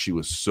in life where she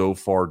was so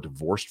far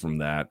divorced from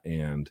that.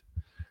 And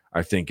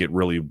I think it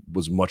really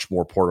was much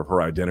more part of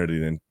her identity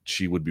than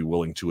she would be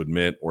willing to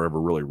admit or ever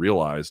really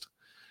realized.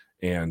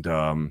 And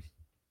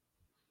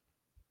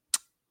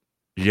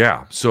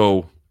yeah,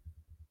 so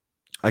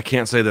I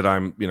can't say that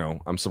I'm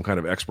some kind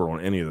of expert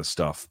on any of this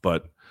stuff,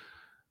 but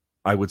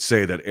I would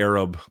say that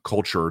Arab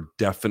culture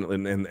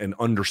definitely and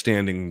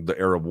understanding the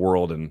Arab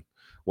world and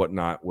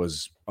whatnot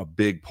was a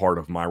big part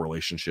of my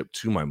relationship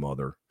to my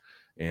mother,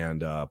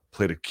 and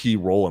played a key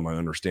role in my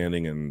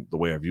understanding and the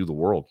way I view the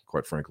world,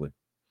 quite frankly.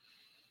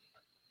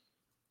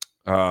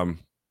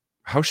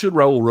 How should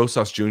Raul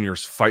Rosas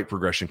Jr.'s fight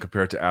progression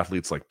compare to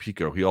athletes like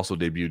Pico? He also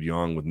debuted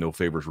young with no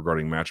favors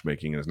regarding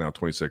matchmaking and is now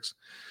 26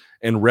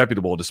 and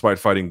reputable despite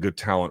fighting good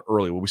talent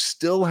early. Well, we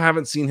still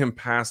haven't seen him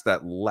pass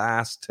that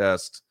last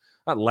test.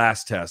 Not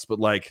last test, but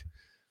like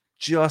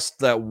just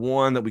that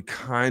one that we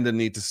kind of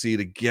need to see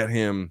to get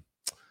him,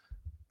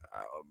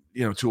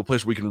 to a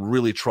place where we can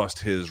really trust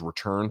his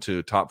return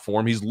to top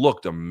form. He's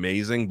looked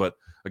amazing, but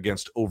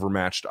against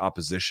overmatched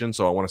opposition.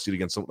 So I want to see it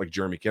against something like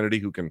Jeremy Kennedy,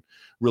 who can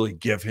really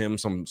give him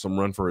some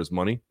run for his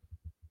money.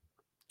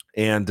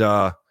 And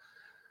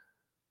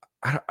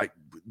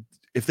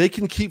if they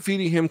can keep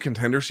feeding him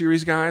Contender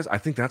Series guys, I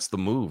think that's the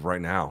move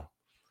right now.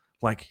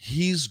 Like,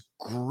 he's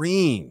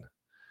green.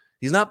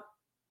 He's not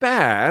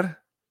bad.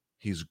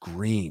 He's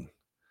green.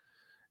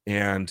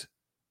 And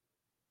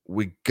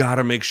we got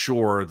to make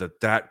sure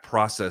that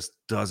process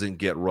doesn't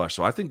get rushed.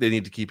 So I think they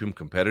need to keep him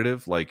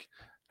competitive, like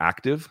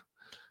active,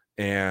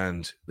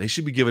 and they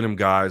should be giving him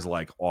guys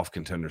like off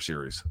Contender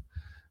Series.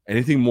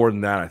 Anything more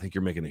than that, I think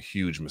you're making a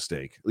huge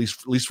mistake, at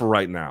least for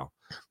right now.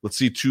 Let's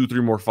see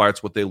 2-3 more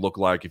fights, what they look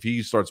like. If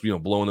he starts,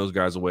 blowing those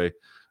guys away,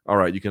 all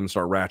right, you can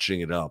start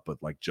ratcheting it up. But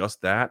like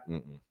just that,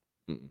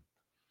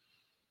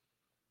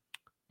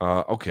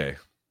 okay.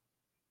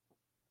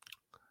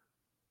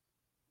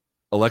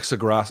 Alexa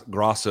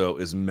Grasso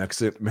is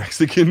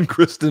Mexican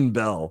Kristen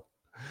Bell.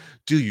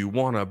 Do you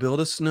want to build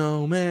a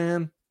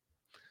snowman?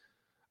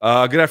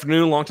 Good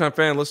afternoon, longtime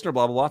fan, listener,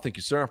 blah, blah, blah. Thank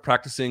you, sir. I'm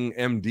practicing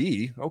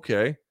MD.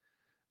 Okay.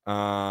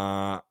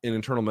 In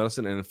internal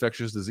medicine and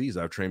infectious disease.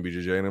 I've trained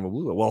BJJ and I'm a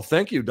blue belt. Well,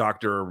 thank you,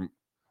 Dr.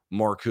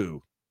 Marcoux.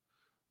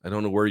 I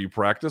don't know where you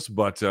practice,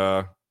 but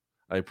I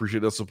appreciate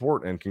the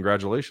support and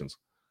congratulations.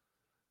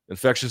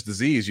 Infectious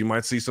disease, you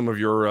might see some of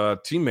your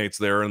teammates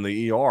there in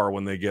the ER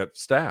when they get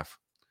staph.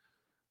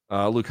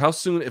 Luke, how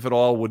soon, if at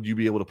all, would you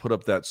be able to put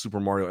up that Super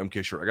Mario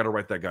MK shirt? I got to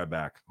write that guy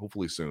back,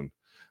 hopefully soon.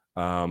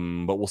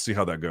 But we'll see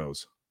how that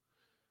goes.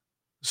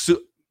 So,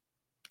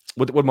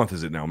 what month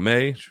is it now?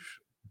 May?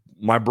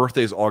 My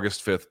birthday is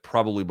August 5th,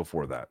 probably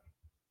before that.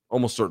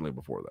 Almost certainly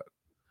before that.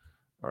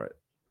 All right.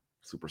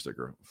 Super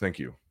sticker. Thank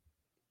you.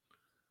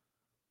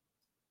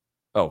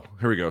 Oh,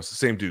 here we go.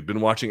 Same dude. Been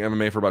watching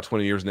MMA for about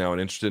 20 years now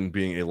and interested in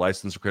being a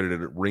licensed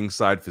accredited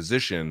ringside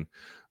physician,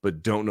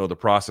 but don't know the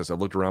process. I've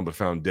looked around but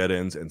found dead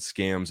ends and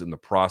scams in the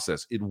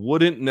process. It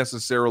wouldn't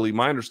necessarily,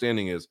 my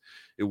understanding is,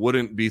 it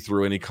wouldn't be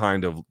through any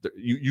kind of,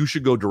 you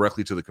should go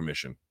directly to the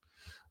commission.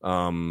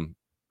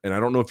 And I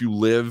don't know if you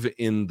live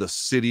in the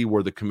city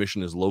where the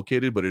commission is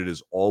located, but it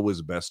is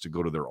always best to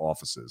go to their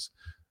offices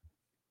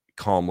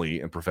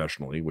calmly and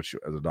professionally, which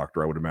as a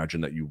doctor, I would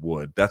imagine that you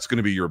would. That's going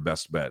to be your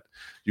best bet.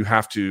 You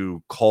have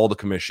to call the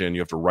commission.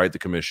 You have to write the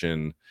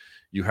commission.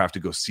 You have to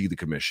go see the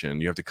commission.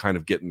 You have to kind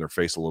of get in their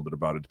face a little bit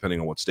about it, depending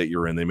on what state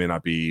you're in. They may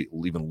not be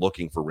even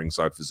looking for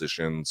ringside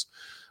physicians,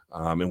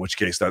 in which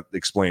case that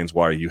explains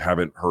why you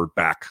haven't heard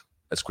back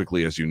as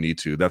quickly as you need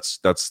to. That's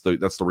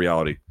the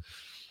reality.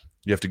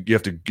 You have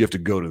to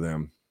go to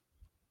them.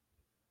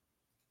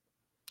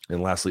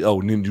 And lastly,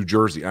 New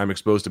Jersey. I'm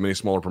exposed to many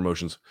smaller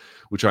promotions,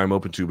 which I'm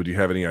open to, but do you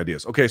have any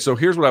ideas? Okay, so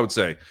here's what I would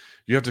say.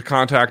 You have to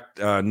contact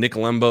Nick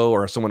Lembo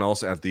or someone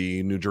else at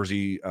the New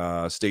Jersey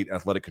State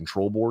Athletic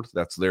Control Board.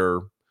 That's their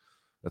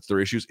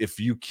issues. If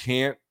you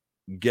can't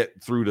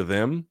get through to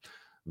them,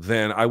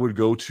 then I would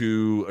go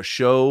to a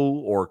show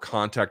or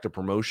contact a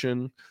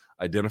promotion,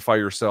 identify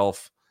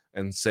yourself,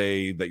 and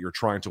say that you're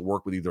trying to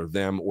work with either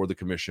them or the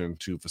commission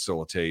to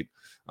facilitate.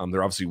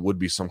 There obviously would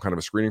be some kind of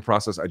a screening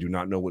process. I do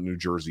not know what New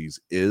Jersey's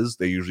is.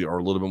 They usually are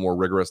a little bit more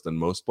rigorous than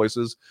most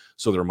places.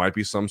 So there might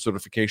be some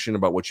certification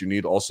about what you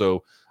need.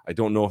 Also, I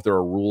don't know if there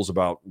are rules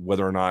about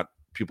whether or not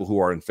people who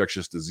are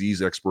infectious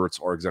disease experts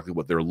are exactly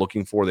what they're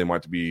looking for. They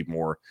might be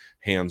more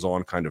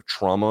hands-on kind of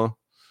trauma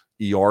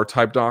ER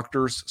type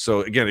doctors.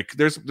 So again,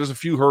 there's a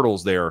few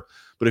hurdles there,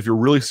 but if you're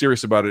really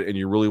serious about it and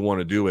you really want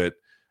to do it,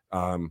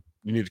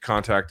 you need to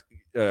contact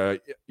the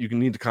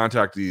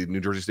New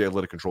Jersey State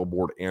Athletic Control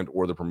Board and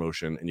or the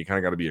promotion, and you kind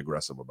of got to be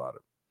aggressive about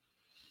it.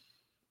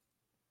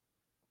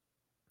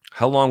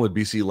 How long would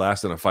BC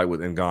last in a fight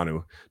with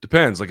Ngannou?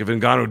 Depends. Like if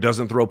Ngannou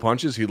doesn't throw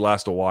punches, he'd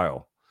last a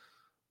while.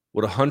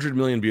 Would 100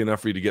 million be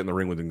enough for you to get in the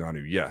ring with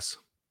Ngannou?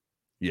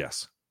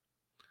 Yes.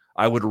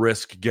 I would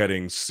risk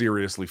getting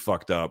seriously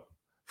fucked up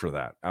for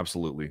that.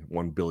 Absolutely.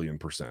 1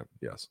 billion%.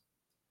 Yes.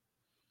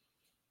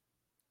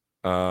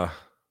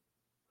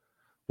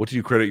 What do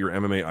you credit your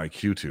MMA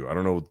IQ to? I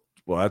don't know.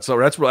 Well, that's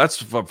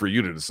for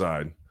you to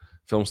decide.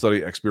 Film study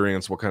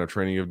experience, what kind of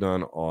training you've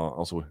done.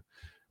 Also,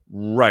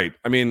 right.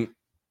 I mean,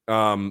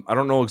 I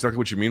don't know exactly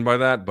what you mean by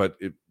that, but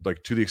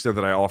like to the extent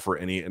that I offer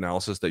any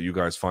analysis that you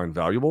guys find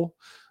valuable,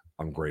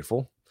 I'm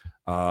grateful.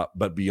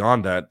 But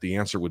beyond that, the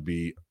answer would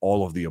be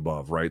all of the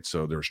above, right?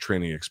 So there's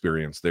training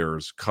experience,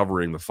 there's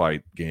covering the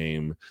fight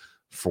game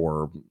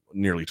for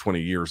nearly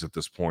 20 years at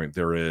this point.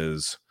 There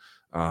is,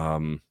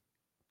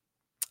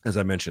 as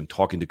I mentioned,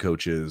 talking to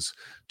coaches,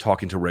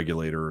 talking to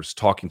regulators,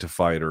 talking to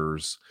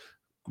fighters,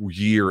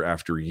 year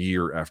after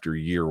year after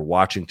year,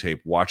 watching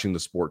tape, watching the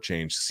sport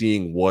change,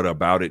 seeing what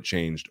about it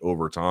changed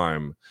over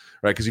time,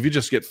 right? Because if you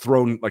just get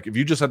thrown, like if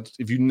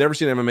you've never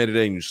seen MMA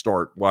today and you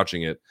start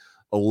watching it,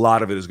 a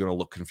lot of it is going to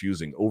look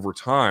confusing. Over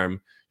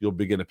time, you'll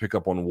begin to pick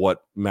up on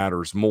what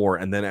matters more.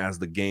 And then as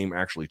the game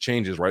actually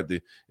changes, right?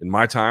 In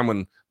my time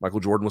when Michael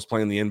Jordan was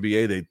playing the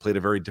NBA, they played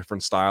a very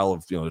different style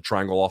of, the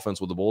triangle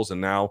offense with the Bulls.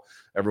 And now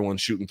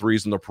everyone's shooting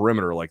threes in the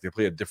perimeter. Like they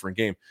play a different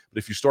game. But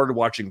if you started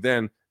watching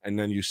then, and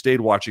then you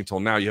stayed watching till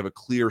now, you have a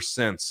clear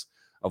sense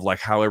of like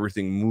how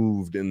everything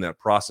moved in that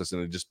process.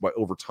 And it just,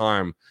 over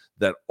time,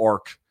 that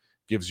arc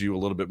gives you a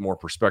little bit more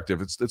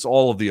perspective. It's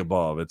all of the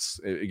above.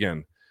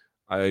 Again,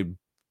 I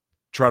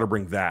try to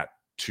bring that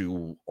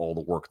to all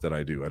the work that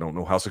I do. I don't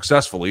know how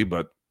successfully,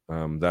 but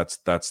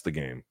that's the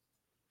game.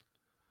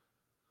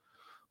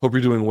 Hope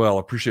you're doing well.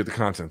 Appreciate the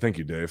content. Thank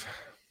you, Dave.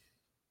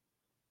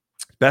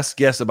 Best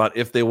guess about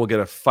if they will get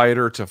a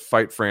fighter to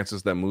fight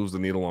Francis that moves the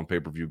needle on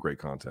pay-per-view. Great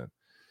content.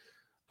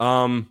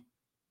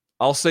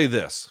 I'll say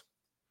this.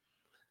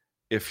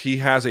 If he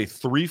has a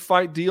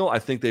 3-fight deal, I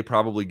think they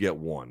probably get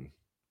one.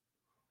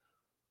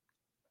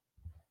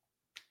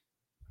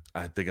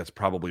 I think that's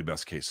probably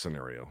best case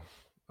scenario.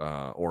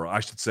 Or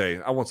I should say,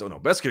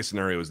 best case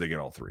scenario is they get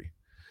all 3.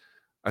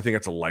 I think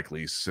that's a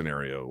likely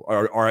scenario,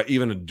 or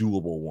even a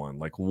doable one.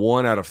 Like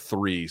 1 out of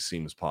 3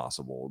 seems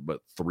possible, but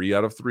 3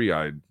 out of 3,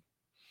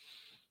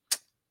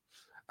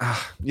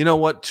 you know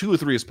what? 2 or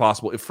 3 is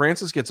possible. If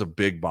Francis gets a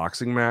big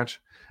boxing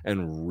match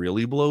and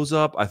really blows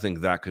up, I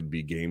think that could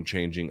be game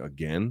changing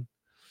again.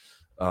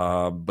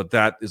 But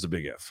that is a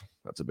big if.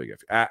 That's a big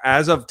if.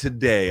 As of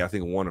today, I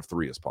think 1 of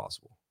 3 is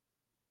possible.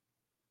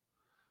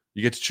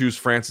 You get to choose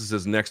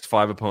Francis's next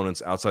 5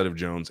 opponents outside of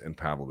Jones and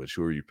Pavlovich.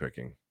 Who are you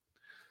picking?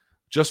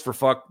 Just for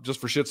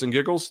shits and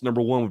giggles,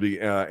 number 1 would be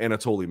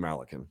Anatoly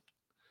Malikin.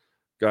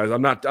 Guys,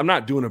 I'm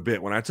not doing a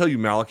bit. When I tell you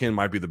Malikin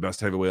might be the best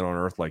heavyweight on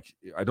earth, like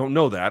I don't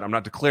know that. I'm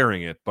not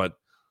declaring it, but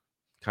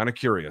kind of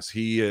curious.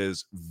 He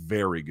is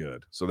very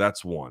good. So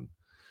that's 1.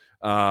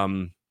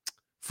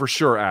 For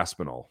sure,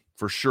 Aspinall.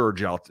 For sure,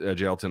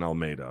 Jailton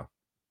Almeida.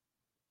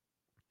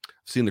 I've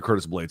seen the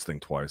Curtis Blades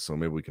thing twice, so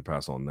maybe we could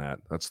pass on that.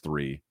 That's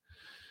 3.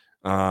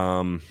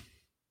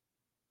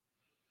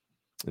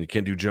 You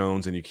can't do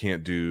Jones, and you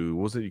can't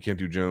do you can't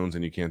do Jones,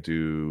 and you can't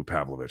do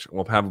Pavlovich.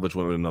 Well, Pavlovich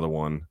would have been another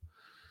one.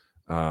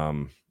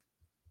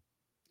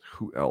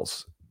 Who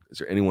else? Is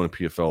there anyone in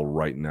PFL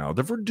right now?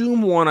 The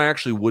Verdum one, I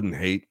actually wouldn't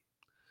hate.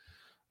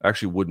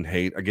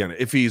 Again,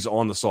 if he's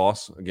on the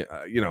sauce, again,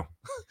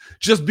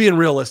 just being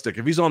realistic.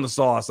 If he's on the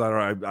sauce,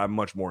 I'm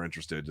much more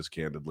interested, just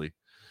candidly.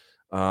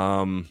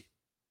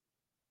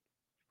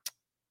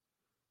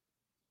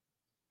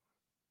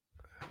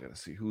 I gotta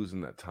see who's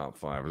in that top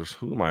 5.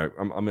 Who am I?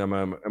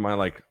 Am I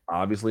like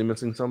obviously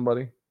missing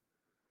somebody?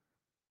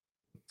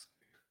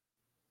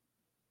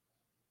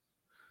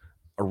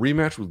 A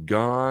rematch with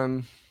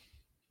Gane.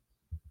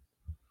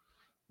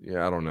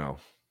 Yeah, I don't know.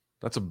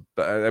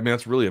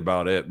 That's really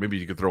about it. Maybe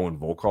you could throw in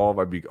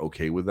Volkov. I'd be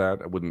okay with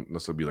that. I wouldn't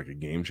necessarily be like a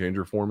game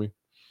changer for me.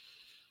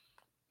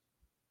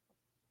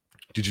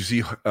 Did you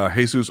see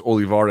Jesus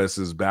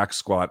Olivares' back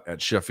squat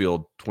at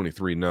Sheffield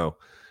 23? No.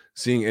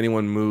 Seeing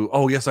anyone move.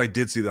 Oh, yes, I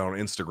did see that on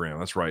Instagram.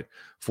 That's right.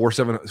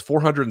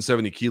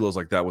 470 kilos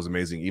like that was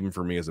amazing, even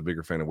for me as a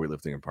bigger fan of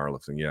weightlifting and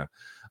powerlifting. Yeah.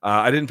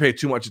 I didn't pay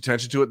too much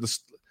attention to it. The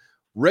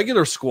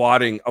regular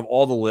squatting of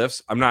all the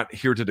lifts, I'm not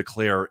here to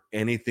declare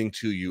anything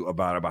to you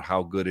about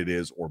how good it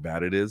is or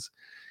bad it is.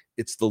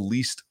 It's the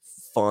least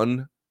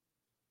fun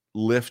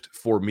lift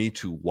for me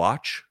to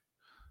watch.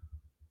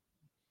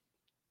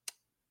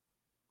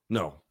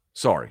 No,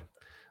 sorry.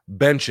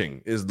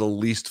 Benching is the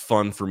least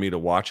fun for me to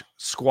watch.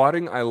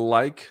 Squatting I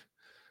like,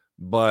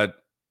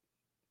 but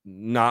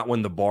not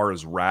when the bar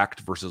is racked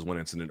versus when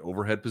it's in an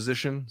overhead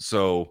position.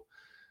 So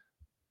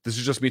this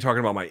is just me talking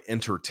about my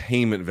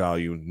entertainment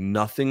value,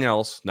 nothing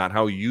else, not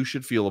how you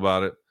should feel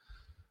about it.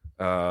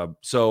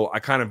 So I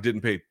kind of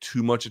didn't pay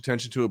too much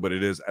attention to it, but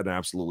it is an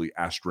absolutely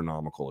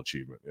astronomical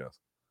achievement. Yes.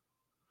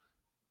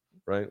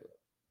 Right?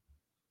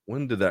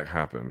 When did that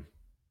happen?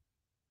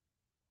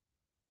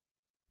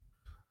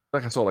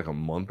 Like I saw like a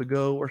month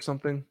ago or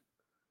something.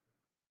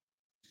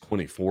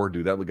 24,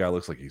 dude. That guy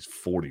looks like he's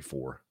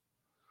 44.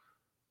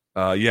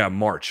 Yeah,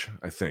 March,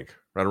 I think.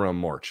 Right around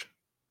March.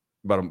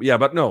 About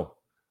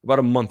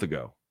a month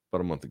ago.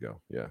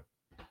 Yeah.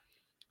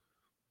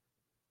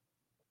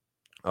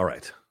 All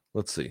right.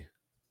 Let's see.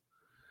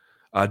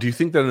 Do you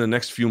think that in the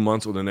next few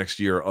months or the next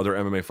year, other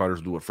MMA fighters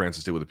will do what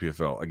Francis did with the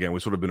PFL? Again,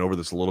 we've sort of been over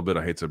this a little bit.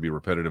 I hate to be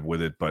repetitive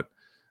with it, but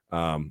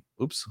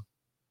oops.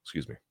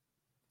 Excuse me.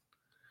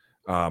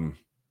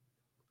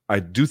 I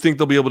do think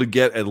they'll be able to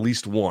get at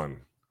least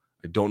one.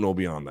 I don't know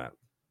beyond that.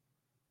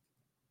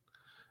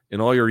 In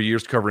all your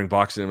years covering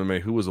boxing and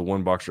MMA, who was the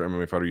one boxer or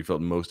MMA fighter you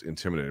felt most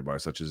intimidated by,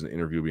 such as an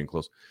interview being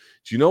close?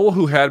 Do you know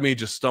who had me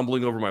just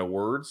stumbling over my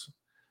words?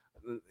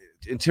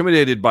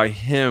 Intimidated by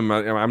him.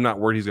 I'm not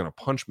worried he's going to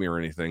punch me or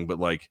anything, but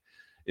like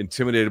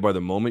intimidated by the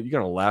moment. You're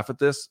going to laugh at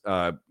this.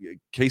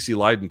 Casey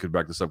Leiden could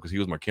back this up because he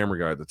was my camera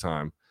guy at the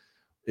time.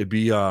 It'd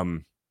be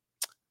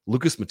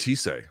Lucas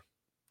Matisse.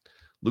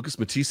 Lucas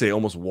Matisse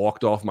almost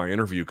walked off my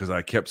interview because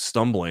I kept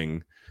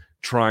stumbling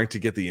trying to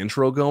get the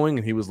intro going,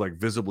 and he was like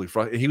visibly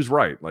frustrated. He was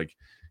right. Like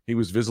he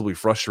was visibly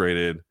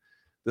frustrated.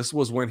 This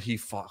was when he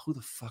fought. Who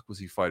the fuck was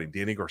he fighting?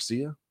 Danny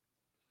Garcia?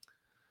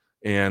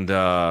 And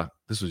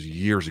this was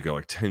years ago,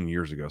 like 10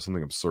 years ago,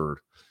 something absurd.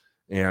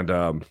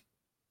 And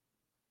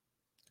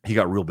he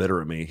got real bitter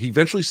at me. He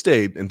eventually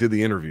stayed and did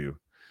the interview,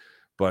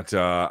 but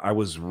I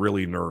was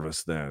really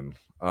nervous then.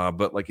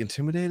 But like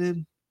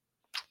intimidated?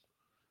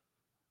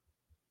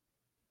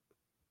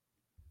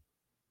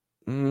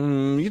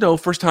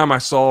 First time I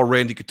saw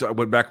Randy Couture, I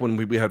went back when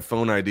we had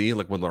phone ID,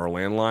 like with our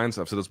landlines.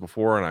 I've said this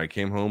before, and I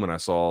came home and I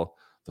saw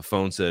the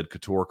phone said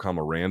Couture,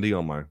 Randy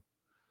on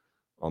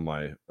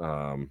my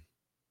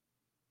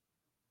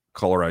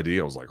caller ID.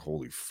 I was like,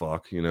 holy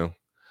fuck,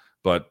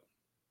 But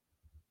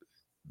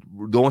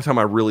the only time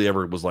I really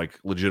ever was like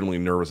legitimately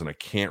nervous, and I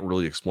can't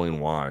really explain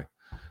why.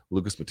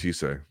 Lucas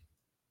Matisse.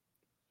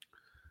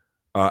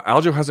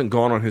 Aljo hasn't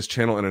gone on his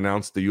channel and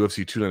announced the UFC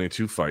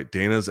 292 fight.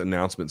 Dana's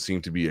announcement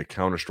seemed to be a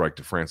counterstrike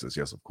to Francis.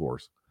 Yes, of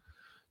course.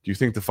 Do you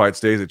think the fight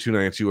stays at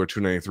 292 or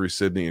 293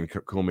 Sydney and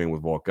co-main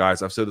with Volk?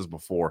 Guys, I've said this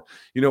before.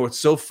 It's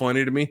so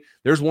funny to me.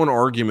 There's one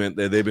argument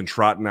that they've been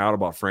trotting out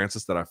about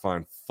Francis that I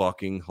find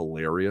fucking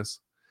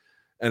hilarious.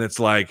 And it's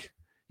like,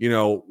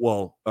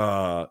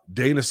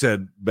 Dana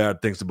said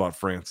bad things about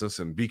Francis,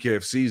 and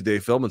BKFC's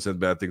Dave Feldman said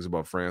bad things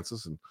about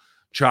Francis, and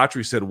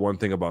Chatri said one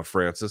thing about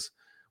Francis.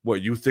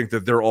 What, you think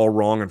that they're all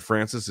wrong and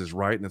Francis is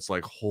right? And it's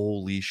like,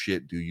 holy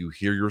shit, do you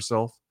hear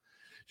yourself?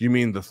 You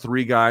mean the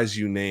three guys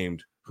you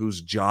named whose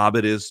job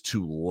it is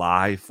to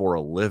lie for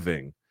a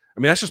living?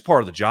 I mean, that's just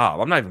part of the job.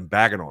 I'm not even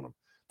bagging on them.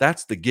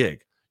 That's the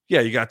gig.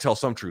 Yeah, you got to tell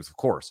some truth, of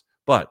course,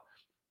 but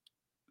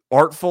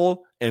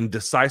artful and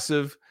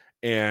decisive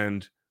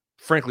and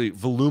frankly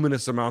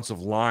voluminous amounts of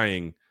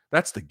lying,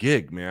 that's the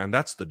gig, man.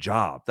 That's the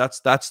job.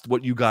 That's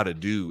what you got to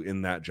do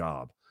in that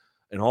job.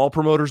 And all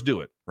promoters do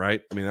it,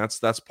 right? I mean,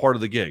 that's part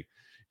of the gig.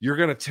 You're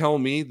going to tell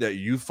me that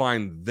you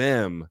find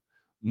them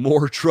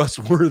more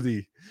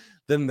trustworthy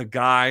than the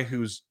guy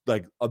who's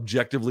like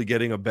objectively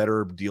getting a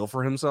better deal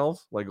for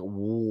himself? Like,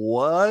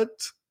 what?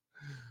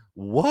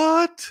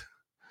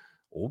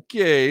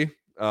 Okay.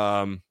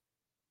 No,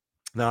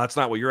 that's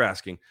not what you're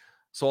asking.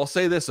 So I'll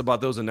say this about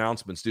those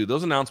announcements, dude.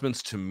 Those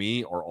announcements to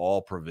me are all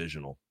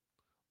provisional.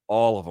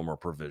 All of them are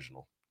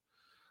provisional.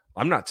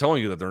 I'm not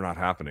telling you that they're not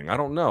happening. I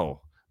don't know.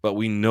 But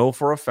we know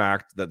for a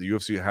fact that the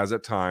UFC has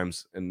at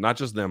times, and not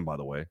just them, by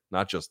the way,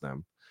 not just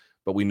them,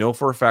 but we know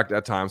for a fact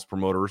at times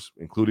promoters,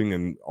 including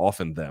and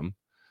often them,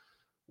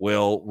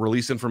 will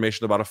release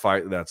information about a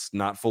fight that's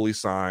not fully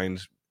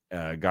signed.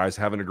 Guys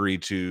haven't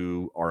agreed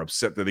to, are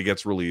upset that it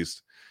gets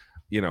released.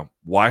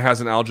 Why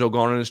hasn't Aljo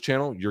gone on his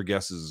channel? Your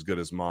guess is as good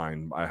as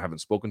mine. I haven't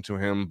spoken to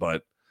him,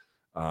 but,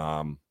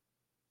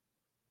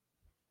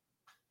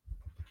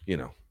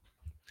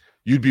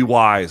 you'd be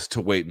wise to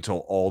wait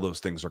until all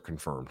those things are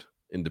confirmed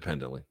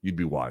independently. You'd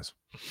be wise.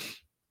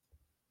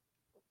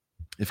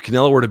 If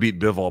Canelo were to beat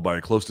Bivol by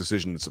a close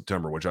decision in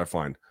September, which I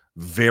find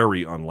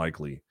very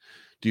unlikely,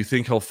 do you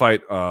think he'll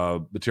fight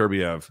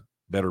Beterbiev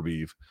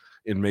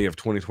in May of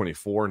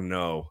 2024?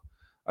 No.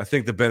 I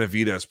think the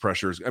Benavidez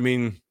pressures, I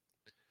mean,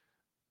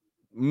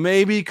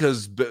 maybe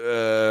because Beterbiev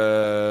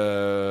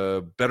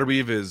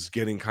is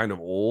getting kind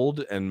of old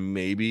and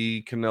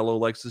maybe Canelo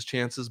likes his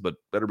chances, but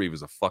Beterbiev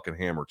is a fucking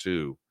hammer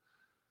too.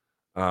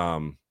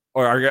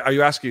 Or are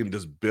you asking,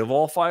 does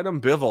Bivol fight him?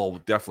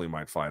 Bivol definitely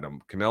might fight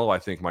him. Canelo, I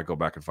think, might go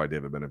back and fight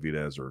David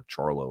Benavidez or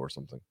Charlo or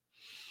something.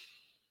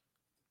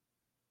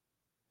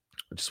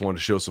 I just wanted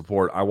to show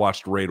support. I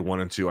watched Raid 1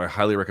 and 2. I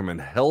highly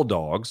recommend Hell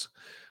Dogs,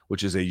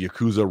 which is a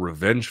Yakuza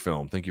revenge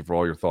film. Thank you for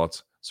all your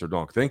thoughts, Sir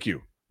Donk. Thank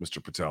you,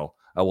 Mr. Patel.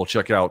 I will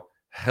check out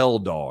Hell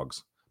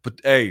Dogs.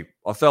 But hey,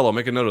 Othello,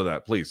 make a note of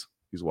that, please.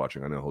 He's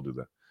watching. I know he'll do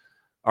that.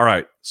 All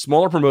right.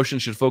 Smaller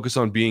promotions should focus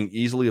on being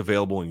easily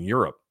available in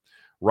Europe.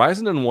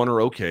 Ryzen and One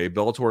are okay.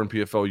 Bellator and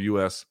PFL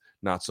US,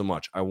 not so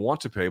much. I want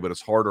to pay, but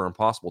it's hard or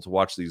impossible to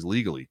watch these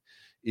legally.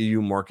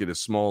 EU market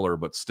is smaller,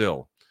 but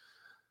still.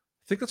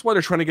 I think that's why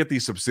they're trying to get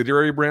these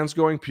subsidiary brands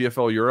going,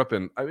 PFL Europe.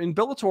 And I mean,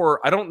 Bellator,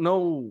 I don't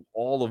know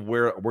all of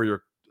where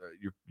you're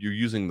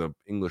using the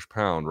English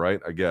pound, right?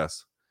 I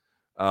guess.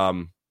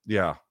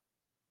 Yeah.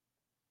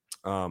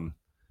 I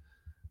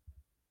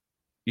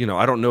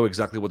don't know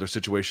exactly what their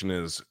situation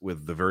is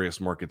with the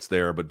various markets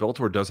there, but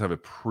Bellator does have a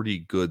pretty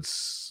good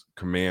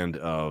command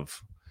of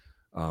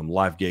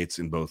live gates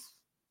in both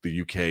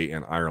the UK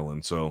and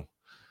Ireland. So,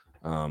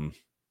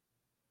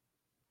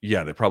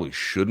 yeah, they probably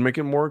should make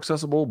it more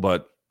accessible,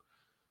 but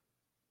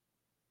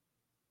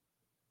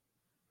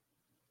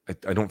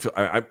I don't feel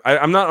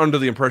I'm not under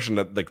the impression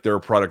that like their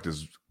product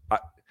is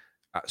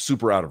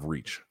super out of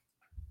reach.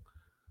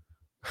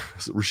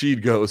 So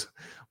Rashid goes,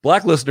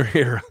 Black listener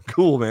here.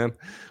 Cool, man.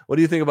 What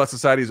do you think about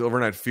society's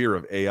overnight fear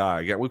of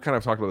AI? Again, we've kind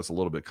of talked about this a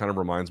little bit. Kind of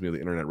reminds me of the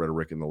internet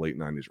rhetoric in the late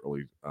 90s,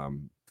 early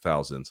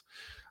thousands.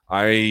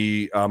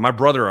 My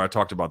brother, I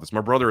talked about this. My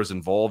brother is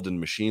involved in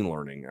machine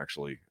learning,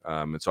 actually.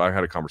 And so I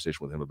had a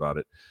conversation with him about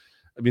it.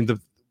 I mean,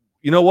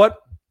 you know what?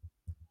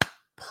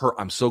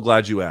 I'm so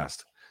glad you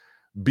asked.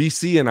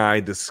 BC and I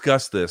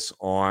discussed this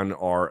on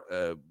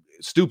our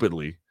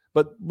stupidly,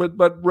 but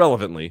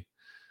relevantly.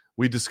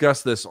 We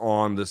discussed this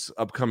on this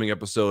upcoming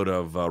episode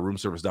of Room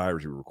Service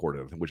Diaries we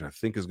recorded, which I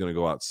think is going to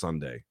go out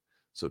Sunday.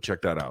 So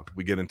check that out.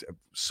 We get into.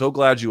 So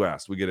glad you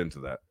asked. We get into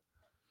that.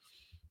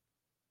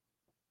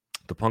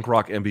 The punk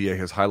rock MBA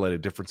has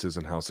highlighted differences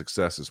in how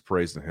success is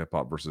praised in hip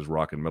hop versus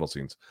rock and metal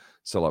scenes.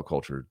 Sellout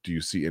culture. Do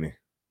you see any?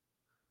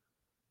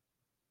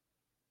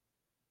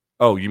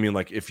 Oh, you mean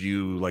like if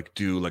you like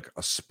do like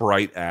a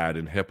Sprite ad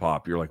in hip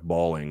hop, you're like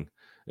bawling.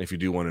 If you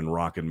do one in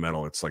rock and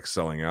metal, it's like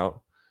selling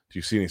out. Do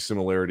you see any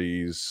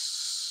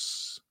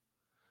similarities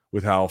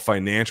with how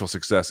financial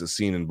success is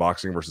seen in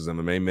boxing versus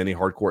MMA? Many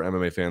hardcore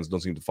MMA fans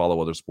don't seem to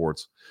follow other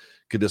sports.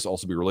 Could this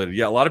also be related?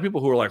 Yeah, a lot of people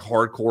who are like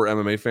hardcore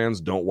MMA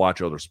fans don't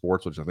watch other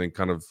sports, which I think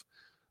kind of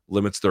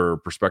limits their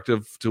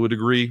perspective to a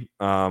degree.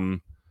 But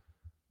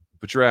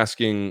you're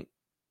asking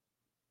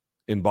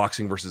in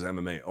boxing versus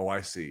MMA. Oh,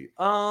 I see.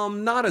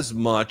 Not as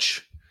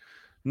much.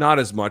 Not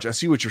as much. I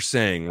see what you're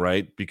saying,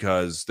 right?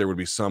 Because there would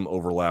be some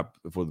overlap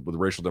with the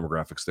racial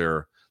demographics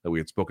there that we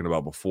had spoken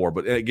about before.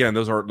 But again,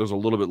 those are a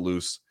little bit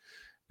loose.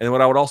 And what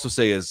I would also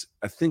say is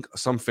I think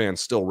some fans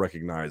still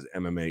recognize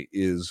MMA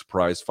is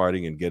prize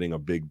fighting and getting a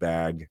big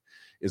bag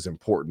is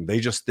important.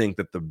 They just think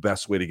that the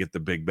best way to get the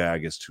big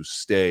bag is to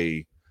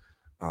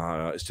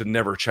is to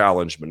never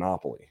challenge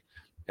monopoly.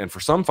 And for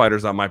some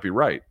fighters, that might be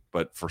right.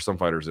 But for some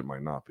fighters, it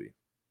might not be.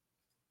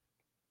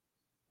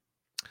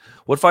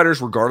 What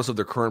fighters, regardless of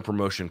their current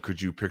promotion,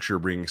 could you picture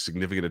bringing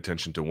significant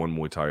attention to one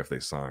Muay Thai if they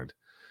signed?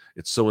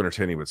 It's so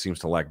entertaining, but seems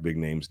to lack big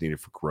names needed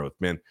for growth.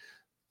 Man,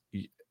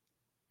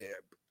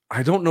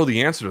 I don't know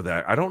the answer to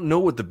that. I don't know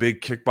what the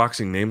big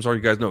kickboxing names are.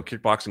 You guys know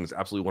kickboxing is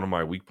absolutely one of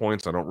my weak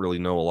points. I don't really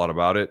know a lot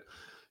about it.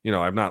 You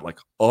know, I'm not like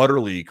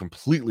utterly,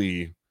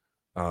 completely,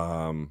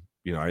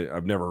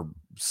 I've never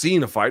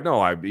seen a fight.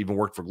 No, I've even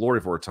worked for Glory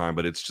for a time,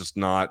 but it's just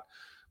not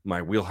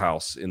my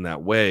wheelhouse in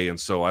that way. And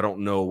so I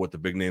don't know what the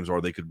big names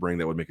are they could bring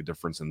that would make a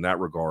difference in that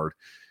regard.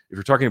 If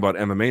you're talking about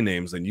MMA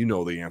names, then you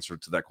know the answer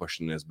to that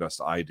question as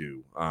best I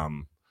do.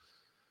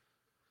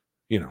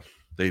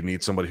 They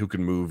need somebody who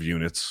can move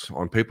units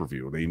on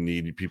pay-per-view. They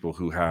need people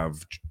who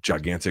have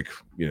gigantic,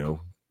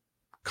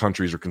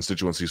 countries or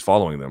constituencies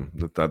following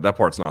them. That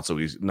part's not so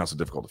easy, not so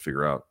difficult to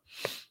figure out.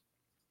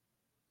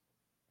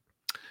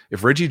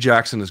 If Reggie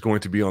Jackson is going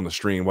to be on the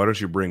stream, why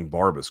don't you bring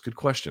Barbas? Good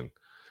question.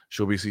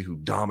 She'll be see who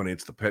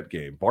dominates the pet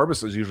game.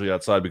 Barbas is usually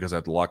outside because I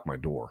have to lock my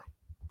door.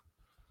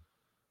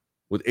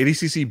 With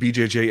ADCC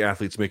BJJ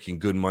athletes making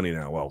good money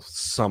now, well,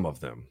 some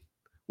of them,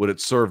 would it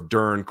serve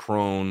Dern,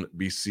 Crone,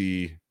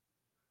 BC,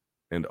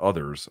 and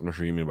others, I'm not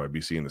sure you mean by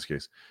BC in this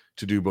case,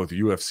 to do both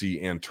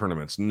UFC and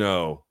tournaments?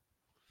 No.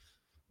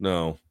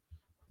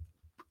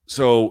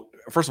 So,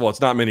 first of all,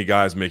 it's not many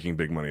guys making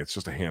big money. It's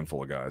just a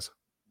handful of guys.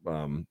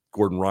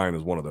 Gordon Ryan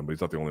is one of them, but he's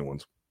not the only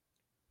ones.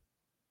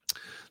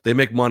 They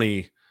make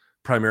money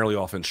primarily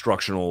off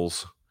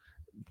instructionals,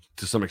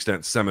 to some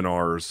extent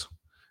seminars,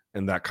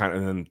 and that kind of,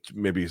 and then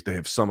maybe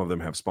some of them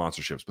have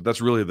sponsorships, but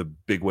that's really the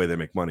big way they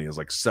make money is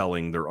like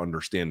selling their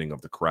understanding of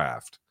the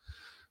craft.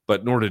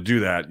 But in order to do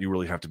that, you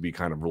really have to be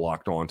kind of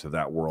locked onto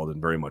that world and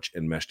very much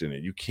enmeshed in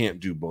it. You can't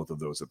do both of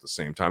those at the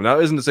same time. Now,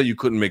 isn't to say you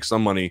couldn't make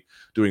some money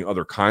doing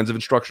other kinds of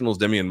instructionals.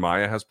 Demian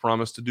Maia has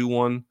promised to do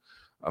one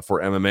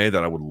for MMA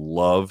that I would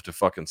love to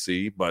fucking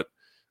see, but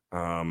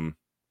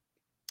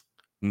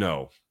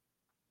no,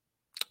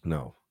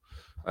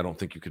 I don't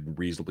think you could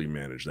reasonably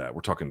manage that.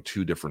 We're talking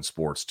two different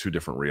sports, two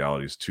different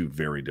realities, two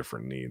very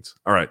different needs.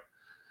 All right,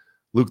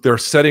 Luke, they're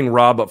setting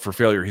Rob up for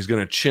failure. He's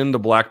going to chin the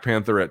Black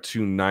Panther at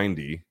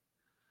 290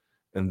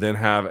 and then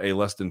have a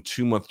less than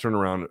 2-month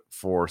turnaround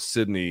for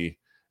Sydney.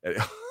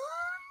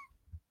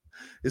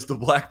 Is the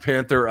Black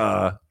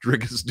Panther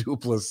Dricus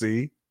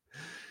Duplessis?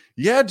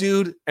 Yeah,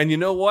 dude. And you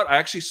know what? I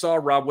actually saw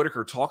Rob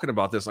Whittaker talking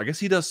about this. I guess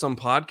he does some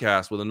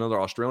podcast with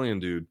another Australian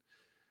dude,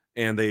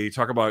 and they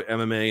talk about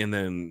MMA and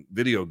then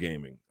video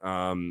gaming.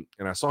 And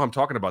I saw him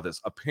talking about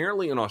this.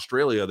 Apparently in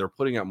Australia, they're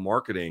putting out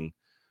marketing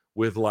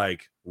with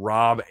like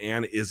Rob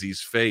and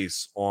Izzy's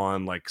face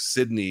on like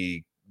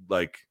Sydney,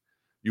 like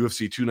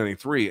UFC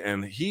 293.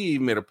 And he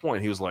made a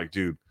point. He was like,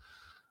 dude,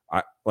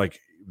 I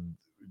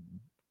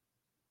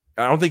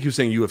don't think he was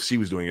saying UFC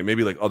was doing it.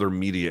 Maybe like other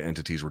media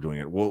entities were doing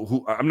it.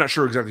 Well, I'm not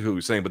sure exactly who he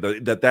was saying, but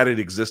that it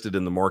existed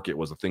in the market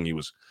was a thing he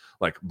was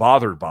like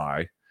bothered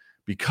by,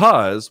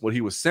 because what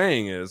he was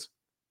saying is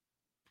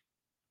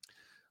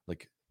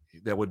like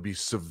that would be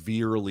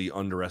severely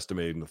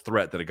underestimating the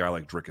threat that a guy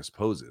like Dricus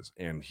poses.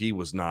 And he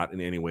was not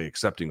in any way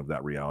accepting of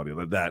that reality,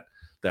 that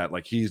that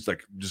like he's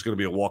like just going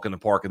to be a walk in the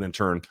park and then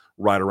turn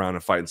right around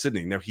and fight in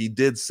Sydney. Now he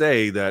did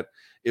say that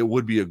it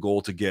would be a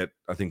goal to get,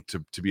 I think,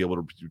 to be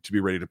able to be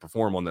ready to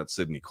perform on that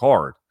Sydney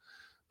card.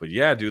 But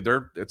yeah, dude,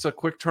 it's a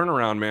quick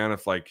turnaround, man.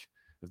 If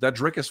that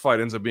Dricus fight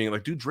ends up being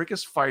like, dude,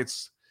 Dricus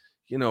fights,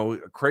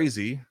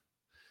 crazy,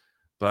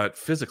 but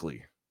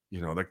physically,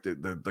 like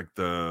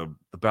the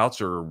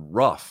bouts are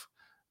rough.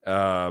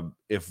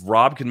 If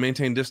Rob can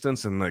maintain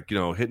distance and hit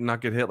and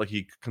not get hit like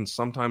he can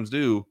sometimes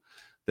do,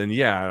 then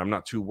yeah, I'm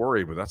not too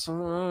worried. But that's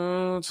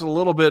it's a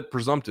little bit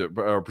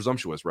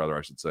presumptuous, rather,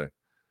 I should say.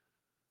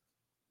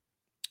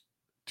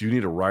 Do you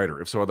need a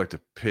writer? If so, I'd like to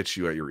pitch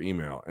you at your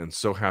email. And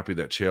so happy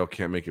that Chael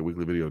can't make a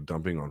weekly video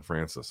dumping on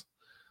Francis.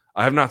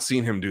 I have not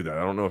seen him do that.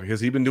 I don't know if has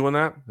he been doing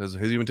that? Has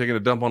he been taking a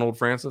dump on old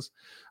Francis?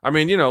 I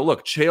mean,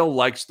 look, Chael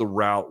likes the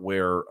route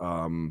where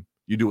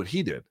you do what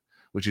he did,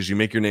 which is you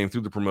make your name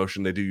through the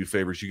promotion. They do you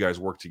favors. You guys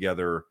work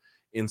together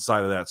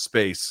inside of that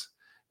space.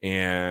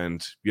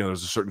 And,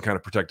 there's a certain kind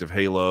of protective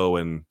halo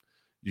and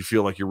you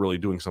feel like you're really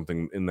doing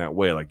something in that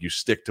way. Like you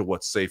stick to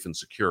what's safe and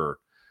secure.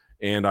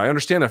 And I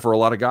understand that for a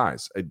lot of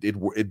guys, it did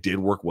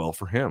work well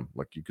for him.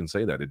 Like you can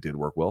say that it did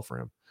work well for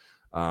him.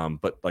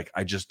 But like,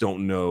 I just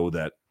don't know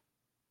that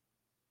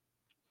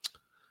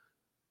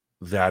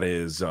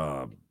is,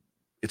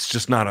 it's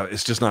just not a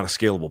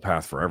scalable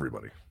path for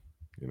everybody,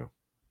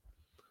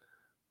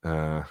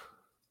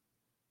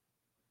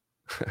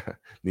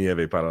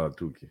 Nieve para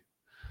Tuki.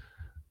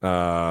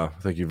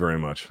 Thank you very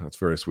much. That's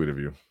very sweet of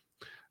you.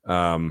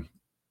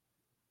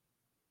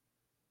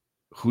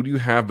 Who do you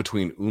have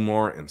between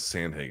Umar and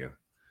Sandhagen?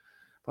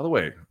 By the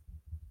way,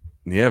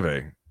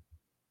 Nieve,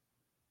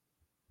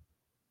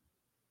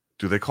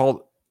 do they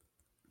call?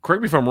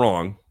 Correct me if I'm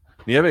wrong.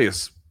 Nieve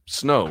is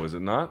snow, is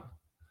it not?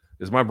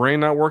 Is my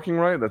brain not working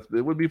right?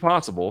 It would be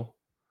possible.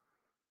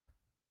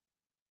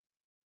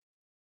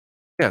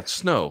 Yeah, it's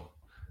snow.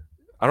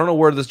 I don't know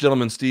where this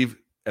gentleman, Steve,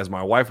 as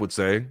my wife would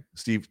say,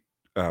 Steve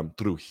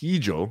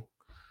Trujillo,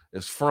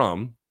 is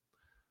from.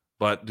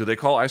 But do they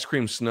call ice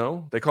cream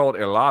snow? They call it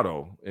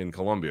helado in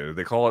Colombia. Do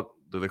they call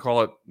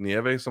it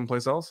nieve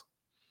someplace else?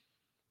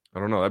 I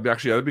don't know.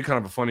 That'd be kind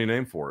of a funny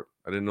name for it.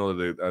 I didn't know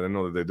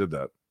that they did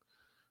that.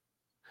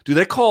 Do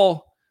they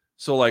call?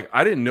 So like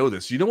I didn't know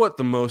this. You know what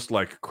the most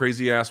like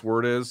crazy ass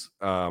word is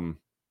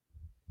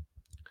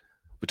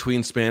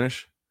between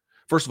Spanish?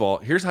 First of all,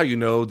 here's how you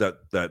know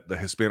that the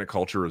Hispanic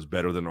culture is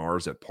better than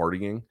ours at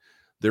partying.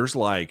 There's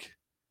like,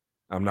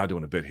 I'm not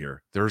doing a bit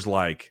here. There's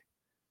like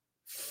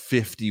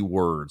 50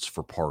 words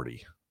for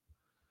party,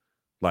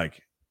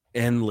 like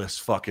endless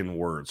fucking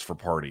words for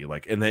party,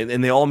 like and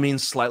they all mean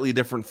slightly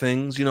different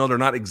things. They're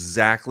not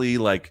exactly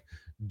like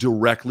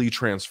directly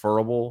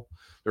transferable.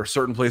 There are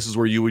certain places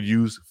where you would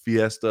use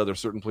fiesta. There are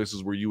certain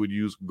places where you would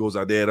use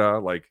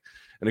gozadera, like,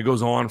 and it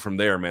goes on from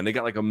there, man. They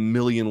got like a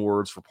million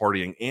words for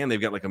partying, and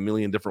they've got like a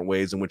million different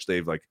ways in which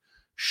they've like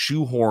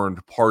shoehorned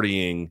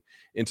partying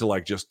into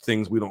like just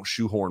things we don't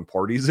shoehorn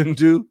parties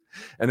into.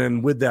 And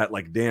then with that,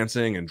 like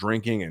dancing and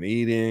drinking and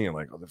eating and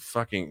like the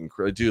fucking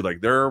dude,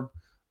 like their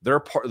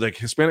like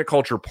Hispanic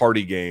culture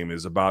party game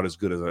is about as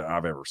good as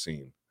I've ever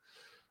seen.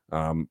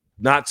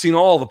 Not seen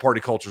all the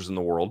party cultures in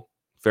the world,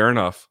 fair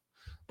enough,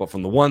 but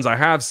from the ones I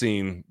have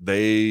seen,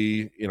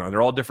 they,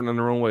 they're all different in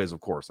their own ways, of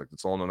course. Like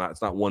it's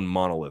not one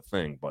monolith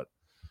thing, but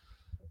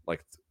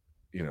like,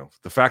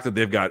 the fact that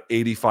they've got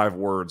 85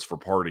 words for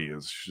party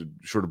should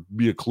sort of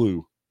be a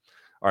clue.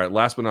 All right,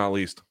 last but not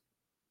least,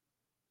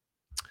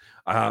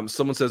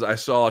 someone says, I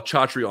saw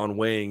Chatri on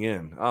weighing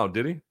in. Oh,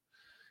 did he?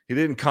 He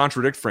didn't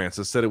contradict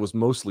Francis, said it was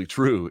mostly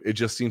true. It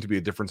just seemed to be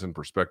a difference in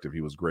perspective.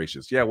 He was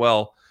gracious. Yeah,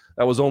 well,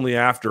 that was only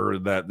after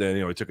that, then,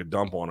 he took a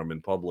dump on him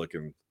in public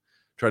and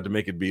tried to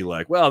make it be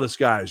like, well, this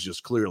guy is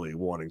just clearly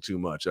wanting too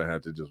much. I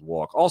had to just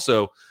walk.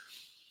 Also,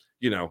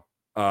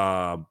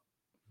 I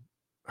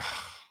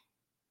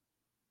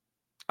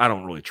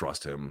don't really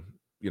trust him.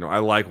 I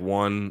like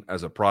one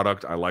as a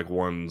product. I like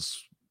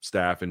one's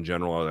staff in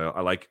general.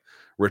 I like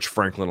Rich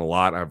Franklin a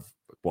lot.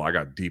 I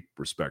got deep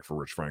respect for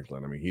Rich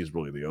Franklin. I mean, he's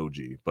really the OG,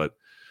 but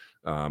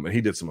and he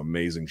did some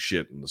amazing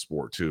shit in the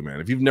sport too, man.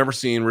 If you've never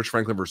seen Rich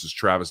Franklin versus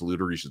Travis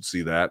Lutter, you should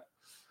see that.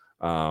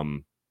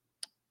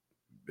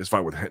 His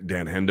fight with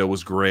Dan Hendo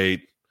was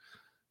great.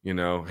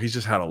 He's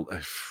just had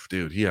his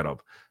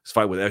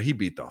fight with, he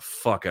beat the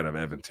fuck out of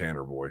Evan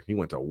Tanner, boy. He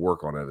went to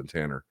work on Evan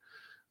Tanner.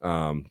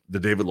 The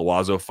David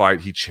Loiseau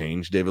fight, he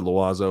changed David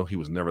Loiseau. He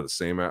was never the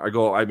same.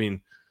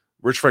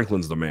 Rich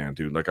Franklin's the man,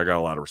 dude. Like I got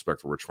a lot of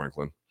respect for Rich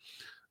Franklin.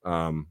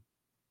 But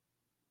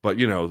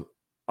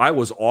I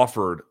was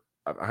offered,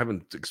 I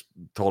haven't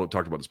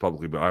talked about this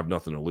publicly, but I have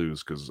nothing to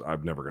lose because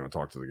I'm never going to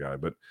talk to the guy.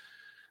 But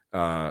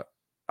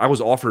I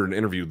was offered an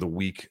interview the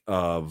week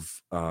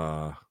of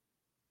the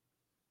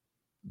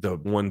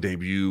one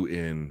debut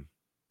in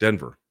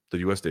Denver, the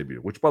US debut,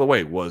 which by the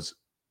way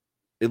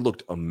it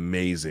looked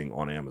amazing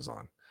on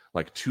Amazon.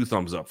 Like 2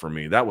 thumbs up for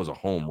me. That was a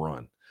home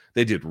run.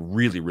 They did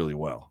really, really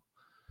well.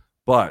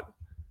 But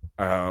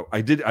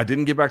I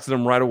didn't get back to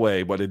them right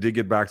away, but I did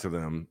get back to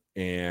them,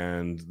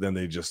 and then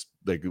they just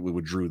we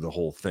withdrew the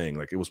whole thing.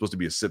 Like, it was supposed to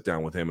be a sit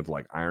down with him and to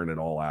like iron it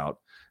all out,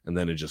 and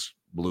then it just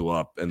blew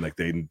up, and like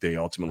they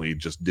ultimately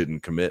just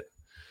didn't commit.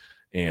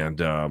 And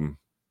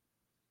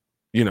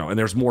you know, and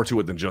there's more to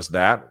it than just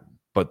that,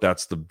 but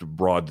that's the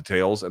broad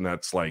details, and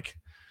that's like,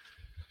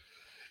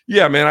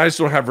 yeah, man, I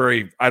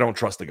don't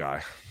trust the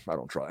guy. I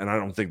don't trust, and I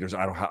don't think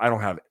I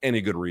don't have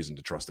any good reason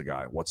to trust the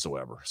guy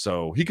whatsoever.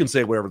 So he can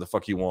say whatever the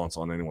fuck he wants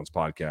on anyone's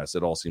podcast.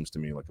 It all seems to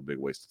me like a big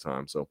waste of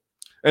time. So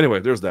anyway,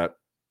 there's that.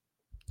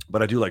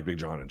 But I do like Big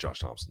John and Josh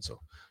Thompson, so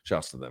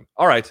shouts to them.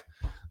 All right,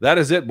 that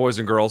is it, boys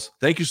and girls.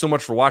 Thank you so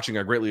much for watching.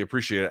 I greatly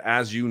appreciate it.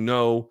 As you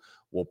know,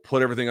 we'll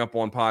put everything up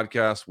on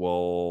podcast.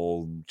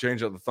 We'll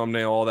change out the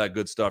thumbnail, all that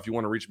good stuff. You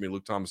want to reach me,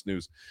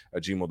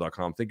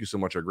 LukeThomasNews@gmail.com. Thank you so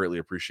much. I greatly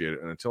appreciate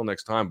it. And until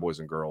next time, boys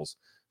and girls,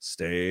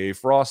 stay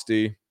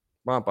frosty.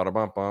 Bum, bada,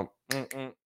 bum, bum.